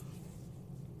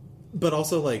 But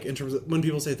also like in terms of when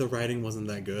people say the writing wasn't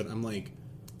that good, I'm like,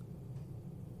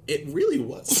 it really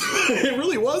was. It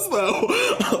really was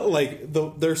though. Like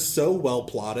they're so well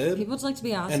plotted. People just like to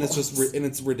be assholes. And it's just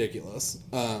it's ridiculous.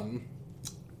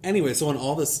 Anyway, so when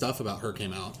all this stuff about her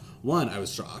came out, 1, I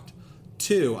was shocked.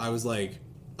 2, I was like,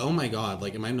 oh my god,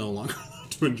 like am I no longer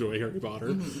allowed to enjoy Harry Potter?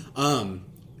 Mm-hmm.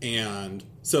 And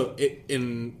so I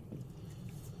mean,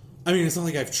 it's not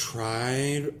like I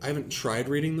haven't tried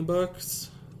reading the books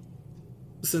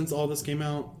since all this came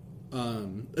out.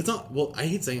 It's not, well, I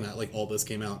hate saying that, like, all this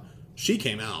came out. She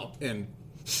came out and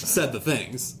said the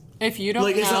things. If you don't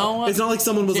know, it's not like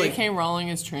someone was J.K. Rowling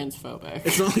is transphobic.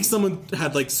 It's not like someone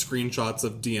had, like, screenshots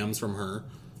of DMs from her.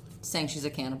 Saying she's a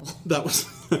cannibal. That was...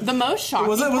 The most shocking It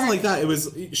wasn't like that. It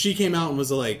was, she came out and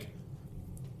was, like,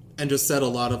 and just said a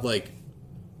lot of, like,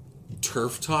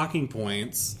 turf talking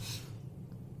points.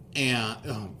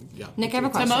 And, yeah. Nick, I have a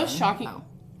question.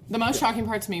 The most shocking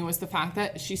part to me was the fact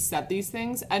that she said these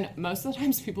things, and most of the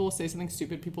times people will say something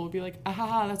stupid, people will be like,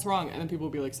 ah, that's wrong, and then people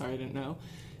will be like, sorry, I didn't know.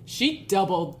 She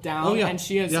doubled down, and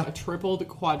she has tripled,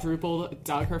 quadrupled,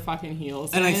 dug her fucking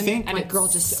heels and in. I think... And girl,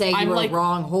 just say you were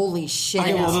wrong. Holy shit.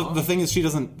 Okay, well, the thing is, she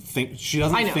doesn't think she's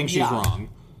wrong.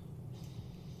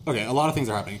 Okay, a lot of things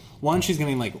are happening. 1, she's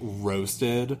getting, like,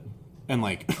 roasted, and,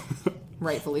 like...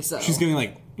 Rightfully so. She's getting,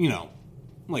 like,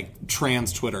 like,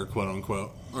 trans Twitter,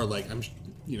 quote-unquote, or, like, I'm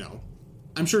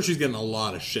sure she's getting a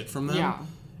lot of shit from them. Yeah.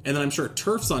 And then I'm sure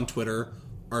TERFs on Twitter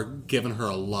are giving her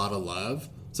a lot of love.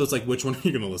 So it's like, which one are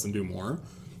you going to listen to more?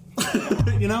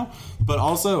 But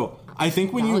also, I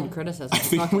think when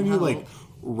you like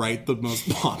write the most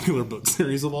popular book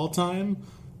series of all time,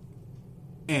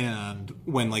 and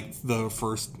when like the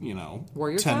first,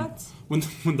 Warrior 10, Cats? when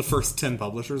the first 10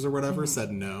 publishers or whatever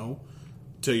said no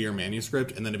to your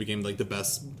manuscript, and then it became like the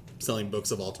best selling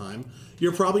books of all time,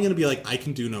 you're probably going to be like, I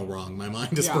can do no wrong. My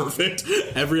mind is perfect.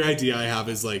 Every idea I have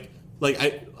is like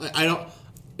I don't.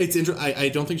 It's I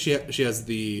don't think she has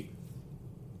the.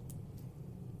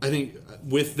 I think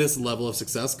with this level of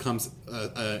success comes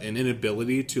an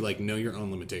inability to like know your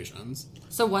own limitations.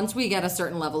 So once we get a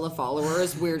certain level of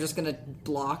followers, we're just going to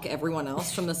block everyone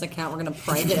else from this account. We're going to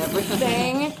private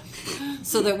everything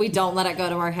so that we don't let it go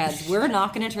to our heads. We're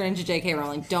not going to turn into J.K.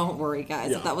 Rowling. Don't worry,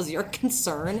 guys. If that was your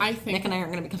concern, I think Nick and I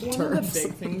aren't going to become one TERFs. of the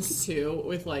big things too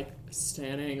with like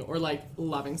standing or like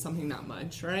loving something that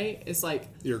much, right? Is like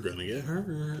you're going to get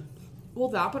hurt. Well,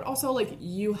 that, but also like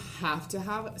you have to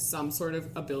have some sort of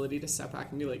ability to step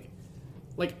back and be like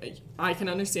I can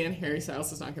understand Harry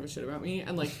Styles does not give a shit about me,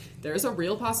 and like there's a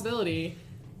real possibility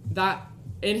that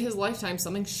in his lifetime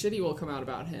something shitty will come out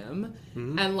about him,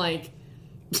 and like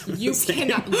you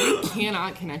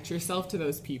cannot connect yourself to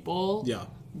those people,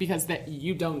 because that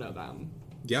you don't know them,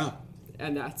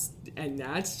 and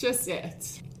that's just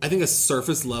it. I think a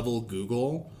surface level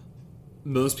Google,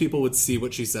 most people would see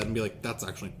what she said and be like, that's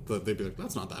actually, they'd be like,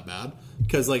 that's not that bad.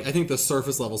 Because, like, I think the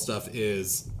surface level stuff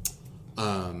is,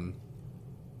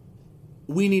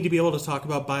 we need to be able to talk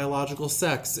about biological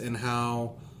sex and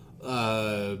how,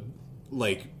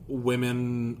 like,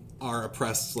 women are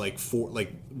oppressed, like,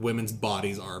 women's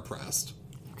bodies are oppressed.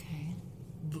 Okay.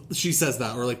 She says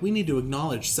that, or, like, we need to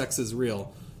acknowledge sex is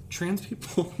real. Trans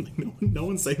people, like, no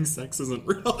one's saying sex isn't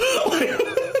real.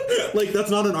 Like, that's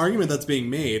not an argument that's being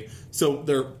made.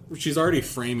 So she's already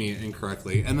framing it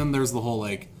incorrectly. And then there's the whole,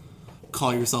 like,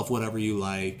 call yourself whatever you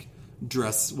like,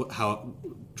 dress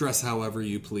however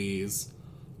you please,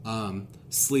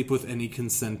 sleep with any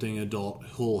consenting adult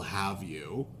who'll have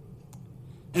you.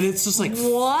 And it's just like,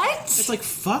 what? It's like,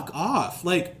 fuck off.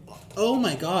 Like, oh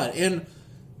my God. And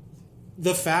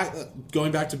the fact,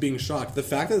 going back to being shocked, the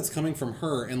fact that it's coming from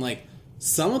her, and, like,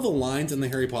 some of the lines in the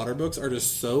Harry Potter books are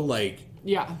just so, like,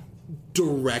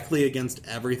 directly against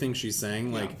everything she's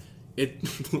saying. Like, it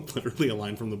literally, a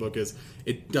line from the book is,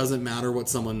 it doesn't matter what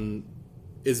someone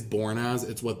is born as,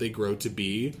 it's what they grow to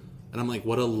be. And I'm like,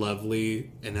 what a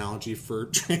lovely analogy for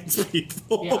trans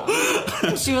people.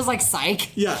 Yeah. She was like,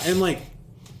 psych. Yeah, and like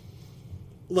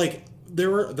there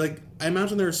were, like, I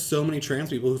imagine there are so many trans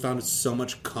people who found so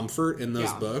much comfort in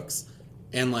those books,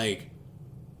 and, like,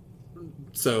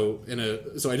 so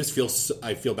I just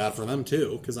feel bad for them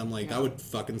too, because I'm like, that would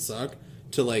fucking suck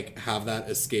to, like, have that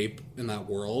escape in that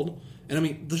world. And I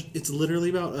mean, it's literally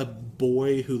about a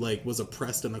boy who, like, was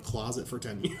oppressed in a closet for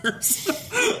 10 years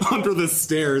under the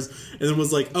stairs, and then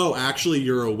was like, oh, actually,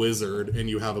 you're a wizard, and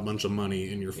you have a bunch of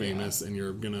money, and you're famous, and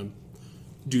you're gonna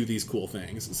do these cool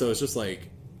things. So it's just like...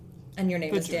 And your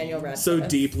name is Daniel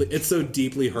Radcliffe. It's so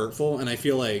deeply hurtful, and I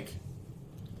feel like...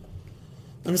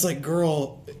 I'm just like,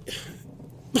 girl...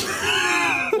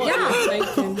 I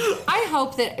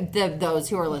hope that those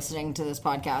who are listening to this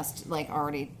podcast, like,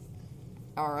 already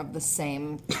are of the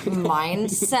same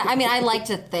mindset. I mean, I like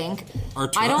to think.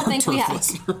 I don't think we have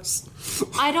listeners.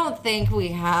 I don't think we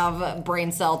have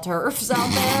brain cell turfs out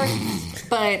there,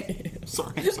 but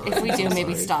sorry. If we do,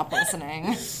 maybe stop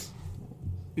listening.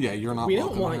 Yeah, you're not. We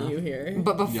don't want you here.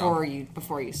 But before you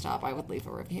stop, I would leave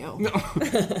a review. No.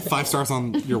 5 stars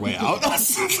on your way out.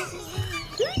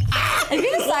 If you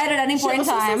decide at any point in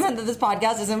time that this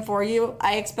podcast isn't for you,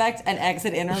 I expect an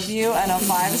exit interview and a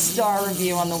 5-star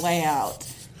review on the way out.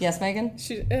 Yes, Megan?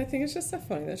 I think it's just so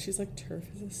funny that she's like, turf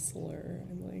is a slur.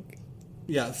 I'm like...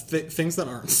 Yeah, things that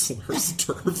aren't slurs,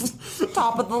 turf.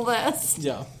 Top of the list.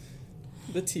 Yeah.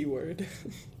 The T word.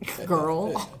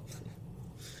 Girl.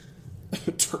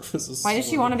 Turf is a slur. Why does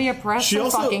she want to be oppressed so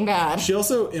fucking bad? She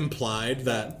also implied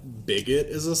that bigot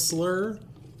is a slur,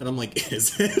 and I'm like,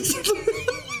 is it?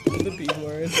 The B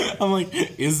word. I'm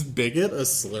like, is bigot a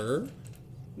slur?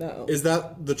 No. Is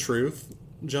that the truth,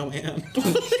 Joanne? I don't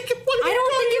think it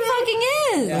fucking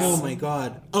is. Yeah. Oh my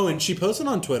God. Oh, and she posted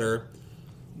on Twitter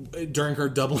during her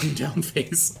doubling down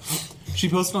phase. She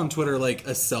posted on Twitter, like,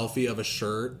 a selfie of a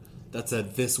shirt that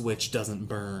said, "This witch doesn't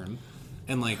burn,"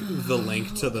 and, like, the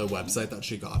link to the website that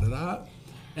she got it at.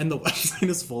 And the website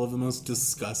is full of the most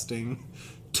disgusting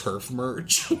turf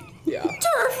merch. Yeah. Turf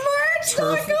merch?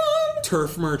 Oh my God.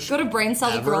 Turf merch. Go to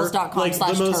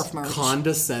braincellthegirls.com/turf the most merch.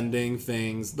 condescending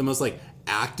things, the most, like,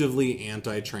 actively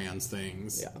anti-trans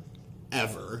things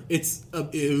ever. It's, oh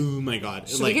my God.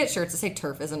 Should we get shirts that say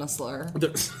turf isn't a slur?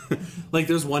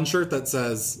 There's one shirt that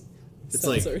says, it's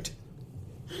censored.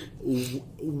 Like,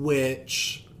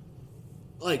 which,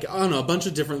 like, I don't know, a bunch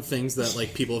of different things that,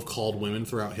 like, people have called women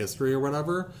throughout history or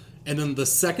whatever. And then the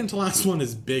second to last one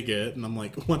is bigot, and I'm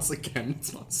like, once again,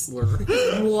 it's not slur.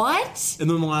 What? And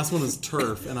then the last one is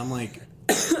turf, and I'm like...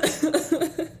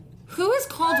 Who has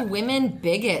called women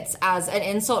bigots as an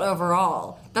insult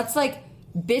overall? That's like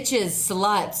bitches,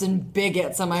 sluts, and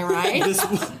bigots, am I right?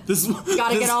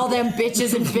 Gotta get all them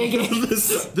bitches and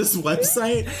bigots. This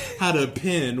website had a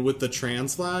pin with the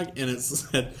trans flag, and it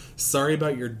said, "Sorry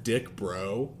about your dick,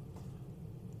 bro."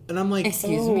 And I'm like,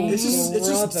 excuse me? It's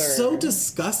just so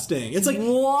disgusting. It's like,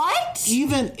 what?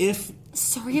 Even if...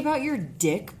 Sorry about your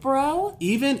dick, bro?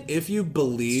 Even if you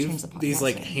believe these,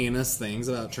 like, heinous things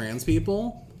about trans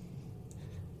people,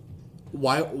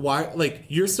 why, like,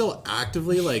 you're still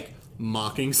actively, like,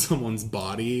 mocking someone's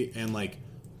body and, like,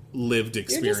 lived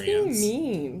experience. You're just being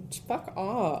mean. Fuck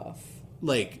off.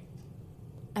 Like...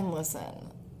 And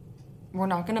listen, we're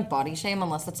not gonna body shame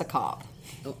unless it's a cop.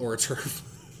 Or a turf.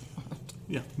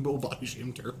 Yeah, we'll body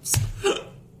shame turfs.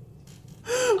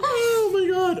 Oh my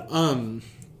God.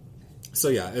 So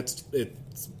yeah, it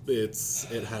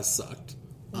has sucked.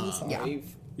 I'm sorry.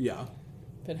 Yeah.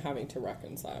 been having to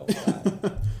reconcile with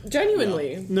that.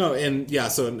 Genuinely. Yeah. No, and yeah,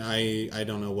 so I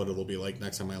don't know what it'll be like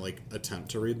next time I like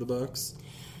attempt to read the books.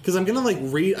 Because I'm gonna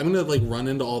run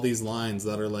into all these lines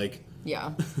that are like,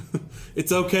 yeah,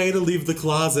 it's okay to leave the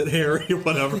closet, Harry, or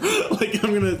whatever. Like,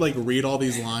 I'm gonna like read all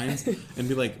these lines and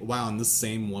be like, wow, and this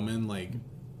same woman, like,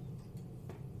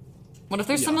 what if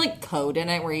there's some like code in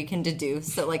it where you can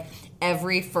deduce that like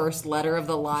every first letter of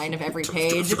the line of every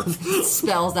page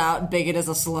spells out bigot as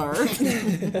a slur?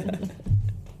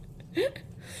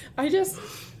 I just,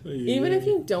 even if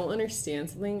you don't understand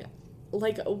something,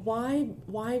 like, why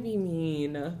be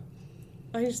mean?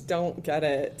 I just don't get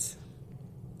it.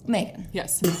 Meagan.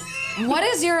 Yes. What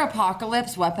is your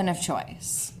apocalypse weapon of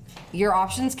choice? Your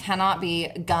options cannot be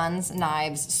guns,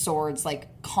 knives, swords,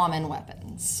 like common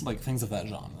weapons. like things of that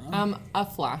genre. A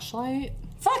flashlight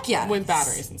Fuck yeah. with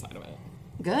batteries inside of it.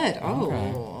 Good. Oh.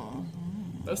 Okay.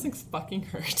 Those things fucking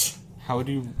hurt. How would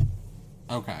you...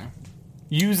 Okay.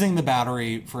 Using the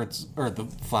battery for its... Or the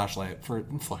flashlight for...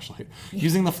 Flashlight.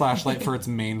 Using the flashlight for its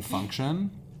main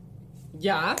function.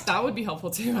 Yeah, that would be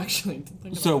helpful too, actually.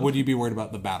 So would you be worried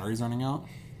about the batteries running out?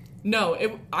 No,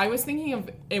 I was thinking of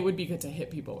it would be good to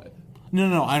hit people with.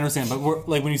 No, I understand. But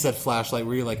like when you said flashlight,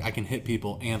 were you like, I can hit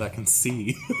people and I can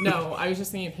see? No, I was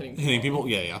just thinking of hitting people. Hitting people?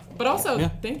 Yeah. But also, yeah.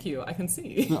 Thank you, I can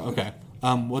see. Oh, okay.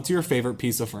 What's your favorite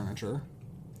piece of furniture?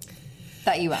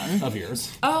 That you own. Of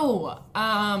yours. Oh,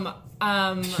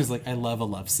 She's like, I love a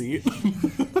love seat.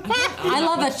 I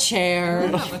love a chair.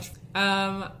 not much.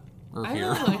 Or I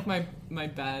here. really like my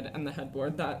bed and the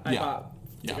headboard that I bought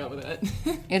to go with it.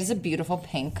 It is a beautiful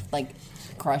pink, like,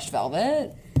 crushed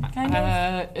velvet, kind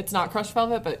of. It's not crushed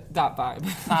velvet, but that vibe.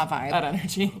 That vibe. That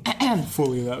energy.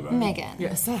 Fully that bad. Meagan.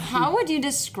 Yes. How would you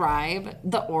describe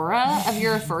the aura of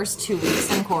your first 2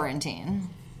 weeks in quarantine?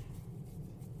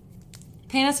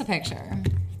 Paint us a picture.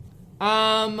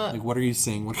 Like, what are you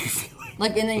seeing? What are you feeling?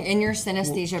 Like in your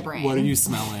synesthesia brain. What are you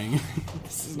smelling?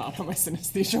 This is not how my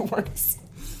synesthesia works.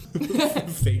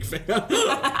 Fake fan.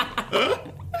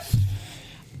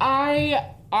 I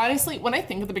honestly, when I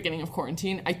think of the beginning of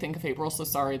quarantine, I think of April, so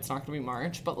sorry it's not going to be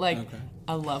March, but like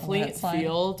a lovely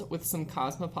field with some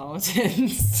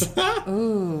cosmopolitans.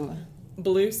 Ooh.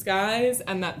 Blue skies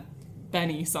and that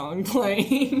Benny song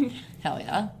playing. Hell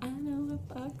yeah. I know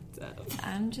I fucked up.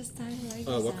 I'm just like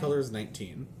What color is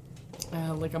 19?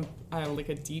 Like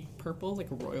a deep purple,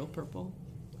 like a royal purple.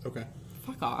 Okay.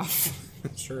 Fuck off.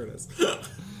 Sure it is.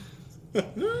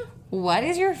 What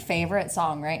is your favorite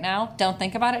song right now? Don't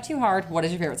think about it too hard. What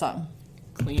is your favorite song?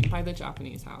 Clean by the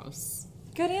Japanese House.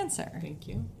 Good answer. Thank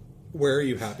you. Where are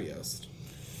you happiest?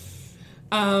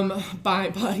 By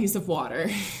bodies of water.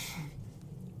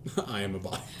 I am a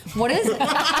body. What is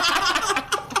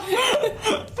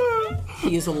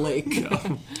He is a lake.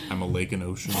 Yeah. I'm a lake and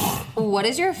ocean. What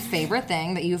is your favorite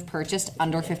thing that you've purchased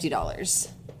under $50?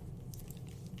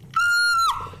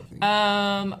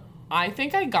 I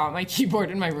think I got my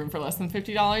keyboard in my room for less than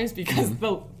 $50 because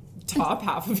the top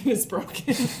half of it is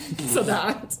broken. So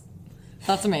that's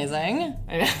amazing.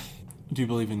 Do you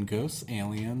believe in ghosts,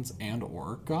 aliens, and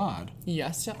or God?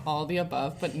 Yes to all the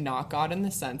above, but not God in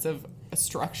the sense of a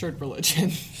structured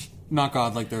religion. Not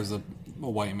God, like there's a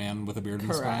white man with a beard in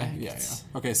the sky? Correct.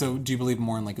 Yeah. Okay, so do you believe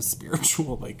more in like a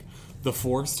spiritual, like the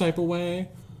Force type of way?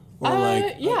 Or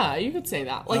yeah, you could say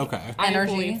that. Like, okay. I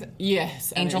Energy? believe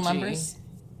yes, Angel energy. numbers?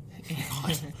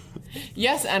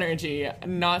 Yes, energy.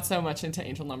 Not so much into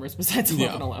angel numbers besides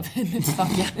 1111.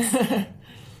 Yeah.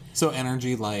 So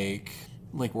energy, like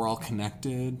we're all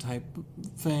connected type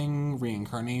thing,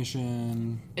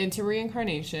 reincarnation, Into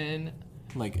reincarnation.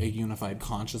 like a unified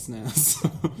consciousness.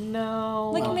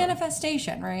 No. Like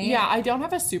manifestation, right? Yeah, I don't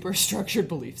have a super structured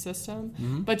belief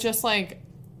system, but just like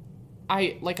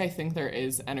I think there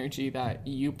is energy that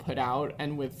you put out,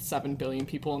 and with 7 billion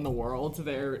people in the world,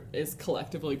 there is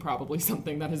collectively probably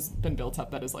something that has been built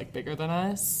up that is like bigger than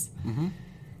us. Mm-hmm.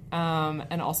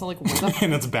 And also like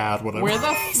And it's bad, whatever. Where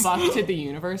the fuck did the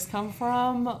universe come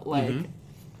from? Like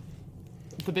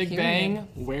the Big Bang.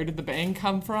 Where did the bang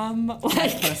come from?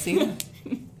 Like Pussy.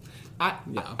 I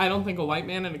don't think a white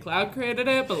man in a cloud created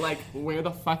it, but like, where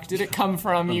the fuck did it come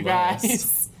from, you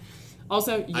guys?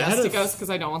 Also, yes to ghosts because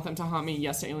I don't want them to haunt me.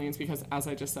 Yes to aliens because, as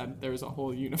I just said, there's a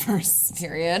whole universe.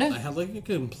 Period. I had like a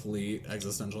complete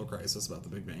existential crisis about the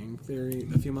Big Bang Theory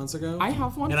a few months ago. I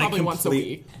have one probably once a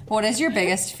week. What is your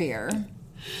biggest fear?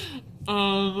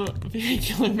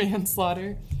 Vehicular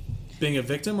manslaughter. Being a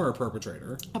victim or a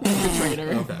perpetrator? A perpetrator.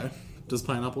 Okay. Does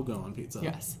pineapple go on pizza?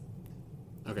 Yes.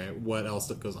 Okay, what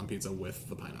else goes on pizza with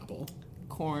the pineapple?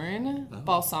 Corn,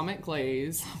 balsamic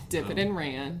glaze, dip it in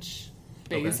ranch,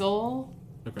 basil,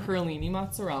 Perlini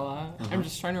mozzarella. I'm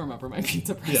just trying to remember my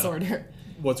pizza press order.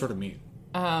 What sort of meat?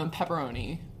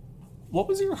 Pepperoni. What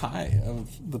was your high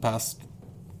of the past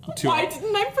 2 hours? Why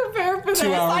didn't I prepare for this?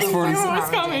 2 hours, I knew 40 it was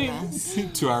coming.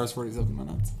 2 hours, 47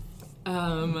 minutes.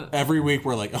 Every week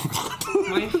we're like, oh god.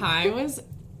 My high was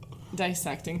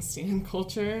dissecting stan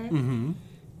culture. Mm-hmm.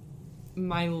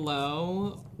 My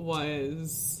low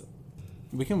was...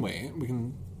 We can wait. We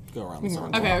can go around the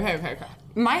circle. Okay.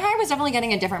 My high was definitely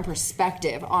getting a different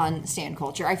perspective on stan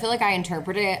culture. I feel like I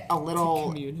interpret it a little...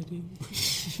 Community.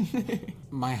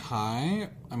 My high,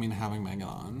 I mean, having Megan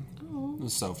on. Oh. It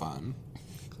was so fun.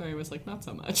 Clary was like, not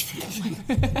so much.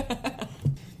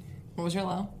 What was your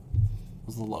low? It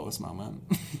was the lowest moment.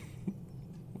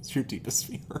 What's your deepest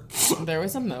fear? There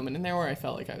was a moment in there where I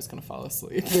felt like I was going to fall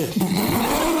asleep.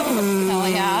 Hell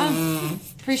yeah.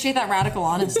 Appreciate that radical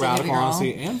honesty. Radical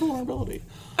honesty and vulnerability.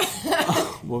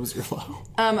 What was your low?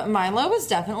 My low was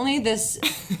definitely this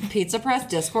pizza press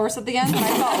discourse at the end that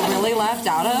I felt really left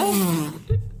out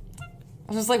of.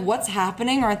 I was just like, what's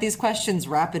happening? Aren't these questions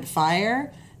rapid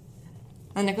fire?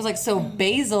 And Nick was like, so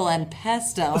basil and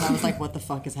pesto. And I was like, what the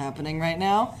fuck is happening right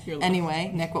now? Anyway,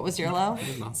 Nick, what was your low? I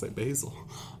did not say basil.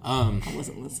 I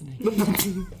wasn't listening.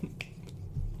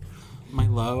 My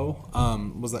low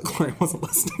was that Clary wasn't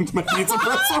listening to my pizza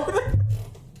press order.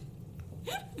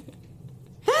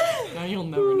 Now you'll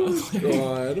never know, Clary.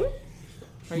 God.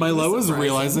 My low was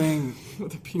realizing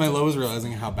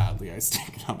how badly I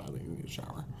stink and how badly I need a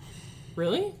shower.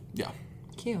 Really? Yeah.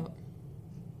 Cute.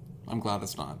 I'm glad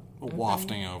it's not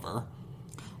wafting over.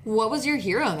 What was your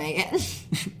hero, Megan?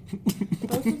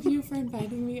 Both of you for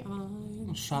inviting me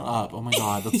on. Shut up. Oh my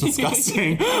god, that's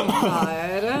disgusting. Oh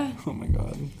my god. Oh my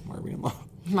god. Why are we in love?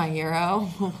 My hero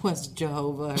was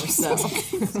Jehovah herself.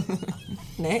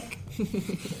 Nick?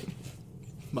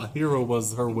 My hero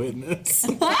was her witness.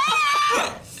 And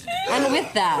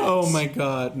with that... Oh my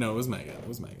god. No, it was Megan.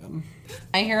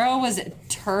 My hero was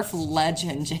turf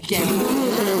legend, Jacob.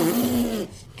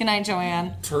 Good night,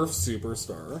 Joanne. Turf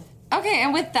superstar. Okay,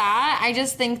 and with that, I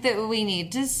just think that we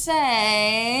need to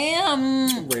say...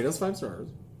 Rate us 5 stars.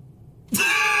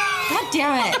 God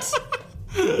damn it.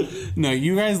 No,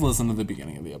 you guys listen to the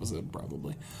beginning of the episode,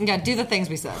 probably. Yeah, do the things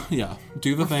we said. Yeah,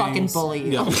 do the or things. Fucking bully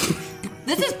you. Yeah.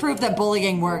 This is proof that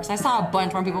bullying works. I saw a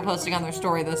bunch more people posting on their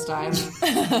story this time.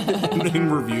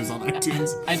 In reviews on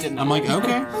iTunes. I didn't. I'm like,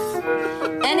 okay.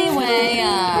 Anyway,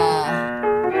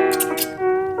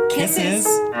 kisses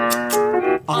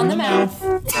on the mouth.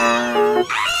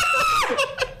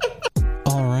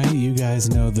 Alright, you guys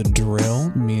know the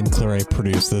drill. Me and Clary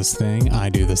produce this thing. I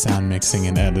do the sound mixing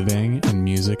and editing, and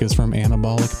music is from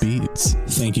Anabolic Beats.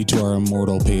 Thank you to our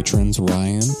immortal patrons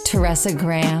Ryan, Teresa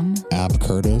Graham, Ab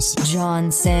Curtis, John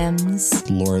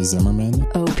Sims, Laura Zimmerman,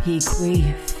 O.P.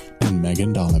 Queef, and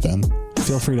Megan Donovan.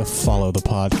 Feel free to follow the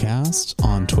podcast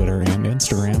on Twitter and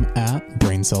Instagram at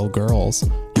BrainCellGirls.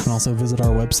 You can also visit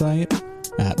our website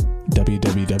at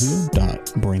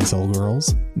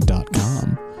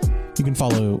www.braincellgirls.com. You can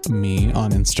follow me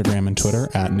on Instagram and Twitter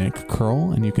at Nick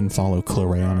Curl, and you can follow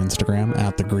Clary on Instagram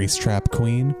at The Grease Trap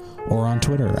Queen, or on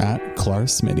Twitter at Clar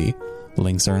Smitty.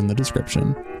 Links are in the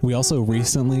description. We also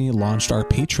recently launched our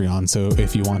Patreon, so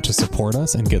if you want to support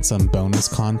us and get some bonus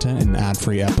content and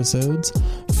ad-free episodes,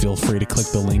 feel free to click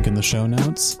the link in the show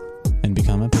notes and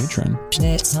become a patron.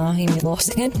 That's all he was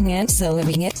and so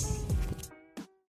living it.